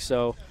big leagues.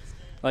 So,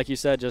 like you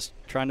said, just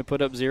trying to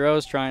put up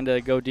zeros, trying to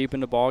go deep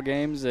into ball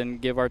games and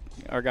give our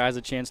guys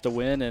a chance to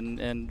win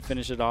and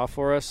finish it off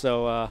for us.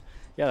 So,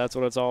 that's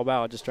what it's all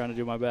about, just trying to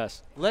do my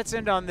best. Let's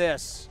end on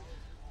this.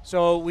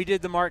 So we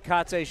did the Mark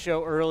Kotze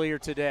show earlier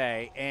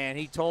today, and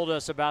he told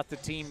us about the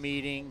team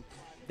meeting.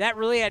 That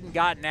really hadn't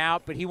gotten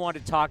out, but he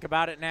wanted to talk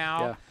about it now.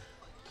 Yeah.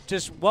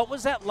 Just what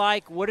was that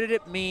like? What did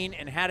it mean,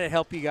 and how did it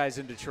help you guys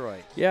in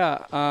Detroit?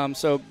 Yeah,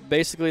 so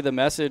basically the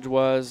message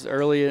was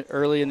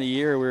early in the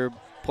year we were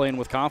playing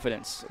with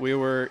confidence. We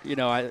were,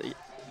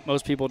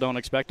 most people don't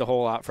expect a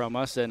whole lot from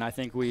us, and I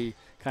think we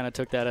kind of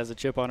took that as a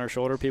chip on our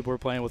shoulder. People were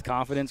playing with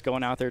confidence,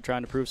 going out there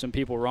trying to prove some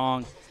people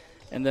wrong.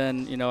 And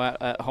then,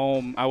 at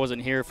home, I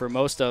wasn't here for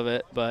most of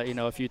it, but,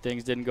 a few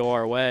things didn't go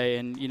our way.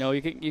 And,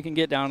 you can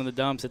get down in the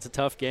dumps. It's a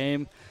tough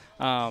game.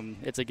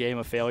 It's a game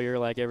of failure,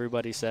 like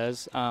everybody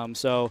says.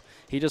 So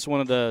he just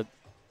wanted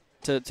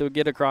to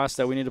get across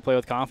that we need to play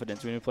with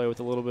confidence. We need to play with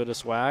a little bit of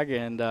swag.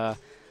 And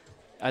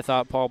I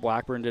thought Paul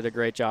Blackburn did a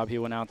great job. He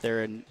went out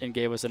there and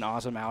gave us an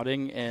awesome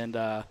outing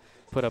and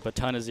put up a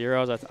ton of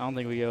zeros. I don't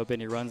think we gave up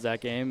any runs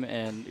that game.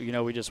 And,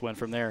 we just went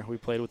from there. We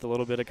played with a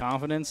little bit of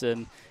confidence.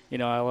 And,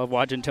 I love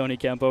watching Tony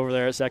Kemp over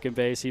there at second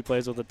base. He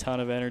plays with a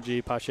ton of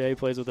energy. Pache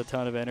plays with a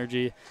ton of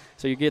energy.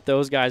 So you get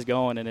those guys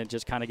going, and it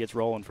just kind of gets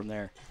rolling from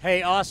there.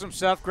 Hey, awesome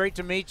stuff. Great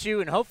to meet you.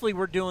 And hopefully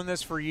we're doing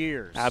this for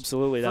years.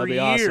 Absolutely. That would be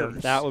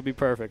awesome. That would be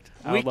perfect.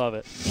 I would love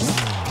it.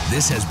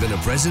 This has been a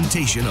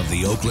presentation of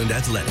the Oakland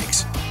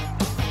Athletics.